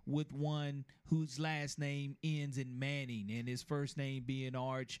games with one whose last name ends in Manning and his first name being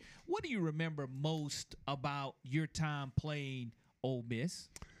Arch. What do you remember most about your time playing Ole Miss?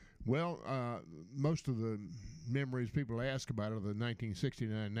 Well, most of the memories people ask about are the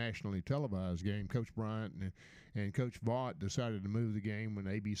 1969 nationally televised game. Coach Bryant and Coach Vaught decided to move the game when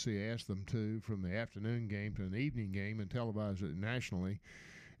ABC asked them to, from the afternoon game to an evening game, and televise it nationally.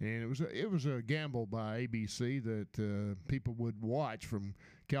 And it was a gamble by ABC that people would watch from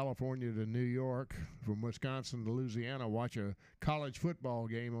California to New York, from Wisconsin to Louisiana, watch a college football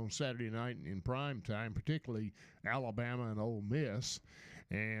game on Saturday night in prime time, particularly Alabama and Ole Miss.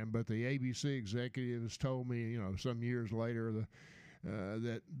 But the ABC executives told me, some years later,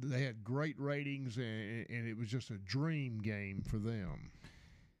 that they had great ratings and it was just a dream game for them.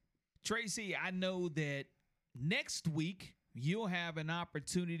 Tracy, I know that next week you'll have an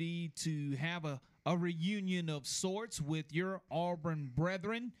opportunity to have a reunion of sorts with your Auburn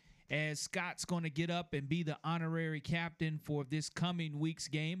brethren, as Scott's going to get up and be the honorary captain for this coming week's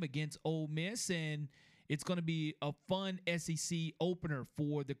game against Ole Miss. And it's going to be a fun SEC opener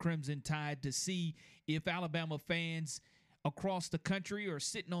for the Crimson Tide to see if Alabama fans across the country are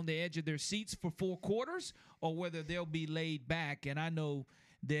sitting on the edge of their seats for 4 quarters or whether they'll be laid back. And I know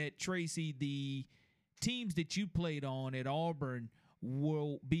that, Tracy, the teams that you played on at Auburn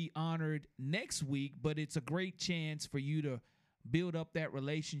will be honored next week, but it's a great chance for you to build up that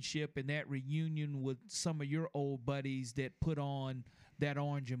relationship and that reunion with some of your old buddies that put on that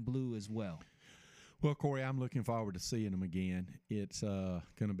orange and blue as well. Well, Corey, I'm looking forward to seeing them again. It's going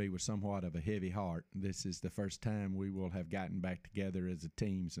to be with somewhat of a heavy heart. This is the first time we will have gotten back together as a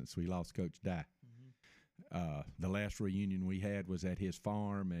team since we lost Coach Dye. The last reunion we had was at his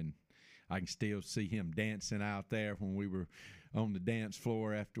farm, and I can still see him dancing out there when we were on the dance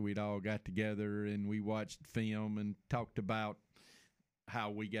floor after we'd all got together and we watched film and talked about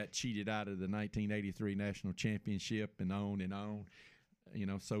how we got cheated out of the 1983 national championship and on and on. You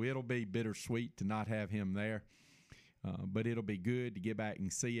know, so it'll be bittersweet to not have him there, but it'll be good to get back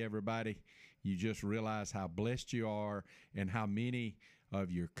and see everybody. You just realize how blessed you are and how many of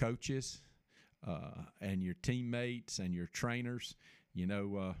your coaches and your teammates and your trainers. You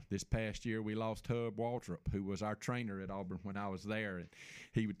know, this past year we lost Hub Waltrip, who was our trainer at Auburn when I was there. And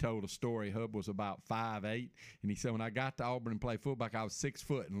he told a story. Hub was about 5'8", and he said, when I got to Auburn and played football, I was 6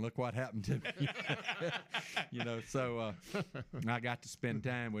 foot, and look what happened to me. You know, so I got to spend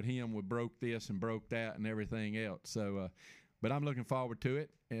time with him. We broke this and broke that and everything else. So, but I'm looking forward to it.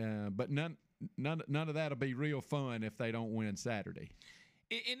 But none of that will be real fun if they don't win Saturday.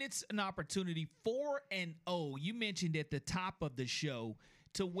 And it's an opportunity 4-0. You mentioned at the top of the show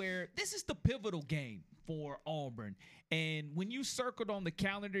to where this is the pivotal game for Auburn. And when you circled on the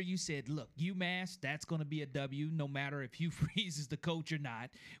calendar, you said, look, UMass, that's going to be a W no matter if Hugh Freeze is the coach or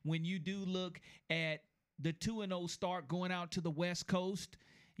not. When you do look at the 2-0 start going out to the West Coast,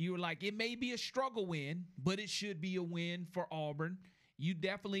 you were like, it may be a struggle win, but it should be a win for Auburn. You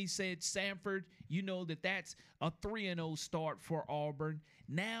definitely said Samford. You know that's a 3-0 start for Auburn.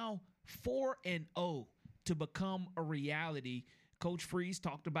 Now 4-0 to become a reality. Coach Freeze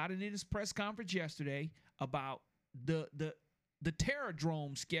talked about it in his press conference yesterday about the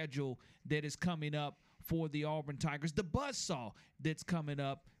Terradrome schedule that is coming up for the Auburn Tigers, the buzzsaw that's coming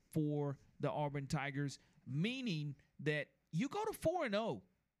up for the Auburn Tigers, meaning that you go to 4-0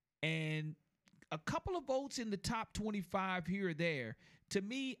 and a couple of votes in the top 25 here or there. To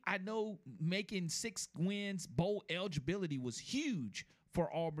me, I know making 6 wins, bowl eligibility was huge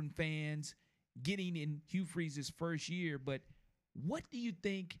for Auburn fans getting in Hugh Freeze's first year. But what do you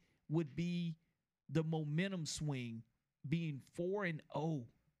think would be the momentum swing being 4-0,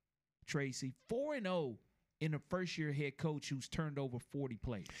 Tracy? 4-0 in a first-year head coach who's turned over 40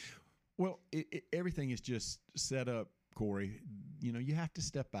 players. Well, everything is just set up, Corey. You know, you have to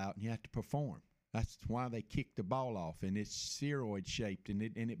step out and you have to perform. That's why they kick the ball off, and it's spheroid-shaped, and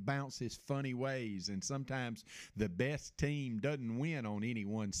it bounces funny ways, and sometimes the best team doesn't win on any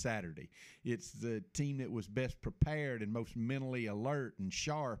one Saturday. It's the team that was best prepared and most mentally alert and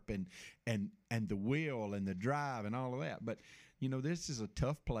sharp and the will and the drive and all of that. But, you know, this is a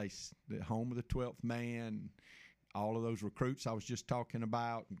tough place, the home of the 12th man, all of those recruits I was just talking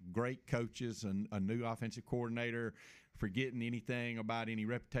about, great coaches and a new offensive coordinator. Forgetting anything about any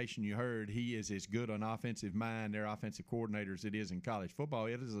reputation you heard, he is as good an offensive mind, their offensive coordinator, as it is in college football.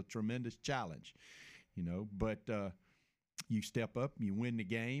 It is a tremendous challenge, you know, but you step up, you win the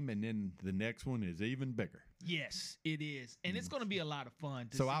game, and then the next one is even bigger. Yes, it is. And it's going to be a lot of fun.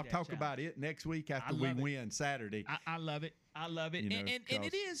 So I'll talk about it next week after we win Saturday. I love it. I love it. You know, and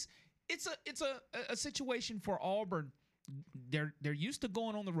it is. It's a situation for Auburn. They're used to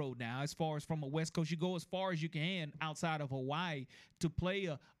going on the road now. As far as from a West Coast, you go as far as you can outside of Hawaii to play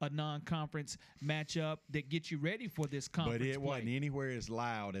a non-conference matchup that gets you ready for this conference. But it play. Wasn't anywhere as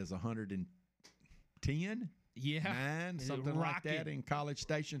loud as 110. Yeah, 9, something like that in College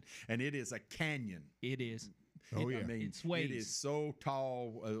Station, and it is a canyon. It is. Oh yeah, I mean, it's ways. It is so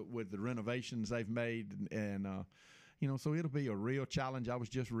tall with the renovations they've made, and you know, so it'll be a real challenge. I was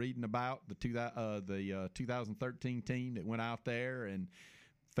just reading about the 2013 team that went out there and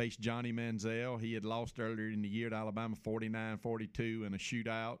faced Johnny Manziel. He had lost earlier in the year to Alabama 49-42 in a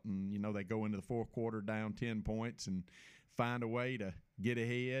shootout, and, you know, they go into the fourth quarter down 10 points and find a way to get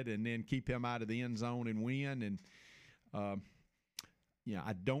ahead and then keep him out of the end zone and win. And, yeah,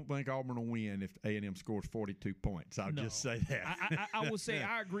 I don't think Auburn will win if A&M scores 42 points. I'll just say that. I will say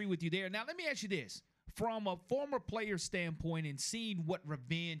I agree with you there. Now, let me ask you this. From a former player standpoint and seeing what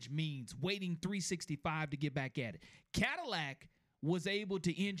revenge means, waiting 365 to get back at it, Cadillac was able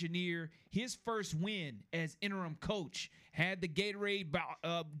to engineer his first win as interim coach. Had the Gatorade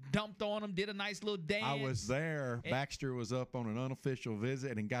dumped on him, did a nice little dance. I was there. Baxter was up on an unofficial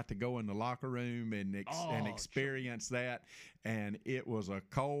visit and got to go in the locker room and experience that. And it was a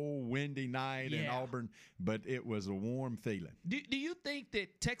cold, windy night in Auburn, but it was a warm feeling. Do you think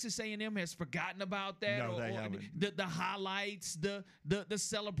that Texas A&M has forgotten about that? No, they haven't. The highlights, the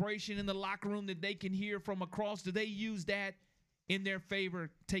celebration in the locker room that they can hear from across, do they use that in their favor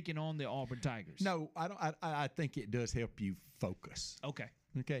taking on the Auburn Tigers? No, I don't. I think it does help you focus. Okay.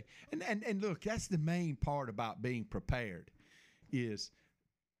 Okay, and look, that's the main part about being prepared, is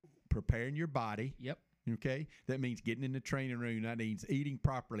preparing your body. Yep. Okay, that means getting in the training room. That means eating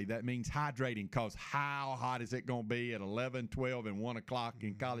properly. That means hydrating, because how hot is it going to be at 11, 12, and 1 o'clock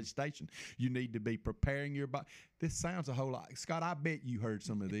in College Station? You need to be preparing your body. This sounds a whole lot. Scott, I bet you heard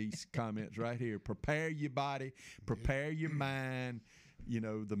some of these comments right here. Prepare your body, prepare your mind,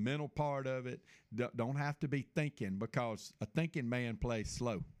 the mental part of it. Don't have to be thinking, because a thinking man plays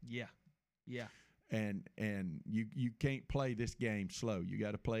slow. Yeah. And you can't play this game slow. You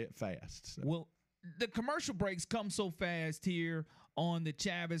got to play it fast. So. Well, the commercial breaks come so fast here on the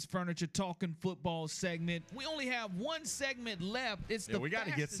Chavez Furniture Talking Football segment. We only have one segment left. It's we got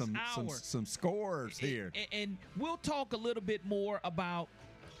to get some scores here. And we'll talk a little bit more about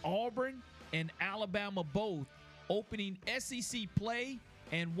Auburn and Alabama both opening SEC play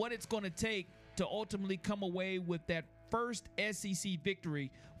and what it's going to take to ultimately come away with that first SEC victory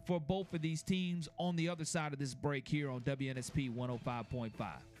for both of these teams on the other side of this break here on WNSP 105.5.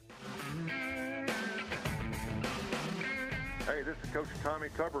 Hey, this is Coach Tommy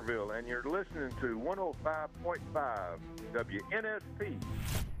Tuberville, and you're listening to 105.5 WNSP.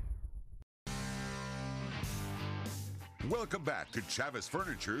 Welcome back to Chavez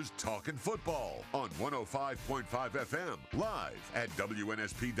Furniture's Talkin' Football on 105.5 FM, live at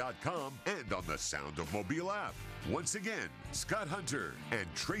WNSP.com and on the Sound of Mobile app. Once again, Scott Hunter and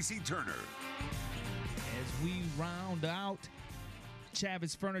Tracy Turner. As we round out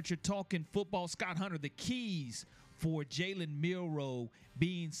Chavez Furniture Talking Football, Scott Hunter, the keys for Jalen Milroe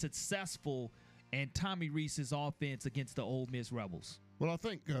being successful and Tommy Reese's offense against the Ole Miss Rebels. Well, I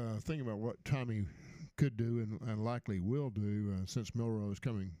think thinking about what Tommy could do and likely will do since Milroe is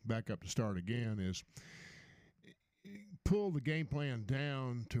coming back up to start again is pull the game plan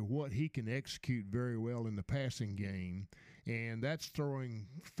down to what he can execute very well in the passing game, and that's throwing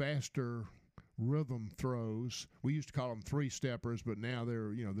faster rhythm throws. We used to call them three-steppers, but now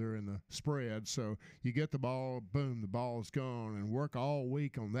they're in the spread. So you get the ball, boom, the ball's gone, and work all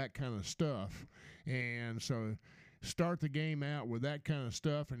week on that kind of stuff. And so start the game out with that kind of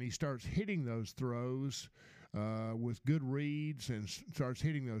stuff, and he starts hitting those throws with good reads and starts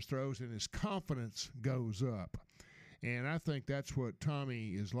hitting those throws, and his confidence goes up. And I think that's what Tommy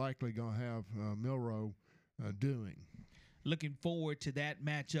is likely going to have Milroe doing. Looking forward to that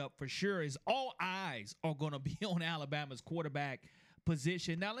matchup for sure, as all eyes are going to be on Alabama's quarterback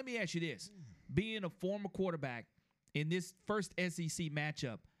position. Now, let me ask you this. Being a former quarterback in this first SEC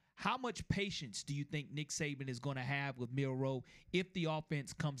matchup, how much patience do you think Nick Saban is going to have with Milroe if the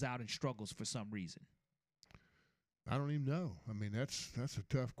offense comes out and struggles for some reason? I don't even know. I mean, that's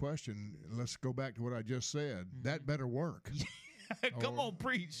a tough question. Let's go back to what I just said. Mm-hmm. That better work. Come on,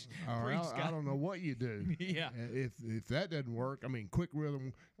 preach. I don't know what you do. Yeah. If that doesn't work, I mean, quick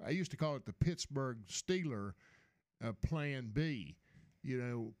rhythm. I used to call it the Pittsburgh Steeler plan B.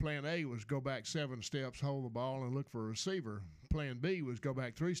 Plan A was go back 7 steps, hold the ball, and look for a receiver. Plan B was go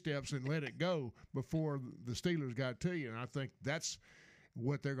back 3 steps and let it go before the Steelers got to you. And I think that's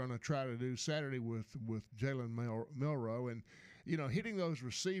what they're going to try to do Saturday with Jalen Milroe. And hitting those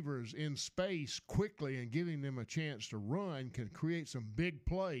receivers in space quickly and giving them a chance to run can create some big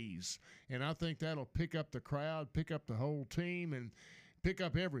plays. And I think that'll pick up the crowd, pick up the whole team, and pick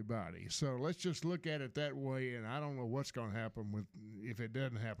up everybody. So let's just look at it that way, and I don't know what's going to happen if it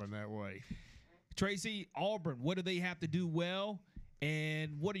doesn't happen that way. Tracy, Auburn, what do they have to do well,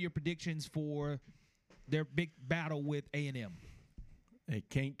 and what are your predictions for their big battle with A&M? They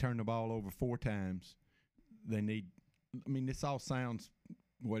can't turn the ball over 4 times. They need – I mean, this all sounds,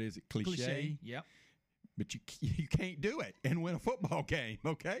 what is it, cliche? Yep. But you can't do it and win a football game,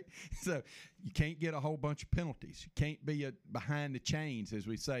 okay? So you can't get a whole bunch of penalties. You can't be behind the chains, as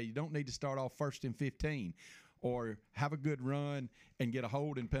we say. You don't need to start off 1st and 15 or have a good run and get a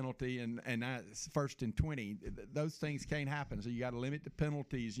holding penalty and that's 1st and 20. Those things can't happen. So you got to limit the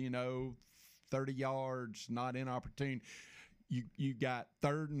penalties, 30 yards, not inopportune. You got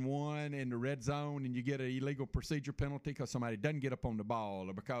 3rd and 1 in the red zone and you get an illegal procedure penalty because somebody doesn't get up on the ball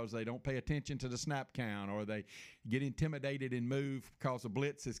or because they don't pay attention to the snap count or they get intimidated and move because a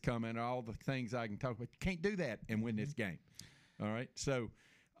blitz is coming or all the things I can talk about. You can't do that and win this game. All right? So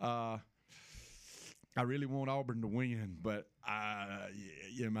I really want Auburn to win, but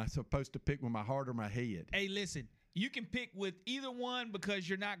am I supposed to pick with my heart or my head? Hey, listen, you can pick with either one because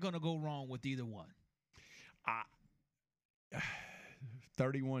you're not going to go wrong with either one.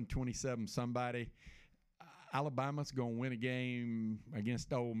 31-27 somebody. Alabama's going to win a game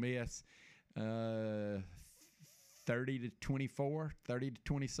against Ole Miss 30-24,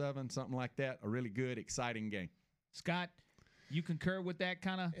 30-27, something like that. A really good, exciting game. Scott? You concur with that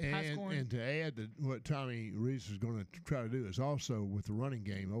kind of high scoring? And to add to what Tommy Reese is going to try to do is also with the running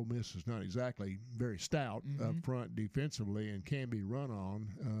game, Ole Miss is not exactly very stout up front defensively and can be run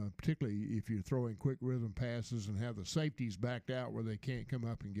on, particularly if you're throwing quick rhythm passes and have the safeties backed out where they can't come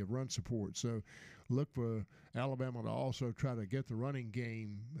up and give run support. So look for Alabama to also try to get the running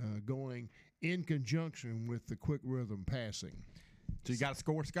game going in conjunction with the quick rhythm passing. So you got a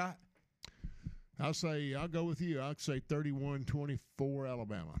score, Scott? I'll go with you. I'll say 31-24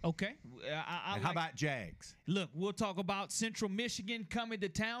 Alabama. Okay. How about Jags? Look, we'll talk about Central Michigan coming to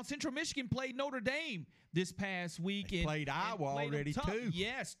town. Central Michigan played Notre Dame this past week. They played Iowa already, too.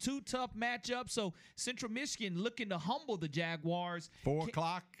 Yes, 2 tough matchups. So Central Michigan looking to humble the Jaguars. 4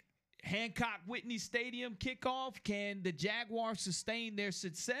 o'clock. Hancock Whitney Stadium kickoff. Can the Jaguars sustain their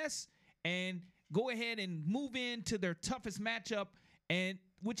success and go ahead and move into their toughest matchup, and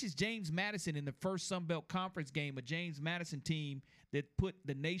which is James Madison in the first Sun Belt Conference game, a James Madison team that put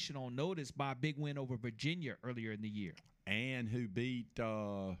the nation on notice by a big win over Virginia earlier in the year. And who beat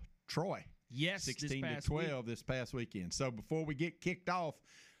Troy. Yes, 16-12 this past weekend. So before we get kicked off,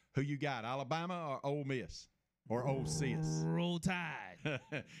 who you got, Alabama or Ole Miss? Or Ole Sis? Roll Tide.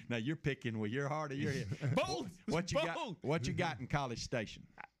 Now you're picking with your heart or your head. Both. What you Both. got? What you got in College Station?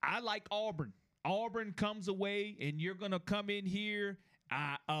 I like Auburn. Auburn comes away, and you're gonna come in here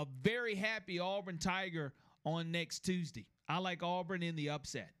a very happy Auburn Tiger on next Tuesday. I like Auburn in the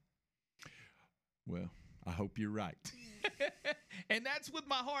upset. Well, I hope you're right. And that's with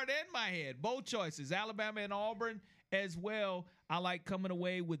my heart and my head. Both choices, Alabama and Auburn as well. I like coming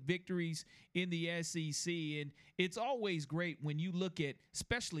away with victories in the SEC. And it's always great when you look at,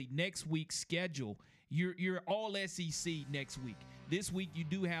 especially next week's schedule, you're all SEC next week. This week, you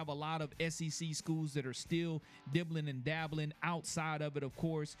do have a lot of SEC schools that are still dibbling and dabbling outside of it, of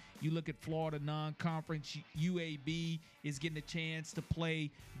course. You look at Florida non-conference. UAB is getting a chance to play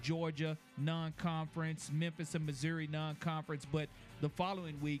Georgia non-conference, Memphis and Missouri non-conference. But the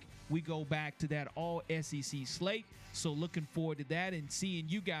following week, we go back to that all-SEC slate. So looking forward to that and seeing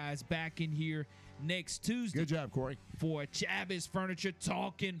you guys back in here next Tuesday. Good job, Corey. For Chavis Furniture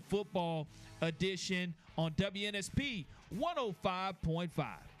Talkin' Football edition on WNSP 105.5.